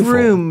give beautiful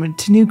room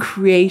to new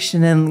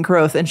creation and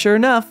growth. And sure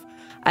enough,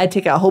 I had to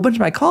take out a whole bunch of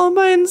my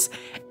columbines,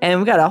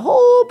 and we got a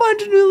whole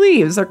bunch of new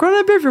leaves. They're growing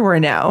up everywhere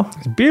now.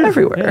 It's beautiful.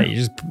 Everywhere.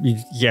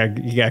 Yeah,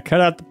 you gotta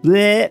cut out the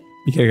blit.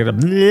 You gotta get a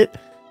blit.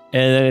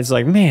 And then it's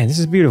like, man, this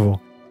is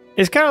beautiful.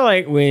 It's kind of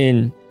like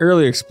when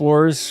early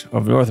explorers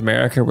of North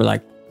America were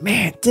like,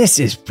 man, this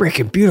is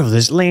freaking beautiful.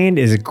 This land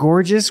is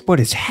gorgeous.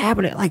 What is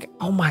happening? Like,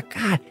 oh my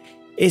God,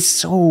 it's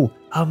so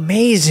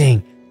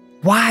amazing.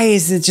 Why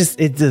is it just,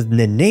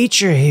 the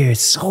nature here is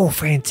so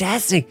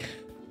fantastic.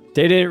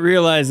 They didn't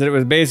realize that it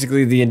was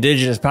basically the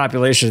indigenous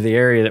population of the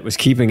area that was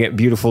keeping it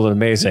beautiful and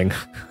amazing.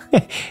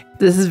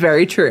 This is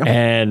very true.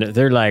 And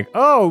they're like,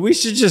 oh, we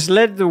should just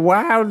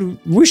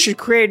we should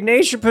create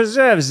nature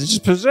preserves and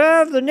just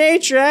preserve the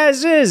nature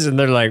as is. And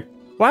they're like,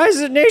 why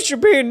is it nature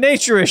being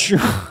nature-ish?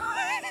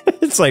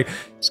 It's like,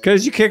 it's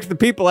because you kicked the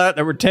people out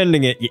that were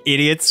tending it, you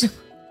idiots.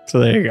 So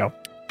there you go.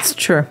 It's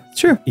true.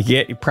 It's true. You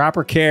get your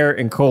proper care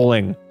and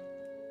culling.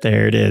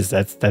 There it is.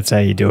 That's how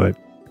you do it.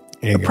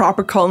 The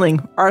proper culling.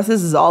 Arthas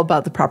is all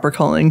about the proper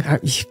culling.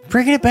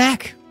 Bringing it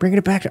back. Bringing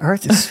it back to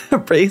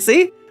Arthas.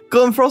 See?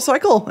 Going full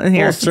cycle in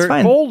here. It's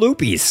fine. Full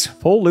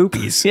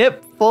loopies.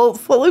 Yep, full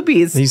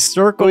loopies. These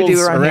circles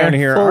around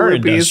here are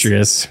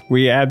industrious.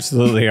 We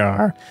absolutely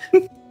are.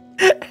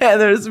 And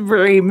there's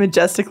very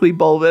majestically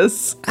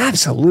bulbous.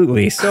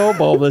 Absolutely. So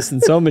bulbous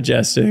and so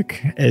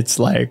majestic. It's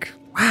like,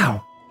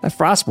 wow, that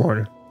frost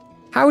border.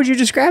 How would you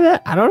describe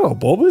that? I don't know.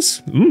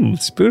 Bulbous?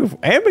 It's beautiful.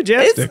 And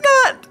majestic. It's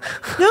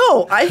not.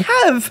 No, I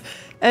have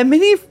a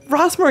mini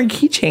Frostmourne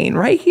keychain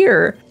right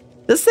here.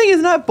 This thing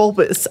is not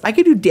bulbous. I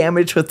could do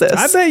damage with this.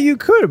 I bet you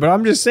could, but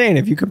I'm just saying,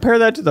 if you compare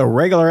that to the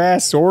regular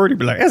ass sword, you'd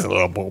be like, that's a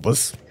little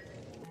bulbous.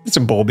 There's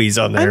some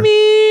bulbies on there. I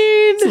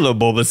mean, it's a little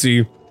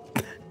bulbousy.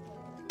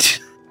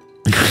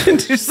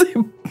 Did you say?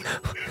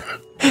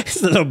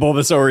 It's a little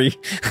bulbasaur-y.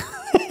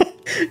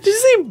 Did you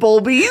say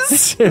bulbies?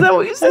 Is that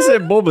what you said? I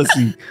said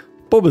bulbousy.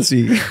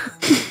 Bulbousy.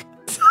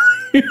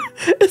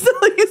 Is that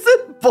like you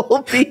said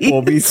bulbies?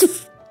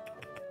 Bulbies.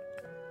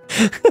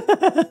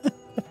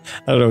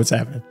 I don't know what's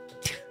happening.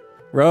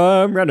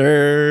 Rum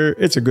runner,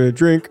 it's a good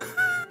drink.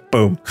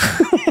 Boom.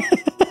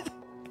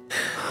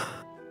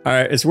 All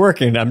right, it's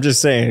working. I'm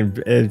just saying.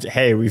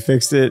 Hey, we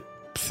fixed it.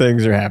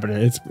 Things are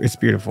happening. It's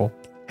beautiful.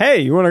 Hey,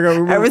 you want to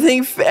go?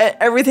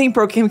 Everything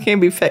broken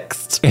can be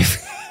fixed.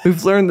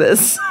 We've learned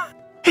this.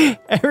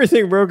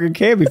 Everything broken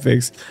can be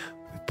fixed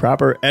with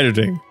proper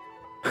editing.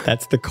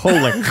 That's the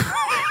culling.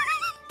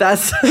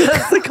 That's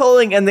the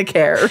culling and the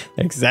care.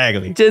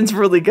 Exactly. Jen's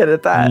really good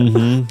at that.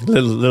 Mm-hmm.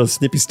 Little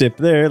snippy snip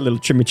there, little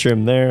trimmy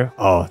trim there.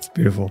 Oh, it's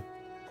beautiful.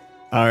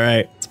 All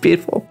right. It's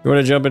beautiful. You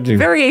want to jump into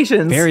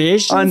variations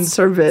on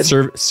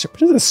Cervid?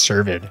 What is a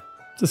Cervid?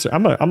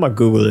 I'm gonna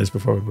Google this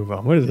before we move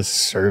on. What is a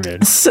Cervid?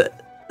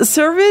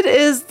 Cervid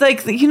is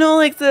like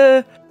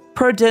the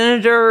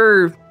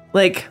progenitor,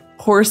 like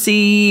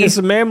horsey. It's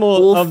a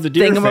mammal of the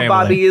deer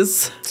family.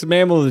 It's a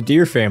mammal of the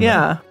deer family.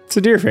 Yeah. It's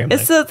a deer family.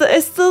 It's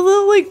the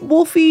little like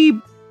wolfy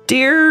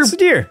deer. It's a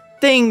deer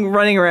thing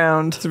running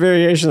around. It's a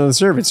variation of the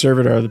cervid.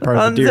 Cervid are the part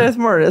of the deer. Zerth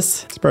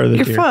mortis. It's part of the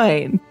deer. You're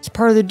fine. It's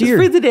part of the deer. Just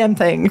read the damn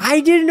thing.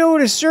 I didn't know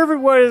what a cervid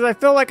was. I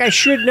felt like I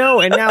should know,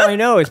 and now I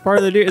know. It's part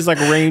of the deer. It's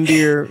like a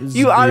reindeer.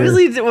 You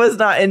obviously was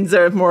not in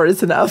Zerth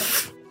mortis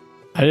enough.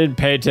 I didn't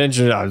pay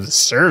attention. I was a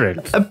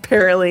cervid.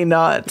 Apparently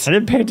not. I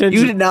didn't pay attention.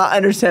 You did not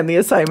understand the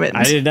assignment.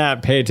 I did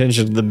not pay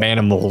attention to the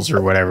manimals or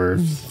whatever.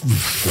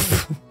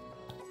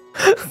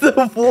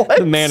 The what?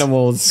 The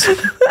manimals.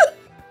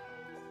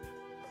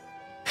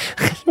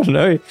 I don't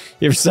know. You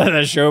ever saw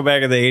that show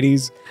back in the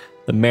 80s?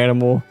 The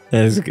Manimal?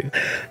 It was good.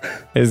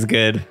 It was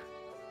good.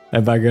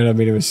 And by good, I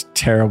mean it was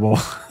terrible.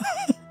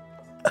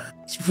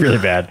 It's really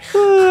bad.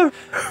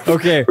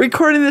 Okay.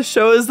 Recording this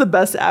show is the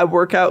best ab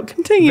workout.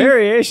 Continue.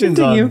 Variations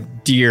on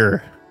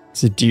deer.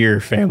 It's a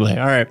deer family.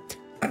 All right.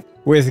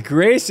 With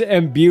grace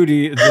and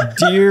beauty, the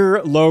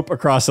deer lope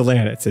across the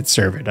land. It said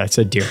cervid. I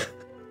said deer.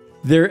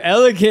 Their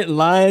elegant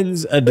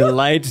lines a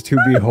delight to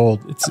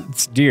behold.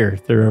 It's deer.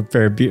 They're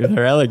very beautiful.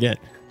 They're elegant.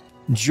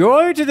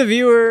 Joy to the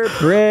viewer,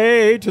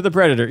 prey to the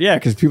predator. Yeah,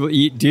 because people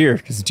eat deer,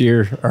 because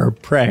deer are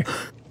prey.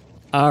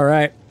 All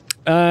right.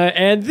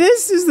 And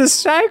this is the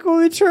cycle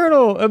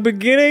eternal, a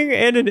beginning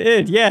and an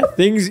end. Yeah,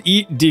 things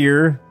eat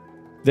deer.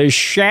 They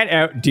shat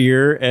out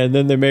deer, and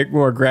then they make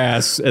more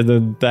grass, and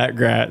then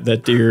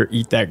that deer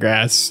eat that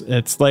grass.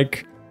 It's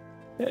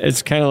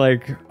kind of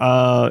like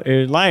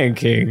in Lion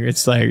King.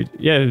 It's like,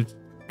 yeah,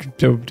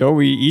 don't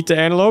we eat the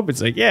antelope?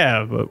 It's like,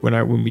 yeah, but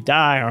when we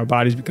die, our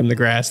bodies become the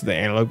grass, and the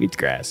antelope eats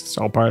grass. It's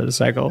all part of the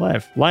cycle of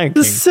life. Lion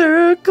King. The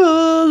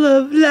circle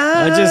of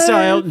life. I just saw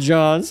Elton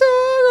John.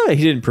 Circle don't know.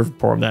 He didn't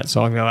perform that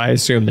song though. I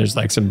assume there's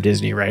like some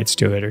Disney rights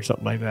to it or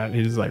something like that.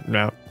 He's like,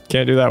 no,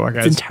 can't do that one,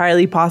 guys. It's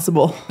entirely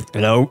possible.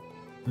 No,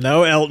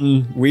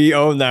 Elton, we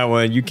own that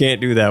one. You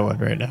can't do that one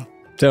right now.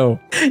 So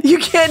you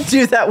can't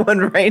do that one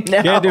right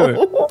now.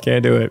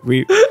 Can't do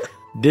it.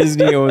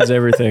 Disney owns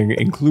everything,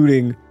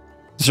 including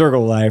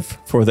Circle Life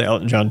for the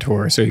Elton John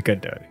tour. So he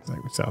couldn't do it. He's like,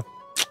 so,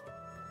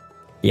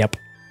 yep.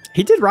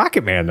 He did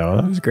Rocket Man though.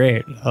 That was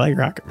great. I like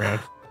Rocket Man.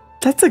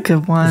 That's a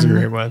good one. That's a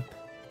great one.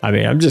 I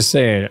mean, I'm just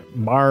saying,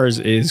 Mars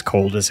is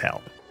cold as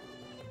hell.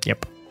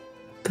 Yep.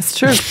 That's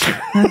true.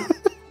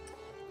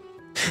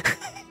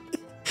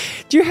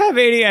 Do you have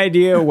any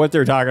idea what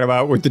they're talking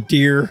about with the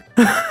deer?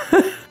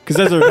 Because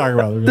that's what they're talking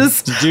about.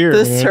 The deer.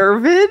 The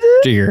cervid?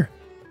 Deer.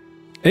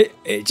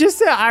 It just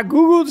said, I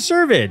Googled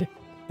cervid,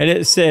 and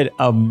it said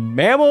a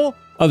mammal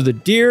of the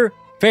deer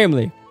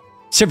family.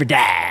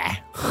 Cervidae.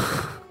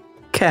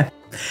 Okay.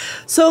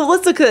 So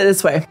let's look at it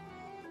this way.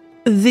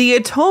 The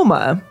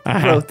Atoma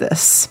wrote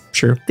this.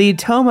 Sure. The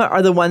Atoma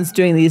are the ones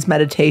doing these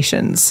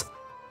meditations.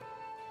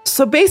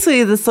 So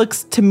basically, this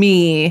looks to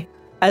me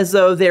as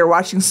though they're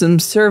watching some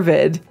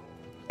cervid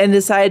and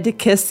decided to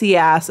kiss the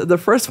ass of the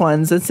first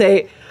ones and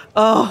say,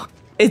 oh,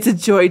 it's a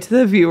joy to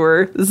the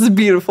viewer. This is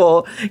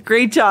beautiful.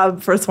 Great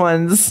job, first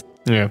ones.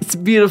 Yeah. It's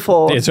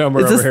beautiful. The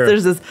Atoma over here.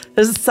 There's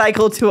a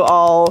cycle to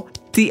all.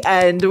 The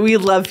end. We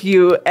love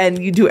you, and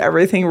you do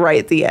everything right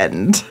at the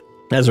end.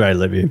 That's right,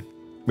 Libby.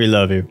 We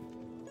love you.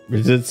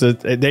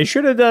 They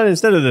should have done,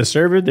 instead of the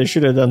cervid, they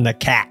should have done the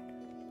cat.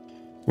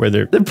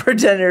 The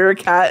progenitor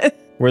cat.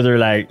 Where they're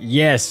like,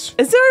 yes.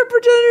 Is there a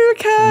progenitor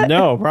cat?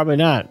 No, probably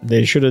not.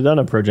 They should have done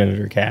a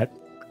progenitor cat.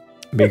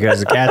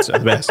 Because the cats are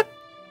the best.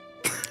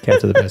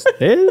 Cats are the best.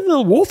 They had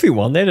the wolfy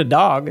one. They had a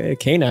dog, a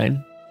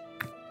canine.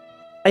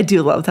 I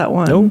do love that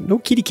one. No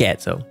kitty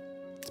cats, though.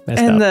 It's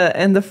messed up.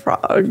 And the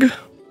frog.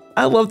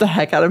 I love the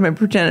heck out of my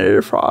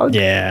progenitor frog.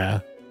 Yeah.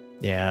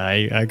 Yeah,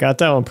 I got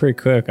that one pretty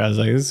quick. I was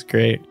like, this is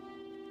great.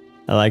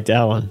 I like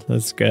that one.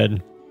 That's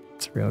good.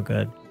 It's real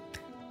good.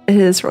 It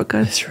is real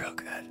good. It's real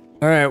good.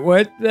 All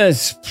right,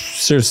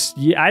 so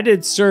I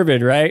did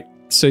cervid, right?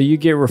 So you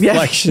get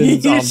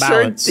reflections on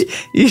balance.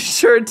 You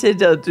sure did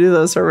do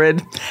those,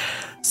 cervid.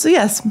 So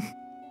yes,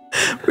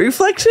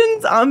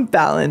 reflections on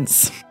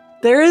balance.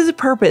 There is a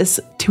purpose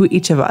to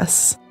each of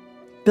us.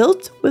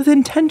 Built with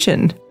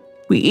intention,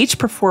 we each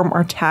perform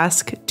our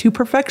task to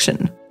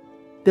perfection.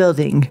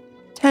 Building,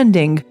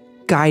 tending,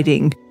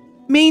 guiding,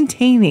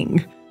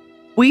 maintaining.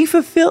 We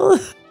fulfill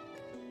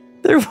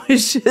their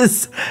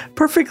wishes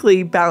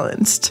perfectly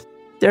balanced.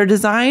 They're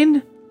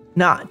designed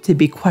not to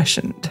be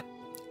questioned.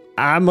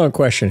 I'm going to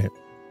question it.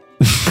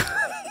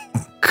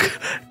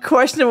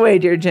 Question away,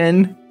 dear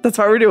Jen. That's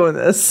why we're doing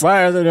this.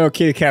 Why are there no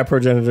kitty cat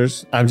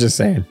progenitors? I'm just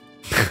saying.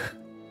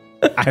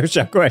 I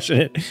shall question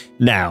it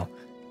now.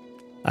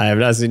 I have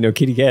not seen no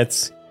kitty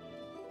cats.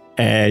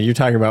 And you're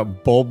talking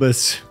about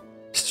bulbous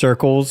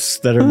circles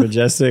that are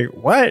majestic.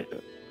 What?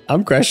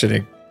 I'm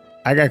questioning.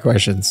 I got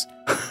questions.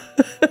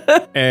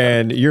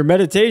 And your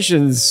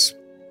meditations,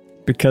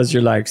 because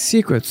you're like,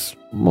 secrets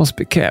must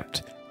be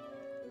kept.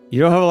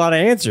 You don't have a lot of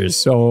answers,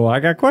 so I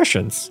got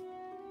questions.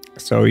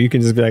 So you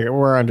can just be like,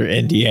 we're under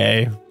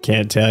NDA.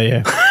 Can't tell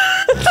you.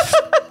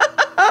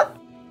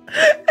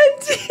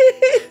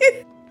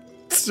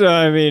 So,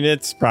 I mean,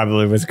 it's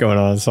probably what's going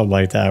on, something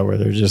like that, where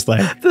they're just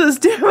like... Those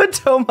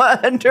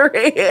Damatoma under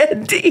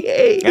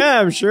NDA. Yeah,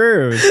 I'm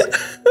sure.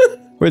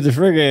 With the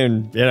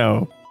friggin',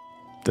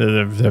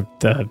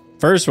 the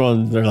first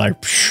one, they're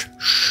like, shh,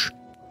 shh,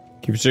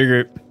 keep a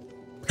secret.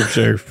 Keep a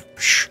secret.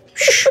 Shh,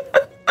 shh.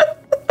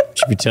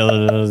 Should be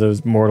telling none of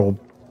those mortal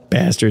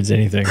bastards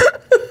anything.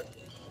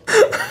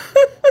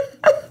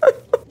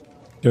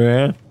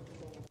 Yeah,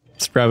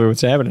 that's probably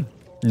what's happening.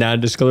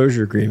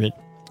 Non-disclosure agreement.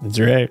 That's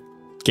right.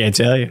 Can't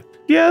tell you.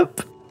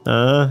 Yep.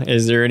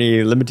 Is there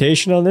any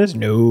limitation on this?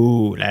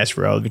 No. Lasts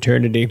for all of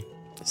eternity.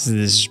 This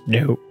is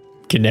no.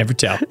 Can never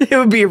tell. It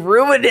would be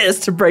ruinous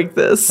to break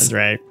this. That's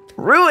right.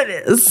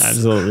 Ruinous.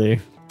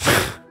 Absolutely.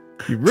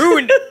 You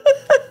ruined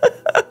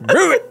it.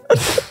 Ruined.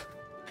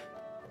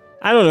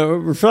 I don't know.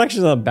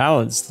 Reflections on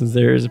balance.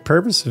 There's a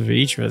purpose of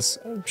each of us.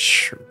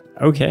 Sure.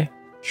 Okay.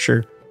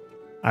 Sure.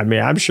 I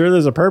mean, I'm sure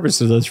there's a purpose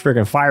to those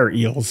freaking fire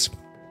eels.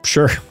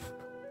 Sure.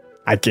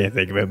 I can't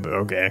think of it, but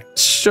okay.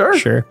 Sure.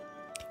 Sure.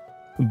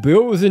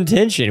 Built with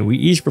intention, we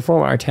each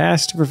perform our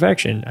task to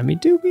perfection. I mean,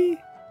 do we?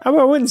 I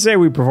wouldn't say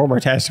we perform our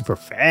task to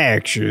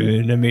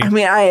perfection.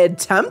 I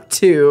attempt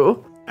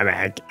to.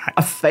 I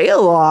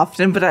fail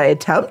often, but I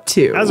attempt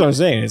to. That's what I'm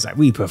saying. It's like,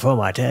 we perform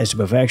our task to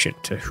perfection.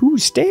 To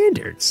whose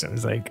standards? I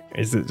was like,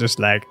 is it just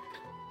like,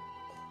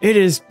 it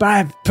is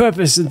by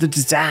purpose of the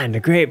design, the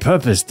great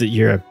purpose, that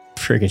you're a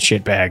freaking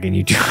shitbag and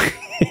you do,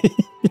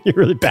 you're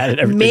really bad at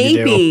everything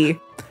you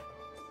do.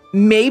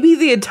 Maybe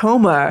the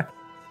Atoma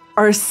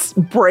are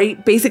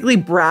basically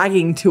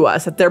bragging to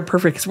us that they're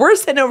perfect. Because we're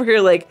sitting over here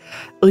like,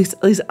 at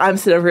least I'm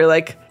sitting over here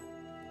like,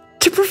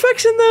 to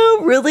perfection though?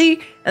 Really?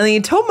 And the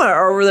Atoma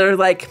are over there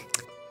like,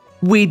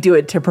 we do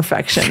it to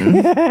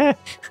perfection.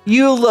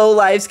 You low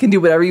lives can do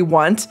whatever you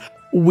want.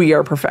 We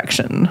are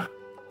perfection.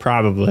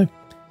 Probably.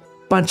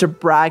 Bunch of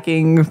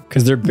bragging.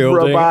 Because they're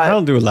building. Robot I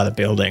don't do a lot of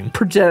building.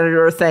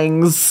 Progenitor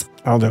things.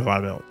 I don't do a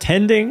lot of building.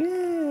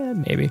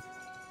 Tending? Maybe.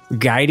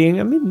 Guiding?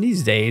 I mean,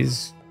 these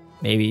days,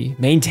 maybe.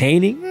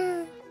 Maintaining?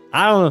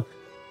 I don't know.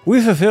 We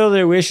fulfill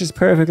their wishes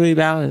perfectly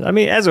balanced. I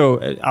mean, let's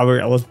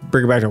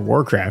bring it back to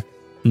Warcraft.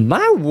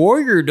 My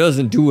warrior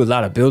doesn't do a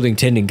lot of building,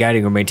 tending,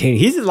 guiding, or maintaining.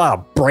 He's a lot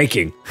of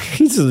breaking.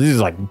 He's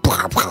like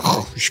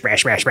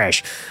smash, smash,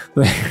 smash.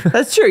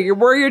 That's true. Your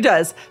warrior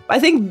does. I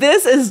think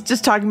this is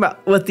just talking about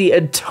what the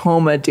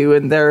Atoma do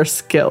and their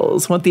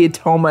skills. What the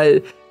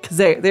Atoma, because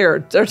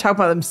they're talking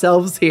about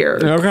themselves here.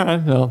 Okay.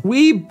 No.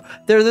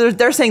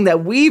 They're saying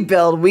that we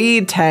build,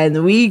 we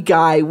tend, we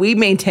guide, we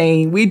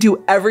maintain, we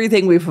do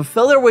everything. We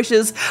fulfill their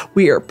wishes.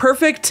 We are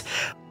perfect,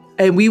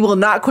 and we will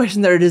not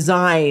question their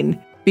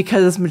design.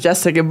 Because it's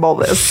Majestic and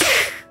Bulbous.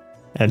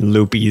 And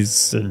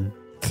loopies and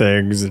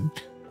things and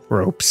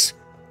ropes.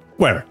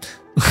 Whatever.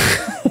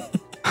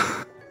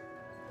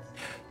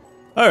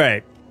 All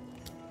right.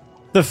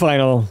 The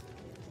final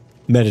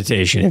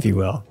meditation, if you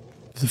will.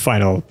 The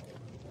final,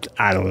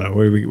 I don't know,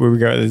 where we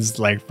go. This is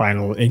like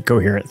final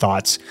incoherent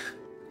thoughts.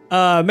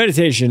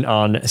 Meditation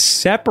on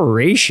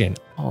separation.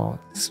 Oh,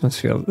 this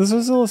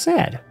was a little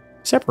sad.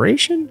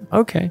 Separation?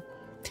 Okay.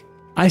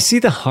 I see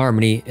the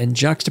harmony and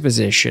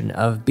juxtaposition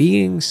of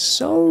being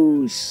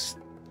so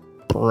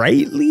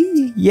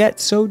sprightly, yet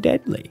so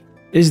deadly.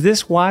 Is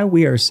this why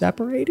we are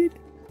separated?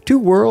 Two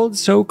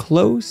worlds so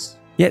close,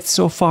 yet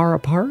so far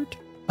apart?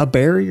 A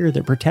barrier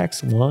that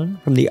protects one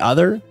from the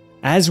other,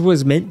 as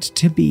was meant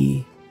to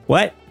be.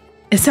 What?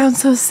 It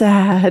sounds so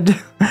sad.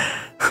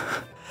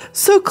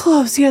 So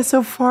close, yet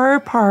so far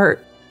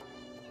apart.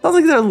 Sounds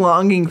like they're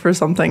longing for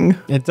something.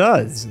 It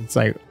does. It's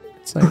like,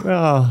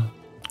 oh...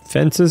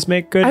 Fences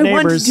make good neighbors.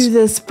 I want to do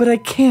this, but I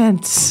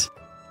can't.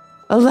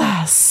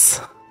 Alas.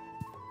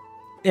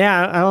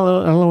 Yeah, I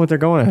don't know what they're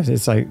going at.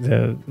 It's like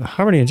the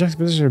harmony and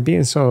juxtaposition of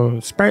being so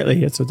sprightly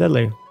yet so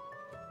deadly.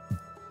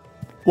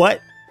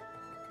 What?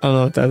 I don't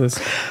know what that is.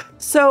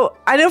 So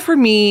I know for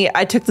me,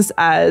 I took this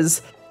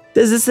as,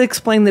 does this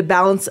explain the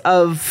balance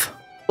of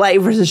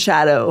light versus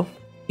shadow?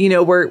 You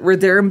know, where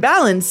they're in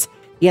balance,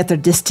 yet they're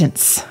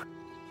distance.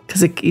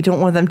 Because you don't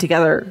want them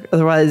together.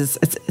 Otherwise,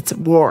 it's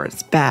war.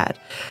 It's bad.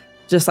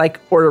 Just like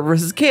order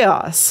versus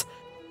chaos.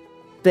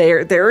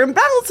 They're in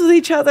balance with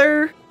each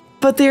other,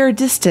 but they're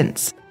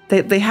distant.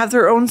 They have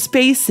their own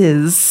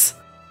spaces.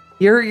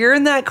 You're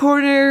in that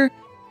corner.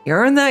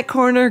 You're in that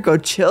corner. Go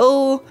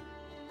chill.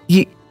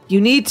 You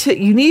need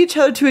each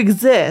other to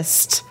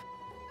exist,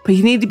 but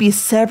you need to be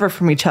separate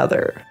from each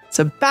other.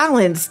 So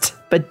balanced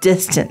but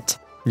distant.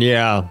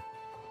 Yeah.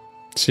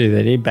 See,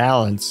 they need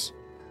balance,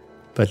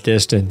 but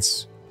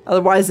distance.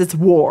 Otherwise, it's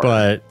war.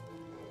 But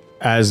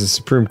as the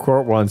Supreme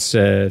Court once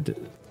said,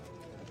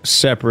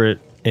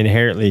 separate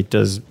inherently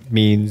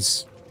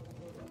means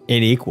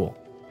unequal,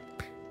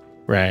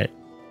 right?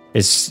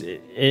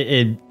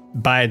 It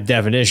by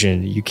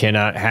definition, you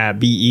cannot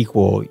be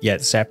equal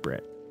yet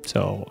separate.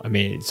 So, I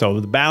mean,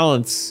 the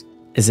balance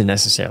isn't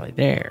necessarily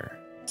there.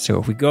 So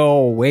if we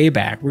go way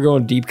back, we're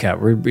going deep cut.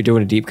 We're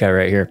doing a deep cut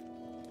right here.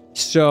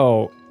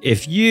 So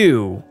if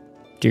you,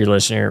 dear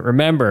listener,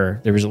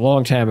 remember there was a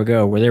long time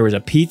ago where there was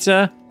a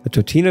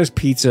Totino's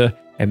pizza,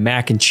 and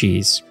mac and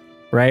cheese,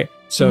 right?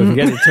 So if you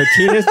get the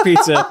Totino's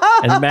pizza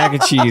and the mac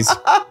and cheese,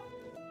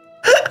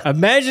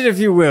 imagine, if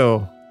you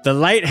will, the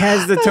light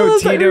has the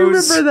Totino's, I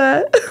remember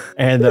that.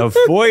 And the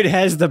void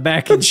has the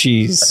mac and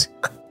cheese,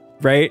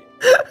 right?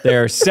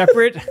 They're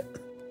separate.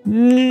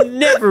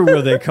 Never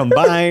will they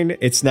combine.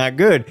 It's not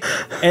good.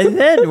 And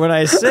then when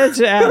I said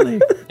to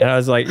Allie, and I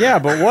was like, yeah,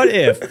 but what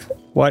if,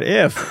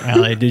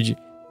 Allie,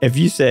 if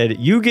you said,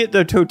 you get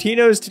the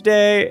Totino's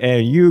today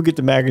and you get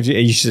the mac and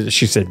cheese, and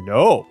she said,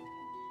 no,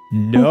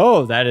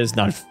 that is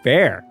not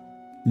fair.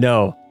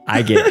 No,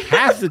 I get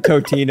half the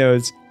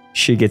Totino's,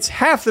 she gets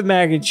half the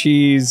mac and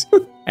cheese,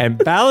 and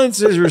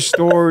balance is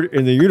restored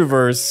in the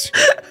universe.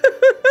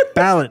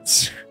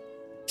 Balance.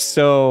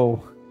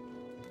 So,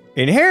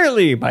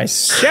 inherently, by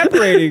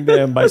separating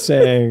them, by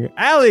saying,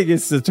 Allie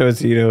gets the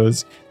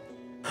Totino's,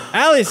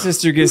 Allie's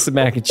sister gets the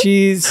mac and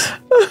cheese,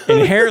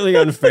 inherently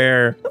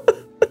unfair.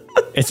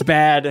 It's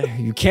bad.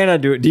 You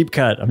cannot do it. Deep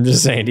cut. I'm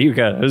just saying, deep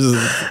cut. This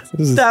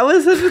is that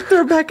was such a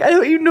throwback. I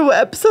don't even know what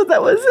episode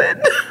that was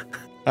in.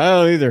 I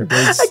don't either.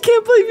 I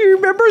can't believe you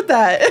remembered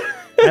that.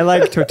 I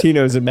like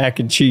Totino's and mac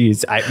and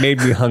cheese. It made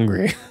me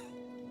hungry.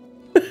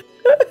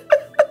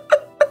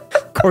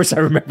 Of course, I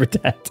remembered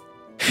that.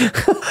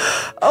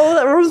 Oh,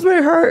 that warms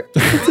my heart.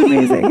 It's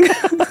amazing.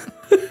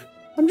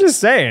 I'm just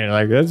saying,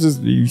 like, that's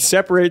just, you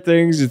separate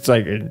things. It's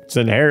like, it's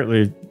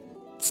inherently,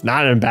 it's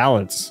not in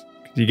balance.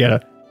 You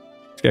gotta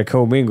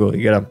commingle.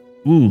 You gotta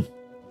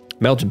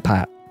melting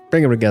pot.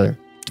 Bring them together.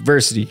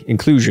 Diversity,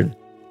 inclusion.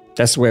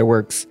 That's the way it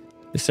works.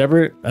 You're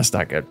separate. That's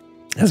not good.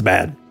 That's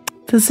bad.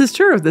 This is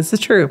true.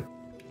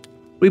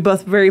 We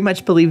both very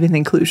much believe in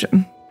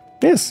inclusion.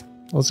 Yes,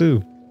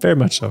 also very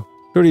much so.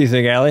 What do you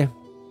think, Allie?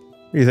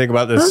 What do you think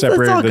about this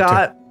separating?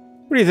 What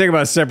do you think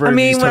about separating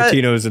these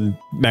Totino's and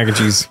mac and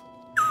cheese?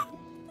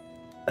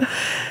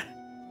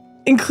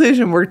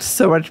 inclusion worked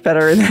so much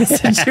better in that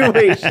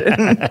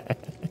situation.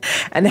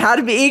 And how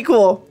to be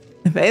equal.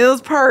 If any of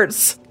those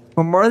parts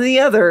were more than the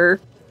other,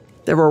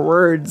 there were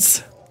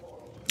words.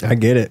 I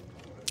get it.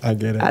 Had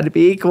to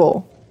be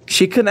equal.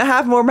 She couldn't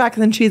have more mac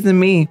and cheese than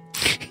me.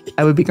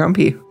 I would be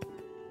grumpy.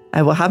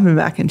 I will have my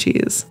mac and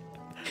cheese.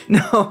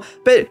 No,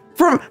 but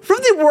from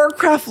the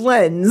Warcraft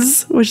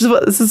lens, which is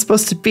what this is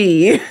supposed to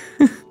be.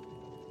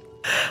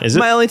 Is it?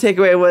 My only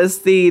takeaway was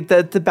the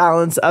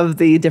balance of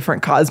the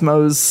different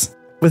cosmos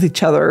with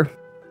each other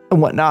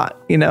and whatnot,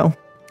 you know.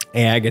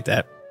 Yeah, I get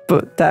that.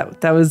 But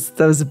that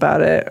was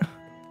about it.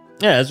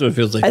 Yeah, that's what it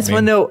feels like. I just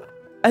want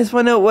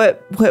to know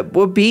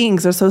what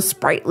beings are so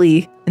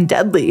sprightly and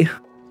deadly.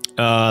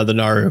 The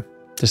Naru.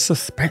 They're so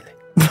sprightly.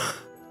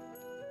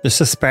 They're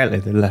so sprightly.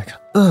 They're like,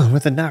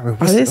 with the Naru.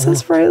 Are they so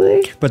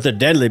sprightly? But they're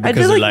deadly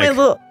because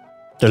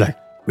they're like,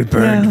 we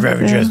burned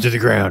Ravages to the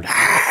ground.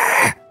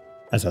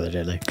 That's how they're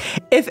deadly.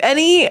 If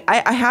any,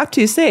 I have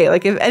to say,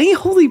 like, if any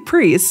holy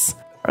priests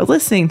are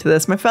listening to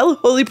this, my fellow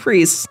holy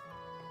priests,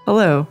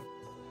 hello.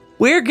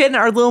 We're getting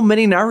our little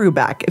mini Naru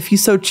back, if you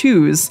so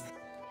choose,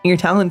 in your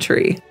talent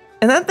tree.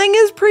 And that thing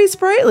is pretty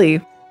sprightly. I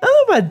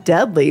don't know about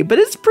deadly, but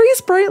it's pretty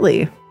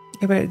sprightly.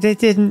 Yeah, but they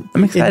didn't.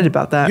 I'm excited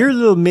about that. Your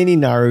little mini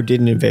Naru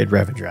didn't invade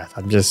Revendreth.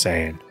 I'm just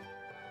saying.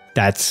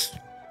 That's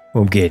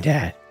what I'm getting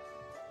at.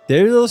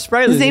 They're a little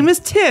sprightly. His name is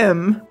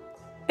Tim.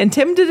 And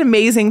Tim did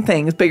amazing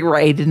things, but you're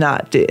right, he did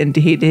not.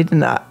 He did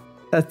not.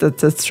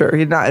 That's true. He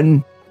did not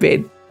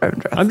invade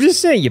Revendreth. I'm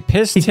just saying, you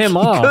pissed Tim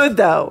off. He could,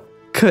 though.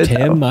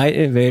 Tim might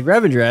invade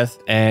Revendreth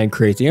and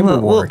create the Ember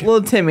Ward.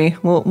 Little Timmy.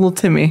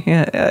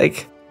 Yeah,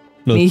 like,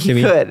 little he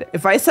Timmy. could.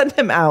 If I sent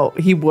him out,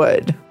 he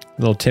would.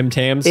 Little Tim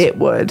Tams? It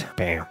would.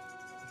 Bam.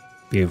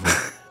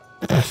 Beautiful.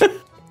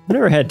 I've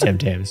never had Tim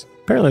Tams.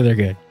 Apparently they're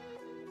good.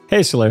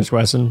 Hey, Solaris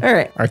Wesson. All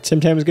right. Are Tim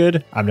Tams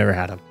good? I've never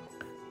had them.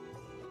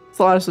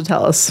 Solaris will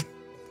tell us.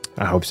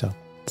 I hope so.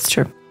 It's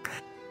true.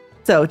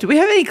 So, do we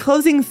have any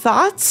closing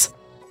thoughts?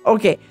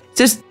 Okay,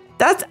 just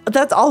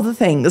that's all the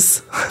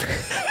things.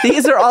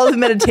 These are all the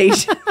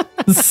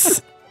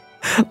meditations.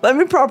 Let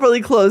me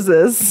properly close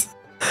this.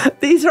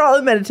 These are all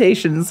the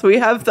meditations. We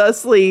have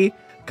thusly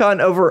gone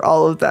over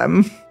all of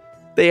them.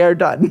 They are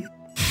done.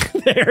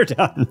 They are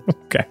done.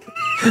 Okay.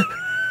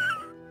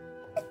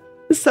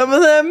 Some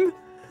of them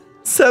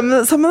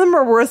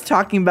are worth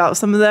talking about.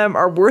 Some of them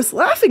are worth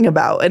laughing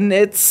about, and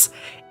it's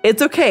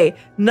okay.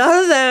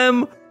 None of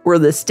them were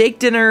the steak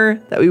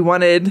dinner that we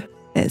wanted,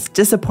 and it's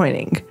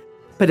disappointing.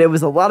 But it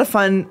was a lot of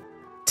fun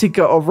to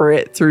go over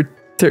it through.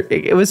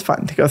 It was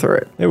fun to go through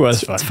it. It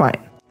was fun. It's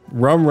fine.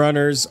 Rum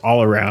runners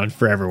all around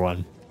for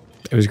everyone.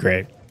 It was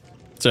great.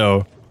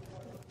 So,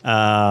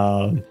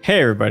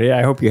 hey everybody!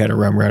 I hope you had a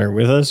rum runner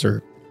with us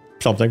or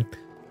something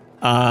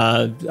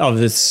of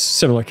this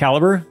similar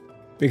caliber,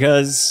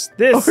 because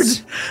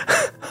this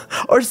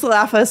or just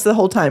laugh at us the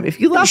whole time. If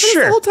you laugh at us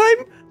the whole time,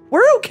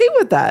 we're okay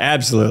with that.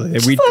 Absolutely.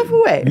 Just laugh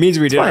away. It means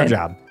we did our fine.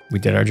 job. We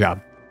did our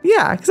job.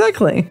 Yeah,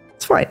 exactly.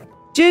 It's fine.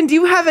 Jen, do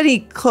you have any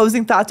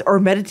closing thoughts or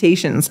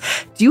meditations?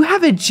 Do you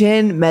have a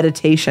Jen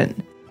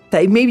meditation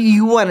that maybe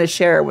you want to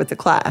share with the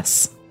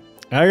class?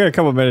 I got a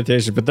couple of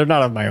meditations, but they're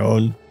not of my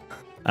own.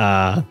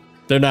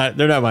 They're not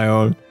my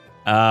own.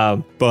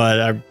 But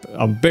I'm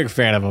a big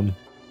fan of them.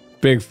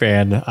 Big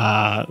fan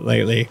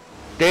lately.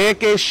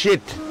 Take a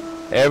shit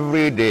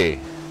every day.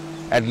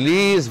 At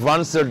least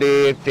once a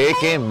day,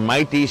 take a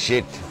mighty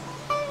shit.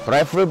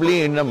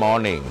 Preferably in the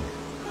morning.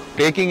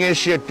 Taking a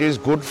shit is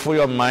good for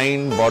your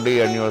mind, body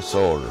and your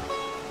soul.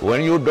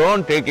 When you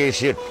don't take a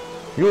shit,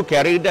 you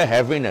carry the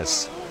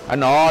heaviness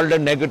and all the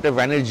negative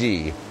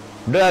energy,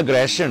 the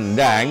aggression,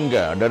 the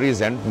anger, the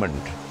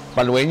resentment.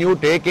 But when you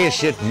take a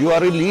shit, you are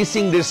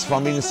releasing this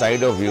from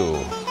inside of you.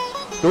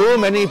 Too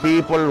many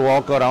people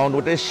walk around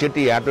with a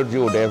shitty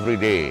attitude every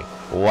day.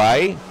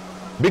 Why?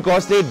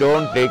 Because they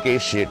don't take a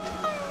shit.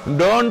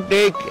 Don't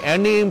take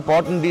any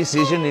important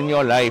decision in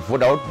your life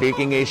without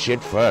taking a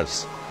shit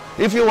first.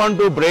 If you want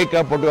to break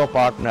up with your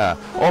partner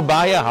or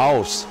buy a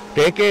house,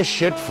 take a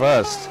shit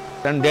first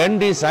and then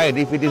decide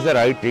if it is the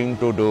right thing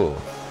to do.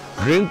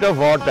 Drink the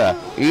water,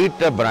 eat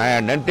the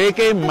bran and take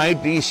a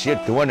mighty shit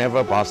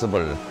whenever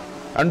possible.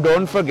 And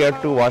don't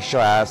forget to wash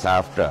your ass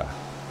after.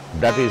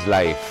 That is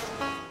life.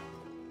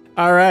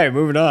 All right,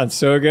 moving on.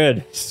 So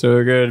good.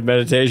 So good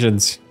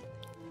meditations.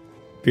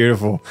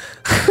 Beautiful.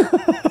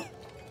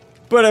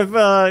 But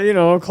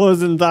if,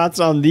 closing thoughts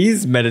on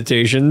these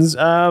meditations,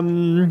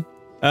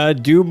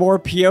 do more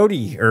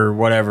peyote or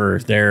whatever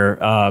they're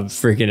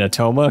freaking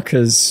Atoma,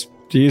 because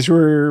these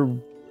were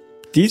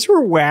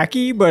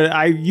wacky,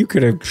 but you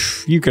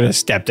could have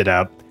stepped it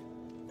up.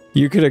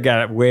 You could have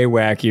got it way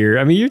wackier.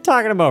 I mean, you're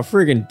talking about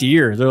friggin'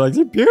 deer.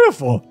 They're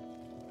beautiful.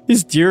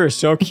 These deer are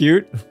so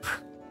cute.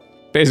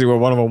 Basically what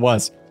one of them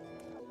was.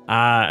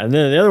 And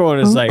then the other one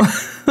is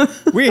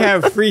we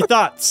have free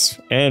thoughts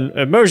and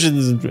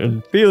emotions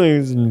and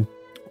feelings and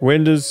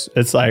windows.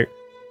 It's like,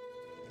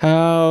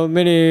 how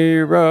many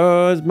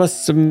roads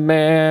must a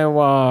man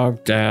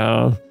walk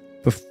down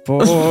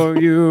before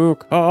you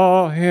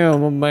call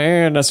him a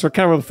man? That's what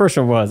the first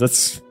one was.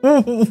 That's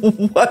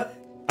what?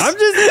 I'm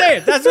just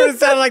saying. That's what it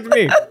sounded like to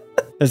me.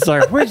 It's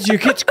like, where did you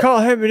get to call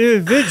him an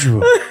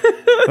individual?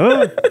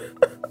 Huh?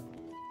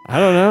 I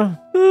don't know.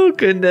 Oh,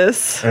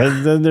 goodness.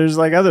 And then there's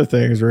like other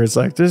things where it's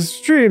like, there's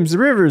streams,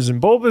 Rivers,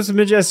 and Bulbous and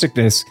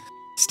Majesticness.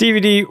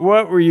 Stevie D,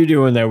 what were you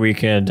doing that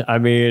weekend? I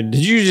mean,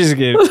 did you just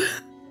get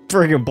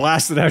freaking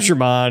blasted out your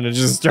mind and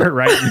just start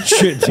writing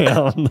shit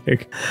down?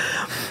 Like,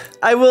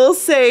 I will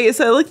say,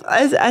 so I looked,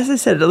 as I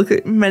said, I looked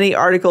at many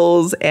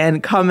articles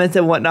and comments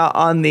and whatnot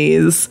on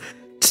these,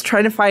 just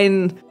trying to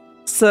find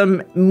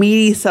some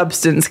meaty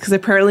substance, because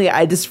apparently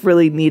I just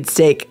really need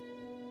steak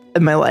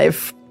in my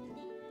life.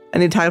 I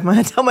need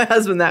to tell my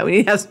husband that we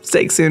need to have some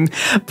steak soon.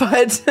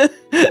 But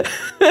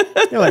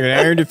you're like an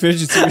iron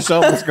deficiency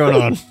yourself. What's going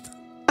on?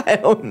 I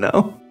don't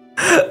know.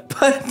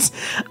 But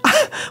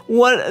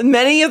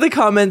many of the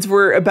comments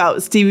were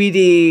about Stevie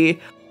D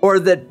or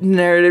the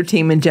narrative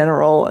team in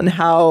general, and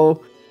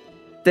how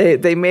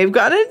they may have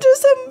gotten into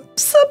some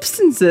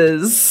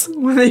substances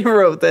when they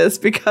wrote this,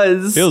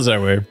 because feels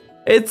that way.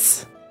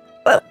 It's,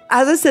 well,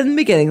 as I said in the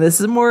beginning, this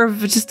is more of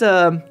just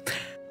a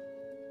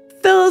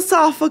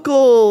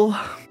philosophical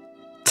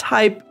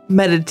type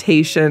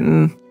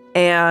meditation,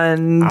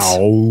 and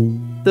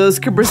those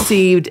could be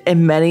perceived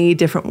in many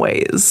different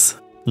ways.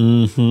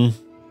 Yep,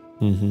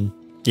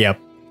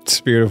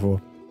 it's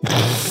beautiful.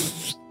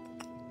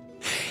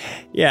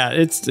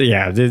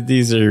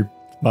 These are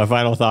my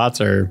final thoughts.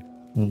 Are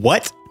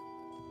what?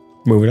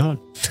 Moving on.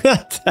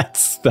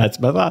 that's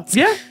my thoughts.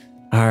 Yeah.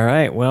 All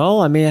right.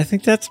 Well, I mean, I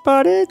think that's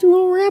about it.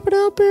 We'll wrap it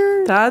up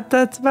here.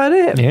 That's about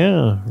it.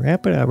 Yeah.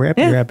 Wrap it up. Wrap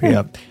it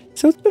up.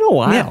 So it's been a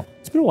while. Yeah.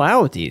 It's been a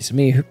while with these. I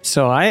mean,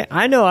 so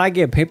I know I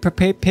get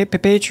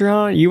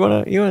Patreon. You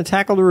wanna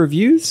tackle the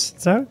reviews?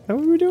 Is that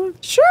what we're doing?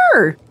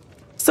 Sure.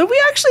 So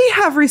we actually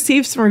have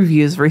received some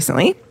reviews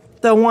recently.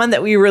 The one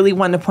that we really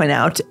want to point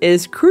out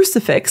is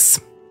Crucifix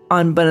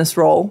on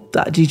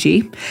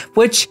bonusroll.gg,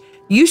 which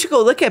you should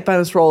go look at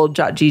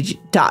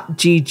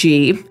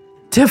bonusroll.gg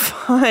to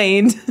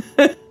find.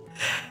 Let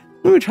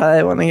me try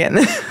that one again.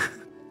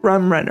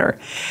 Rum Runner.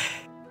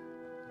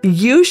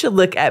 You should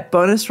look at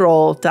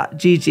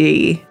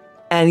bonusroll.gg,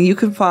 and you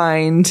can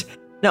find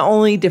not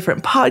only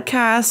different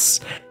podcasts,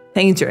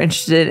 things you're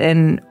interested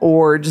in,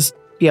 or just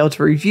be able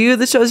to review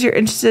the shows you're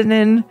interested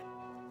in.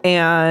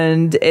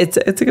 And it's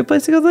a good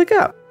place to go look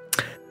up.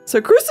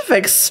 So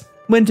Crucifix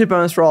went to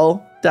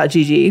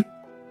bonusroll.gg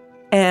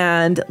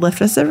and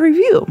left us a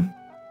review.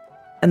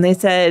 And they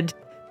said,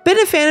 been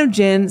a fan of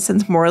Jin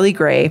since Morally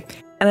Grey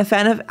and a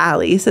fan of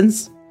Ali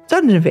since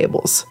Dungeon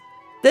Fables.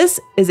 This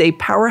is a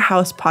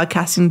powerhouse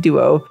podcasting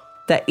duo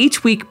that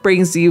each week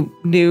brings you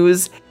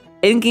news,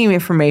 in-game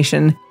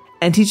information,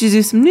 and teaches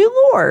you some new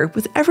lore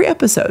with every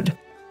episode.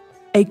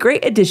 A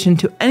great addition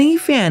to any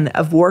fan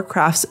of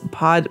Warcraft's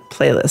pod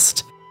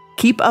playlist.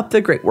 Keep up the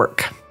great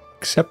work.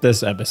 Except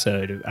this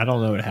episode. I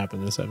don't know what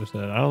happened this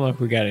episode. I don't know if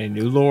we got any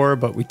new lore,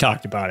 but we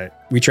talked about it.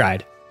 We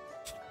tried.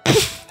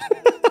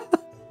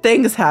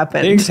 Things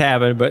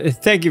happened. But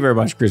thank you very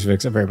much,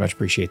 Crucifix. I very much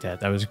appreciate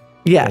that. That was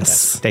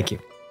fantastic. Thank you.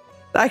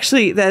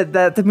 Actually,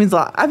 that means a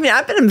lot. I mean,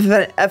 I've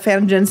been a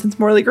fan of Jen since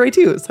Morally Grey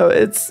too, so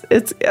it's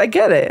I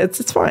get it.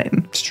 It's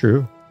fine. It's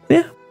true.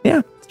 Yeah,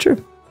 it's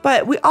true.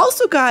 But we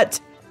also got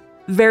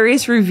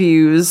various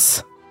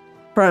reviews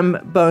from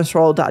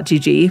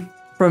bonusroll.gg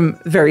from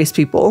various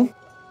people,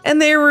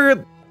 and they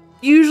were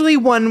usually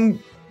one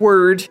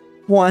word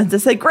ones that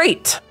said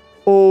great,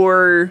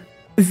 or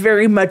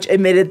very much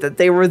admitted that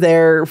they were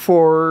there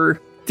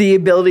for the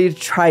ability to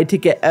try to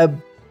get a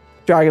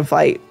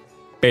Dragonflight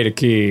beta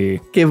key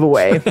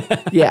giveaway.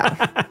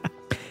 Yeah.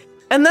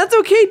 And that's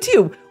okay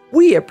too.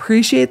 We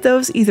appreciate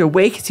those either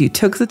way because you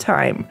took the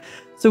time.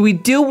 So we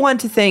do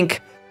want to thank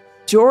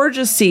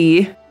Georgia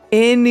C.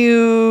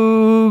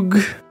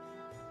 Inugugu.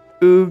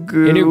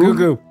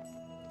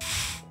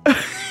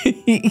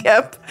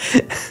 Yep.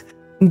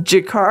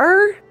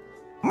 Jakar,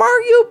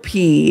 Mario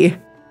P,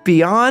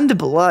 Beyond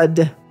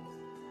Blood,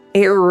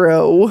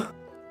 Arrow,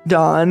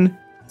 Don,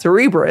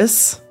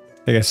 Cerebrus.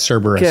 I guess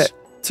Cerberus.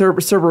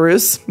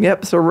 Cerberus.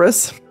 Yep,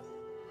 Cerberus.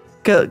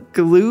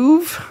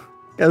 Galoov.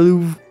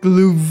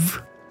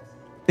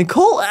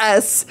 Nicole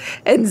S.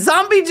 and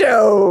Zombie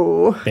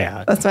Joe.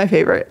 Yeah. That's my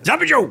favorite.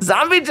 Zombie Joe.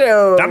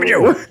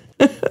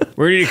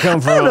 Where did he come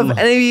from? I don't know if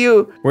any of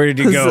you. Where did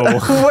he go?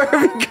 Where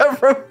did you come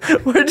from?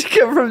 Where did you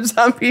come from,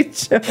 Zombie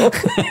Joe?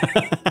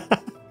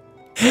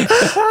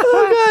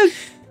 Oh,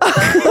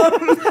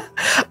 God.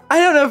 I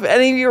don't know if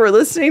any of you are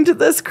listening to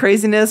this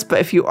craziness, but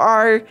if you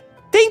are,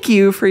 thank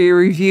you for your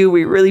review.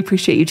 We really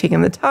appreciate you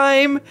taking the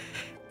time.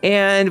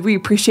 And we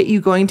appreciate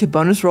you going to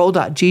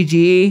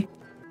bonusroll.gg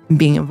and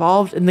being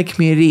involved in the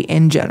community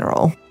in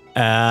general.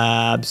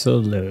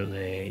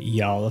 Absolutely.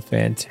 Y'all are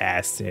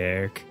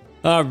fantastic.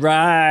 All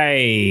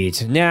right.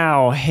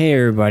 Now, hey,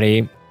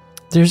 everybody.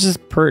 There's this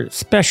very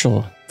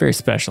special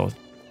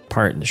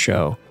part in the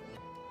show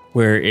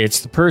where it's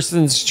the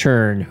person's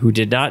turn who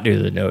did not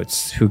do the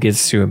notes who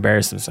gets to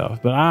embarrass themselves.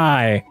 But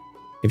I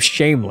am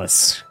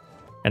shameless.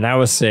 And I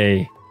would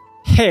say,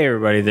 hey,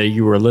 everybody that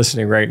you are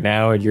listening right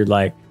now and you're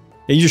like,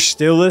 and you're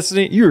still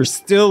listening,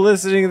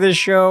 to this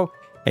show,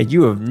 and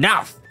you have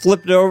not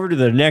flipped over to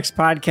the next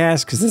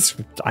podcast, because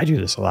I do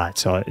this a lot,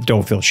 so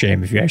don't feel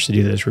shame if you actually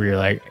do this, where you're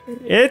like,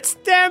 it's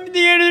time at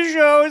the end of the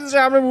show, it's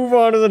time to move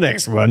on to the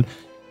next one.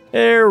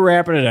 They're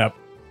wrapping it up.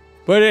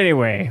 But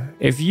anyway,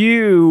 if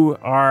you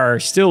are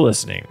still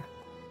listening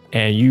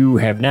and you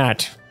have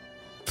not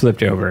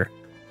flipped over,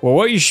 well,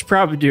 what you should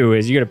probably do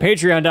is you go to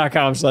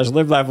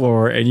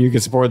patreon.com/live-laugh-lore and you can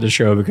support the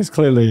show, because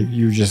clearly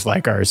you just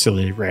like our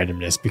silly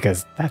randomness,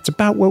 because that's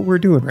about what we're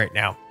doing right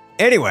now.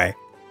 Anyway,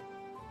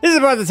 this is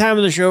about the time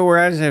of the show where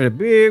I just have a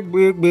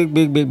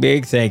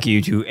big thank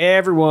you to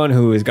everyone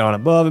who has gone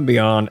above and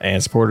beyond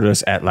and supported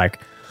us at like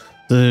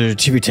the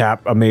tippy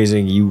top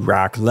amazing you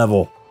rock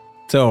level.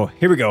 So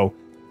here we go.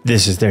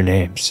 This is their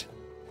names: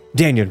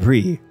 Daniel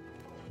Ree,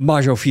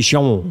 Majo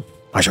Fichon,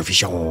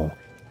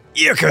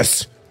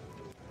 Iacus,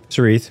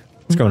 Sarith.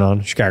 What's going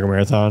on? Chicago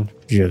Marathon.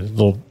 You had a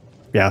little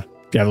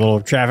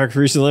traffic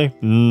recently?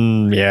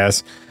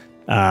 Yes.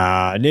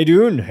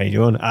 Nadoon, how you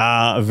doing?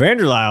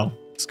 Vanderlyle.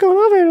 What's going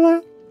on,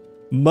 Vanderlyle?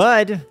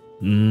 Mud.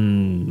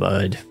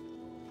 Mud.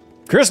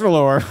 Chris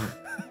Malore.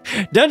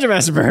 Dungeon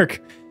Master Burke.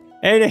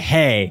 And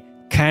hey,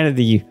 kind of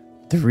the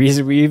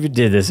reason we even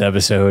did this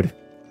episode.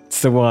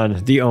 It's the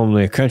one, the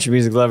only country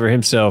music lover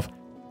himself,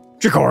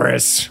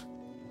 Dracoris.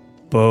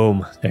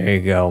 Boom. There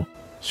you go.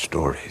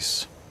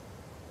 Stories.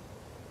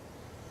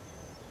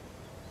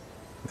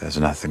 There's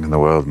nothing in the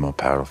world more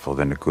powerful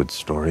than a good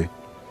story.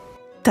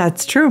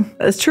 That's true.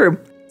 That's true.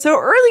 So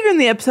earlier in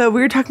the episode,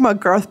 we were talking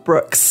about Garth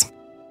Brooks.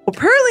 Well,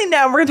 apparently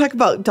now we're going to talk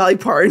about Dolly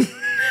Parton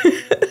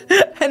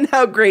and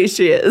how great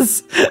she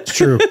is. It's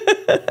true.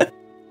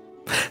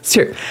 It's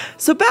true.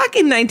 So back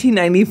in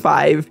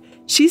 1995,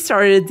 she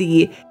started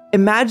the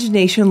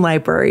Imagination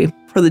Library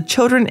for the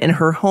children in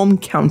her home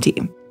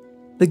county.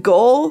 The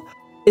goal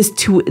is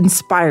to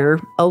inspire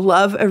a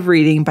love of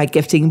reading by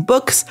gifting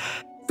books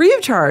free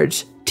of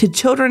charge to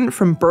children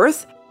from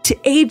birth to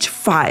age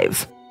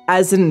 5.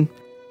 As an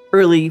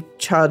early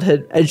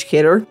childhood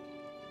educator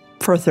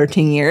for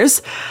 13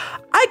 years,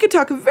 I could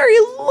talk a very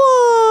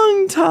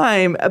long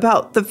time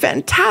about the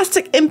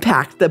fantastic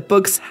impact that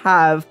books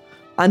have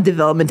on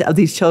development of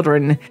these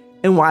children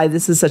and why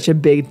this is such a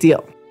big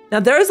deal. Now,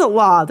 there is a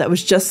law that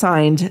was just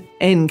signed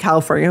in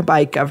California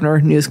by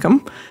Governor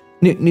Newsom.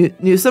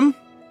 Newsom?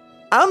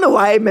 I don't know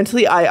why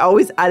I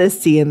always add a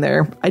C in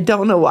there. I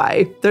don't know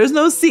why. There's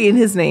no C in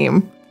his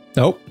name.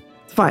 Nope.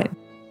 It's fine.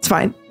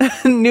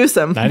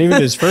 Newsom. Not even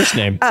his first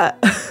name. Nope,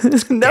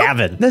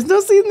 Gavin. There's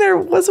no C in there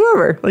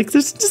whatsoever. Like,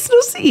 there's just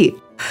no C.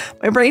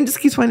 My brain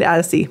just keeps wanting to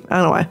add a C. I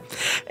don't know why.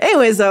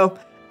 Anyways, though,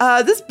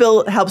 this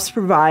bill helps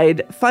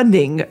provide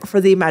funding for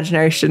the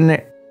Imagination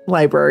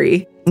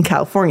Library in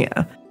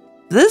California.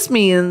 This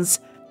means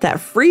that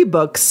free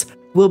books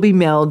will be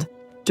mailed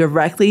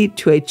directly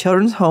to a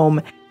children's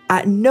home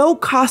at no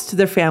cost to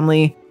their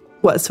family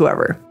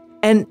whatsoever.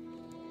 And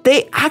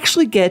they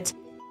actually get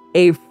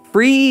a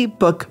free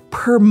book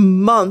per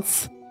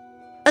month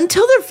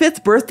until their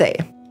 5th birthday.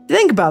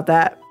 Think about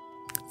that.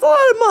 It's a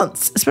lot of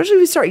months, especially if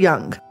you start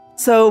young.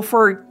 So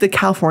for the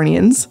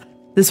Californians,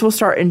 this will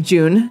start in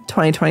June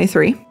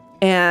 2023.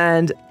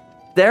 And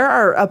there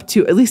are up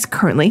to, at least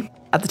currently,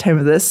 at the time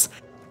of this,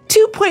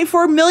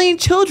 2.4 million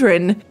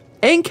children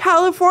in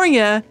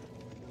California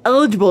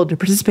eligible to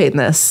participate in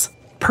this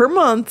per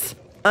month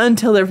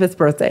until their 5th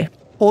birthday.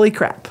 Holy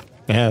crap.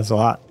 Yeah, that's a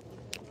lot.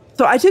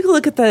 So I took a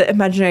look at the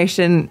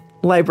Imagination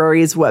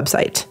Library's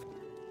website,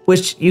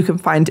 which you can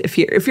find if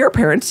you're a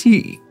parent,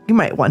 you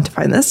might want to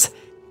find this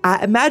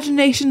at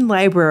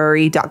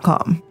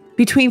imaginationlibrary.com.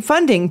 Between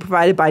funding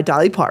provided by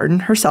Dolly Parton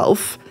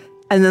herself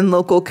and then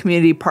local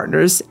community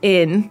partners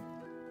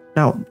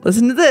now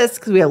listen to this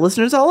because we have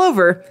listeners all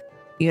over,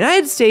 the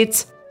United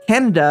States,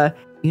 Canada,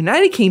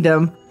 United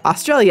Kingdom,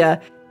 Australia,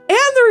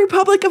 and the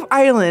Republic of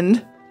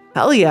Ireland,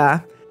 hell yeah,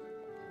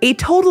 a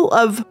total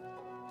of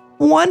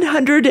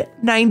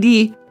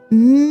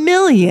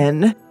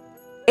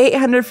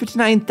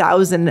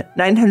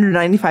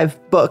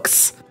 190,859,995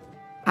 books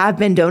have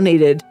been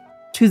donated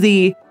to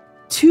the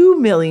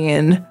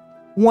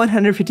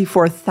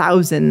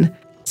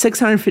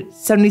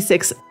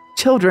 2,154,676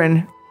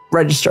 children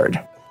registered.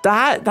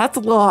 That's a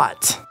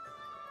lot.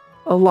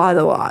 A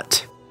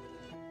lot.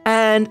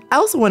 And I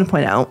also want to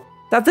point out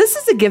that this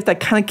is a gift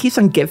that kind of keeps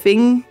on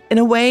giving in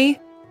a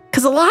way,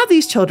 because a lot of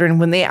these children,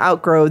 when they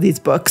outgrow these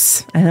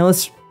books, I know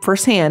this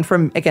firsthand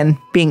from, again,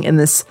 being in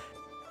this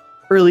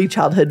early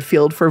childhood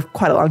field for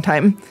quite a long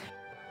time,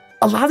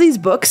 a lot of these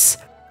books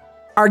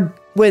are,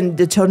 when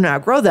the children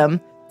outgrow them,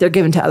 they're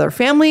given to other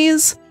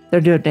families, they're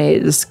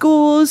donated to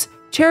schools,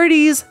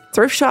 charities,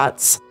 thrift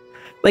shops,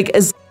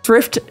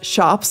 thrift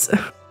shops,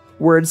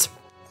 words,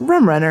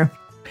 rum runner.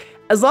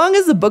 As long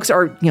as the books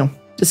are,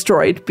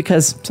 destroyed,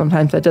 because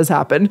sometimes that does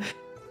happen,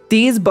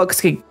 these books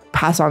can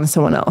pass on to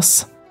someone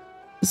else.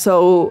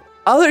 So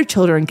other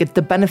children get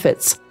the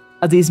benefits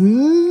of these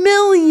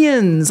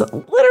millions,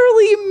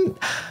 literally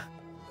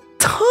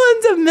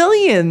tons of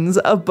millions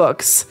of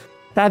books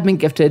that have been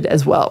gifted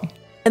as well.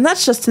 And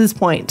that's just to this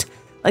point.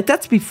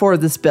 That's before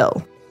this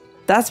bill.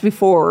 that's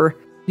before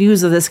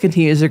news of this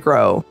continues to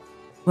grow.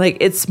 Like,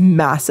 it's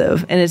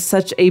massive, and it's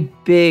such a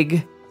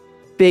big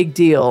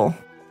deal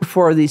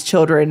for these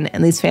children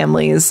and these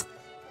families.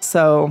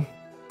 So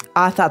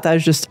I thought that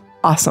was just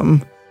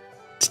awesome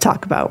to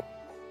talk about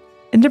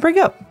and to bring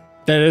up.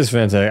 That is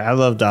fantastic. I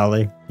love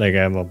Dolly. Like,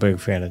 I'm a big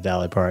fan of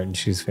Dolly Parton.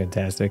 She's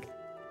fantastic.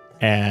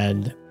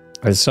 And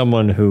as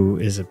someone who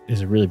is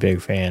a really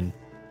big fan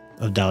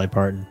of Dolly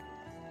Parton,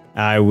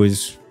 I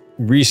was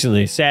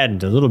recently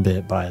saddened a little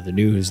bit by the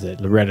news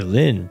that Loretta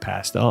Lynn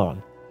passed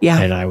on. Yeah.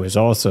 And I was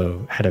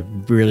also had a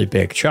really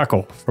big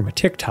chuckle from a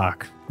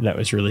TikTok that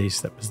was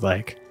released that was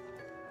like,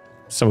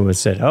 someone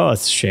said, "Oh,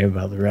 it's a shame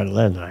about Loretta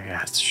Lynn." I'm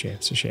like, it's a shame,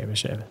 it's a shame,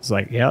 it's a shame. It's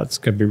like, yeah, it's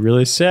going to be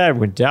really sad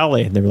with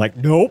Dolly. And they were like,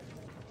 nope,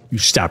 you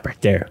stop right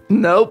there.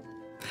 Nope.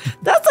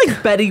 That's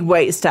like Betty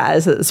White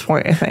status at this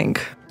point, I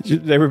think.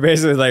 They were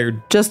basically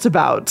like, just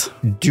about.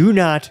 Do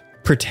not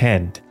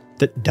pretend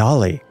that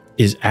Dolly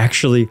is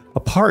actually a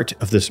part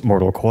of this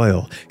mortal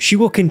coil. She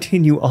will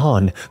continue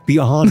on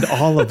beyond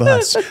all of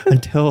us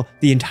until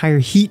the entire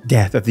heat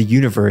death of the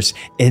universe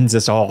ends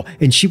us all,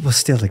 and she will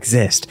still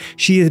exist.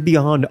 She is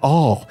beyond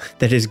all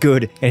that is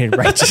good and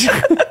righteous.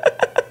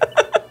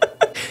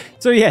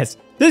 So yes,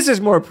 this is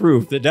more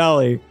proof that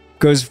Dolly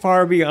goes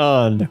far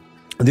beyond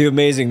the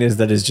amazingness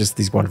that is just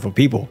these wonderful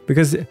people.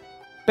 Because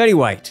Betty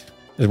White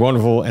is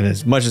wonderful, and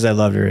as much as I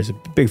loved her, as a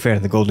big fan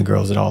of the Golden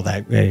Girls and all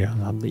that,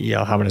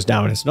 Hominus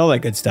Dominus and all that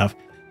good stuff,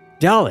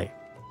 Dolly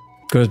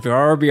goes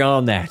far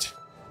beyond that.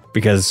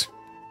 Because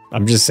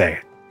I'm just saying,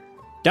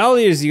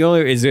 Dolly is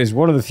is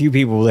one of the few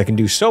people that can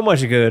do so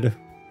much good,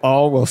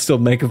 all while still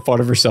making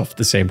fun of herself at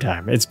the same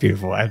time. It's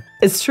beautiful.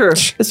 It's true.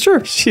 It's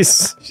true.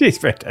 She's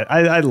fantastic.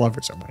 I love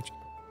her so much.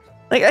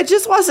 Like, I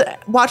just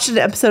watched an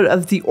episode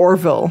of The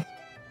Orville,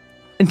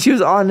 and she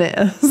was on it.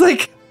 I was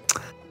like,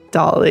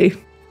 Dolly.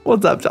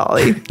 What's up,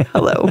 Dolly?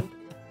 Hello.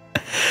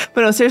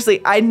 But no,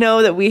 seriously, I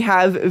know that we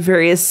have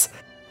various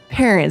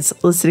parents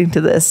listening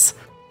to this.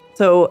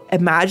 So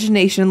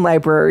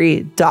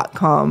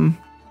imaginationlibrary.com.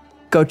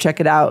 Go check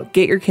it out.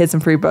 Get your kids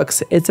some free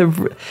books. It's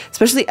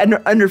especially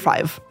under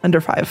five.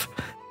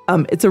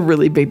 It's a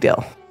really big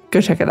deal.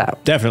 Go check it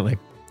out. Definitely.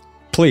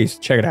 Please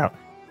check it out.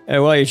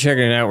 And while you're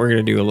checking it out, we're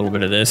going to do a little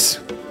bit of this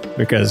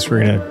because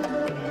we're going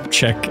to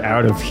check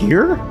out of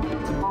here.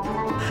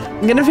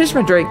 I'm going to finish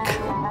my drink.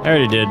 I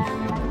already did.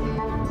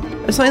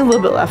 There's only a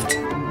little bit left.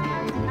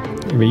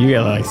 I mean, you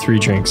got like 3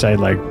 drinks. I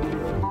had like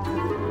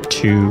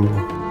 2,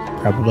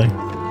 probably.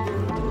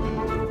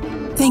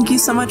 Thank you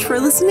so much for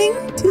listening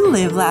to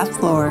Live,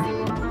 Laugh, Lore.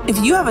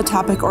 If you have a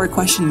topic or a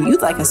question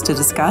you'd like us to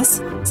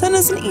discuss, send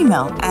us an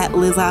email at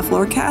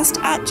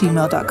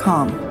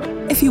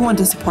livelaughlorecast@gmail.com. If you want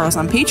to support us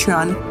on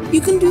Patreon,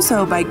 you can do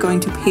so by going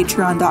to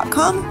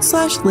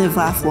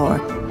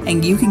patreon.com/livelaughLore,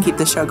 and you can keep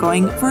the show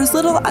going for as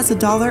little as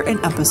 $1 an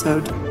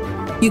episode.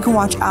 You can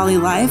watch Ali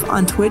live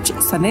on Twitch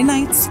Sunday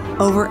nights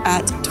over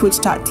at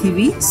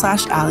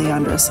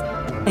twitch.tv/AliAndres.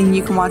 And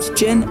you can watch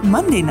Jin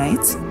Monday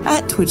nights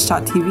at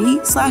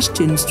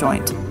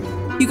twitch.tv/JinsJoint.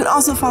 You can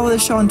also follow the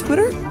show on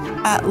Twitter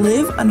at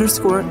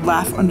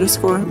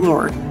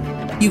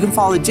live_laugh_lore. You can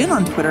follow Jin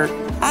on Twitter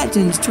at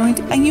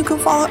JinsJoint, and you can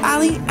follow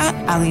Ali at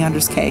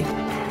AliAndresK.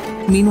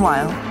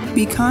 Meanwhile,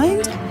 be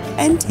kind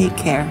and take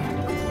care.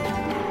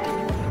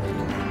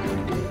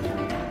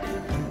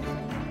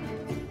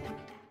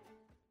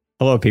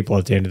 Hello, people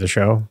at the end of the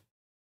show.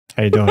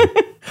 How you doing?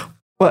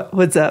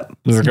 What's up?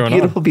 What's going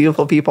Beautiful, on?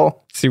 beautiful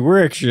people. See,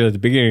 we're actually at the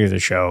beginning of the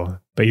show,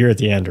 but you're at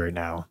the end right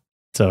now.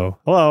 So,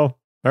 hello.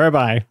 All right,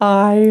 bye.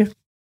 Bye.